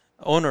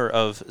 owner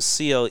of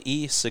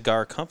CLE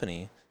Cigar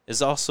Company,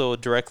 is also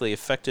directly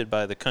affected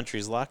by the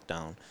country's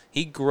lockdown.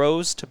 He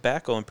grows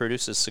tobacco and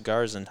produces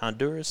cigars in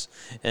Honduras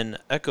and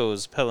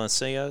echoes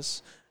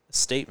Palencia's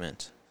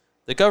statement.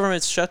 The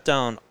government shut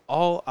down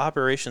all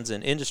operations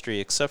in industry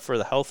except for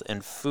the health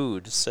and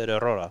food, said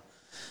Aurora.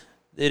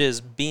 It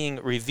is being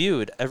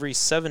reviewed every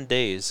 7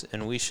 days,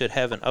 and we should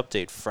have an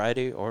update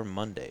Friday or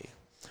Monday.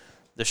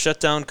 The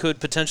shutdown could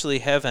potentially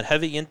have a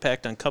heavy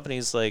impact on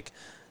companies like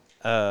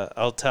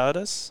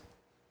Altadas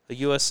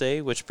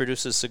USA, which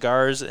produces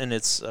cigars in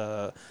its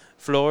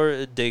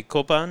Flor de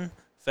Copan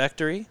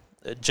factory,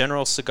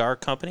 General Cigar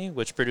Company,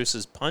 which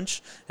produces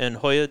punch, and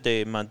Hoya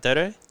de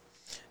Monterrey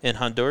in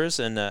Honduras,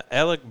 and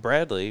Alec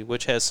Bradley,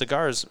 which has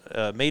cigars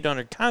made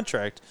under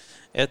contract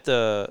at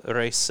the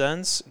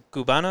Raisins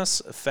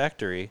Cubanas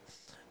factory,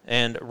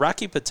 and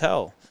Rocky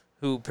Patel,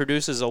 who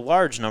produces a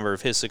large number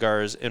of his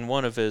cigars in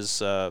one of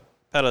his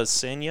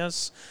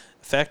Palaceñas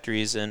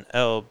factories in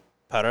El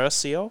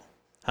Paraíso,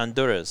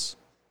 Honduras.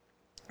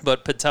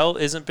 But Patel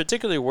isn't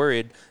particularly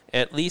worried,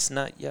 at least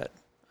not yet.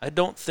 I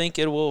don't think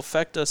it will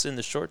affect us in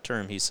the short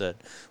term, he said.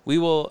 We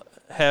will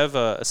have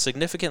a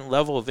significant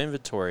level of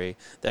inventory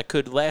that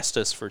could last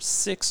us for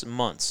 6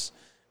 months.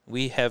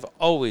 We have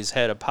always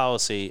had a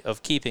policy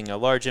of keeping a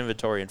large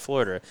inventory in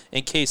Florida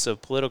in case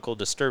of political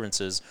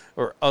disturbances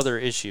or other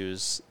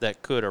issues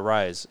that could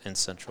arise in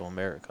Central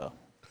America.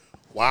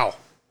 Wow.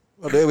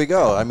 Well, there we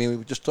go. I mean, we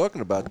were just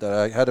talking about that.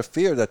 I had a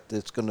fear that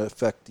it's going to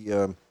affect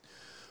the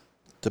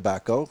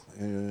tobacco,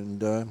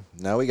 and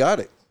now we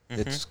got it.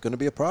 Mm-hmm. It's going to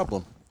be a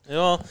problem.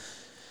 Well,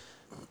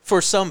 for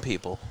some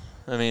people.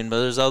 I mean, but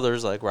there's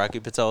others, like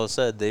Rocky Patel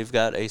said, they've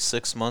got a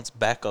 6 months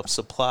backup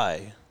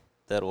supply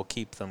that will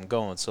keep them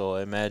going. So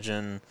I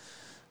imagine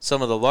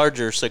some of the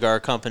larger cigar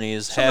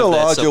companies have Some of the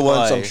that larger supply.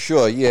 ones, I'm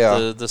sure,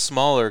 yeah. The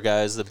smaller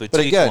guys, the boutique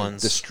But again,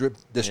 ones.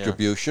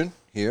 distribution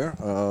here,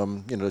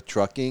 the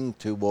trucking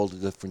to all the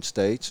different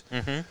states.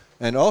 Mm-hmm.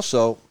 And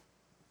also,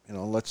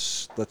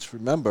 let's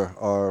remember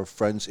our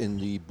friends in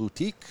the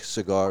boutique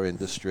cigar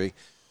industry,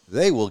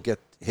 they will get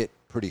hit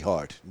pretty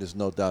hard. There's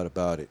no doubt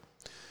about it.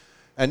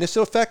 And this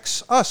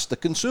affects us, the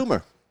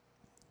consumer.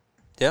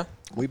 Yeah.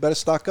 We better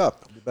stock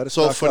up.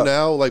 So for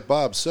now, like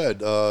Bob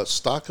said,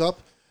 stock up.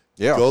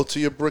 Yeah. Go to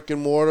your brick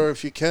and mortar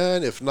if you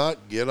can. If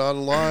not, get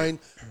online.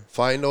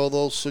 Find all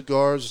those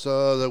cigars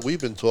that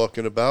we've been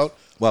talking about.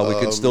 Well, we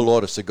can still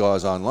order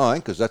cigars online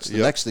because that's the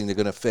next thing they're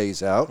going to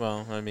phase out.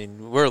 Well, I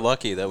mean, we're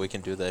lucky that we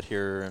can do that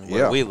here and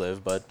where we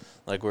live. But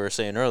like we were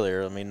saying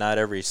earlier, I mean, not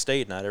every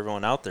state, not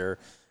everyone out there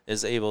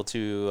is able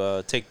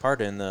to take part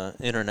in the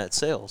internet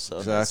sales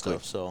of that Exactly.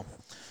 stuff. So,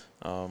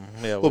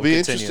 It'll be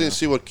interesting to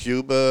see what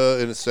Cuba,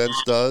 in a sense,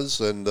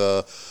 does, and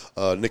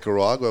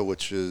Nicaragua,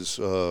 which is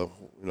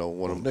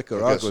one of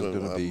Nicaragua's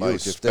gonna be my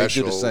huge. If they do the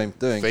special same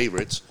thing.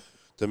 favorites.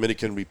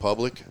 Dominican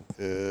Republic,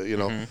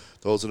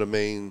 those are the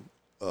main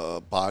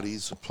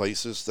bodies,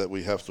 places that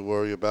we have to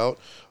worry about.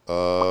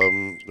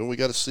 Then we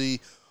got to see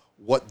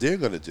what they're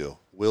going to do.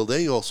 Will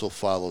they also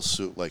follow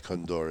suit like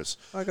Honduras?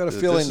 I got a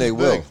This feeling is they big.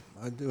 will.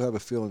 I do have a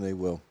feeling they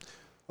will.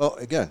 Well,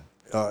 again,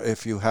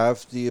 if you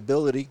have the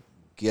ability,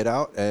 get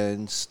out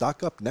and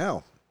stock up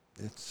now.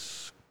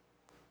 It's,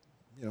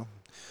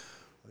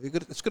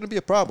 it's going to be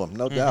a problem,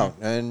 no doubt.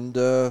 And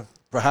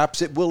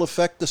perhaps it will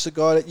affect the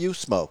cigar that you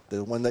smoke,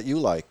 the one that you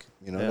like.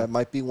 That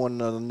might be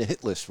one on the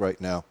hit list right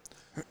now.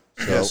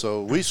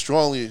 So we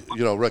strongly,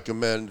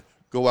 recommend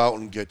go out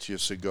and get your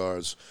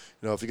cigars.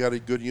 If you got a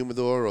good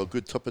humidor or a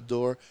good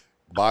tupperware,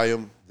 buy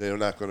them. They're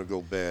not going to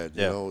go bad.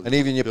 And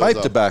even your Build pipe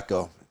up.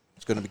 tobacco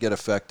is going to get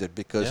affected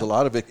because a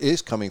lot of it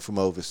is coming from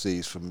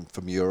overseas, from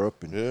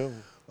Europe.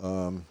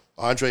 And,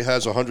 Andre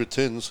has 100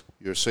 tins.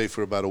 You're safe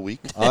for about a week.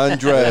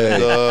 Andre.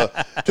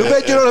 Too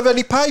bad you don't have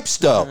any pipes,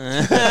 though.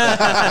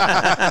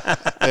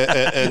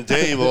 and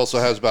Dave also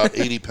has about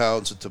 80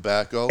 pounds of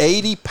tobacco.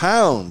 80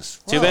 pounds.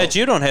 Too bad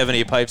you don't have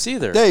any pipes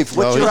either. Dave,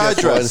 what's No, your he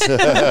gets address?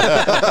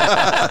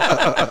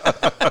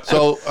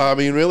 So, I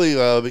mean, really,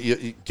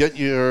 you get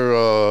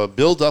your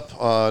build up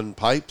on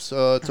pipes,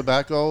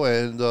 tobacco,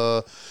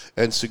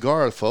 and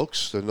cigar,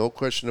 folks. There's no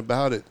question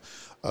about it.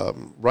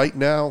 Right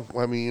now,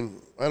 I mean,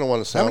 I don't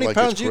want to sound How many like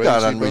pounds it's you crazy,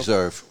 got on but-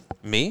 reserve?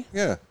 Me?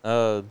 Yeah.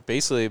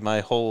 Basically,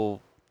 my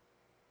whole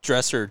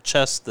dresser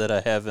chest that I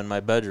have in my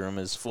bedroom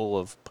is full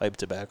of pipe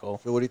tobacco.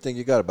 So what do you think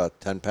you got,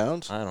 about 10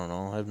 pounds? I don't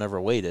know. I've never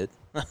weighed it.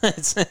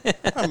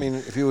 I mean,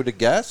 if you were to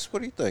guess, what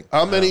do you think?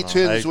 How many know.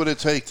 tins would it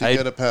take to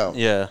get a pound?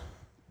 Yeah.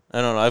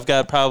 I don't know. I've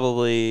got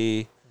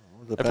probably...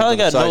 I Depends probably on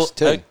the got size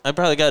tin. I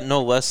probably got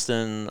no less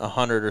than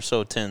 100 or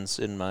so tins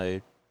in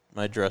my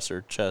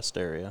dresser chest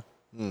area.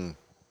 Well,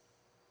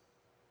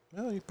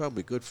 you're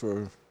probably good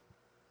for,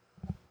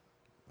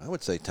 I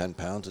would say, 10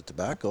 pounds of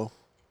tobacco.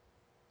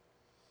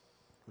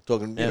 We're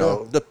talking,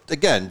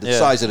 the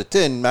size of the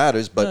tin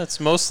matters, but It's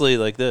mostly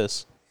like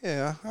this.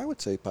 yeah, I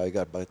would say probably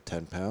got about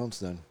 10 pounds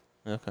then.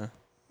 Okay.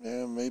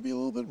 Yeah, maybe a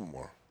little bit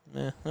more.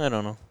 Yeah, I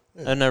don't know.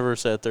 I never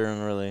sat there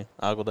and really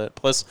ogled it.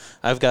 Plus,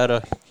 I've got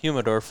a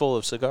humidor full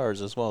of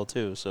cigars as well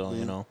too.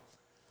 So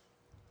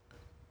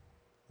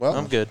Well,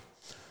 I'm good.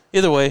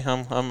 Either way,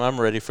 I'm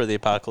ready for the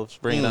apocalypse.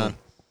 Bring it on.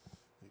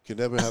 you can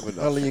never have enough.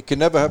 Well, you can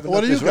never have enough.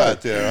 What do you is got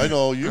right. there? I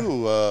know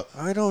you.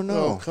 I don't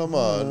know. Oh, come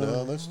on.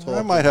 Now, let's talk.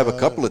 I might have a about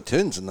couple it. of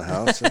tins in the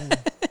house.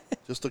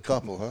 Just a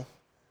couple, huh?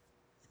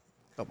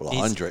 couple of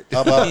hundred.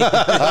 How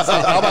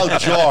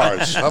about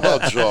jars? How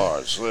about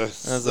jars? I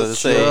was going to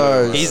say,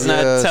 Jars, he's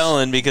not yes.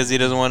 telling because he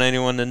doesn't want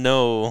anyone to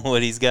know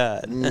what he's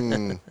got.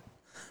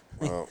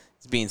 Well,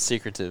 He's being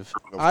secretive,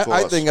 of I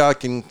course. think I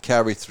can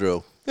carry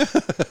through.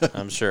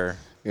 I'm sure.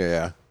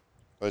 Yeah.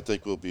 I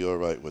think we'll be all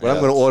right with But that.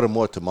 I'm going to order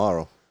more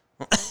tomorrow.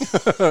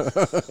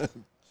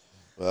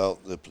 Well,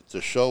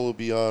 the show will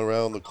be on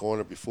around the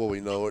corner before we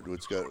know it.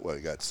 It's got we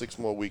got 6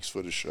 more weeks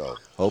for the show.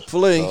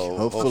 Hopefully. So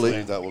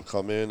hopefully. that will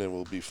come in and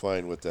we'll be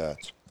fine with that.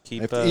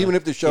 Keep, Even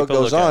if the show keep a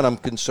goes lookout. on, I'm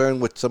concerned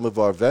with some of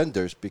our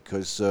vendors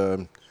because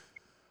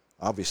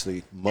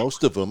obviously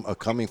most of them are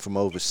coming from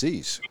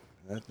overseas.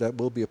 That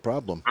will be a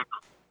problem,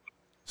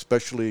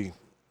 especially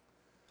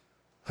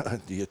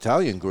the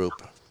Italian group.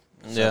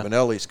 Yeah.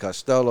 Savinelli's,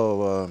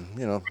 Costello,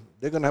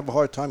 they're going to have a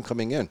hard time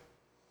coming in.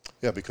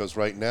 Yeah, because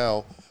right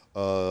now,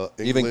 Even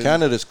England-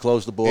 Canada's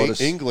closed the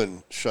borders.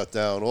 England shut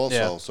down also.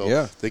 Yeah. So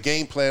Yeah. the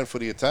game plan for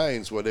the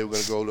Italians were they were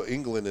going to go to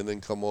England and then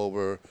come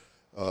over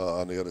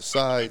on the other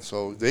side.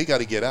 So they got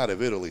to get out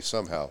of Italy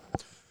somehow.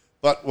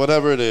 But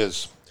whatever it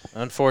is.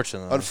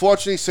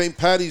 Unfortunately. St.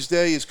 Patty's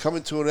Day is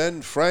coming to an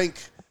end. Frank,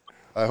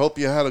 I hope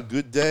you had a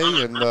good day,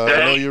 and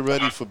I know you're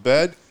ready for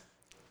bed.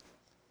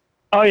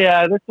 Oh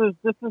yeah, this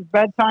is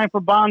bedtime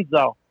for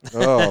Bonzo.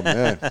 Oh,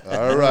 man.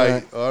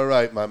 All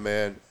right, my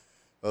man.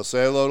 Well,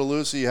 say hello to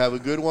Lucy. Have a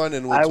good one,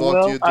 and we'll I talk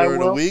will, to you I during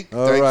the will. week.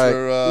 All Thanks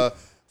right.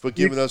 for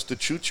giving us the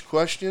chooch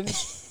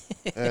questions.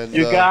 And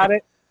You got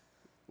it.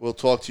 We'll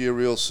talk to you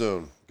real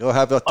soon. Go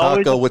have a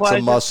Always taco a with pleasure.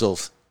 some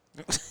mussels.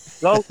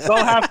 Go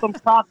have some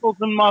tacos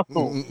and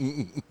muscles.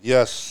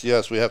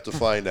 Yes, we have to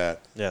find that.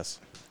 Yes.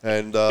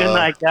 And Good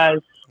night, guys.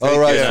 All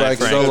right, care. Frank.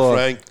 Frank. So long.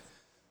 Frank.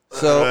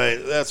 So, All right,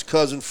 that's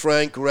Cousin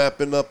Frank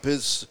wrapping up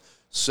his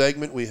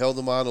segment. We held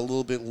him on a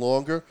little bit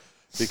longer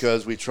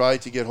because we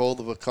tried to get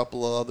hold of a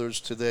couple of others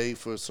today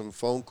for some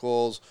phone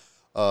calls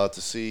to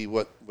see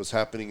what was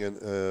happening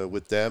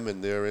with them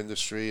and their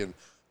industry. And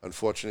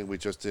unfortunately, we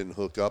just didn't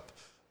hook up.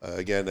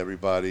 Again,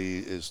 everybody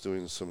is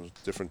doing some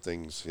different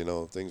things.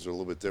 Things are a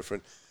little bit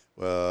different.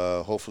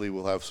 Hopefully,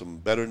 we'll have some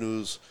better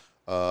news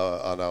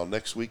on our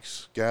next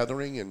week's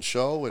gathering and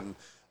show. And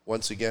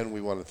once again,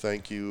 we want to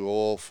thank you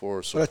all for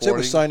but supporting. that's it.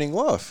 We're signing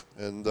off.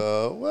 And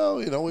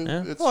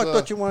Yeah. it's, Oh, I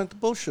thought you wanted to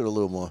bullshit a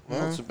little more.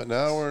 well, it's been an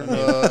hour. And,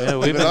 Yeah,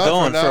 we've been on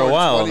going an for a hour and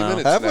while 20 now.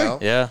 minutes Have we? now.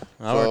 Yeah.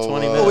 Hour So, 20 well,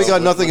 Well, minutes. we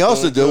got We're nothing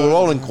else to do. doing We're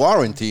all good. in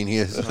quarantine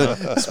here.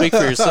 Speak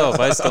for yourself.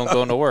 I still don't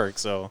go into work,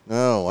 so.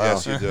 Oh, wow.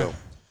 Yes, you do.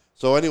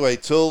 So anyway,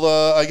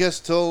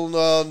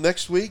 till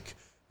next week,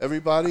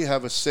 everybody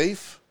have a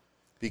safe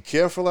Be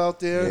careful out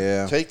there.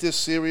 Yeah. Take this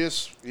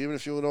serious, even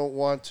if you don't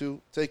want to.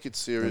 Take it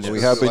serious.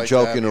 We have been Like to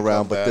have joking you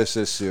around, come but back. this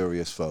is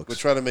serious, folks. We're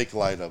trying to make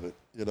light of it.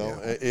 You know,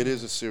 it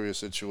is a serious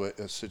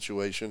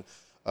situation.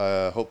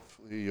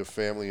 Hopefully, your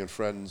family and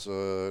friends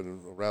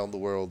around the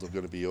world are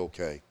going to be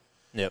okay.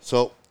 Yep.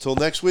 So, till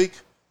next week,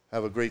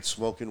 have a great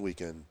smoking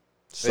weekend.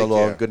 So Take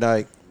long. care. Good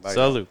night. Bye now.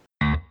 Salute.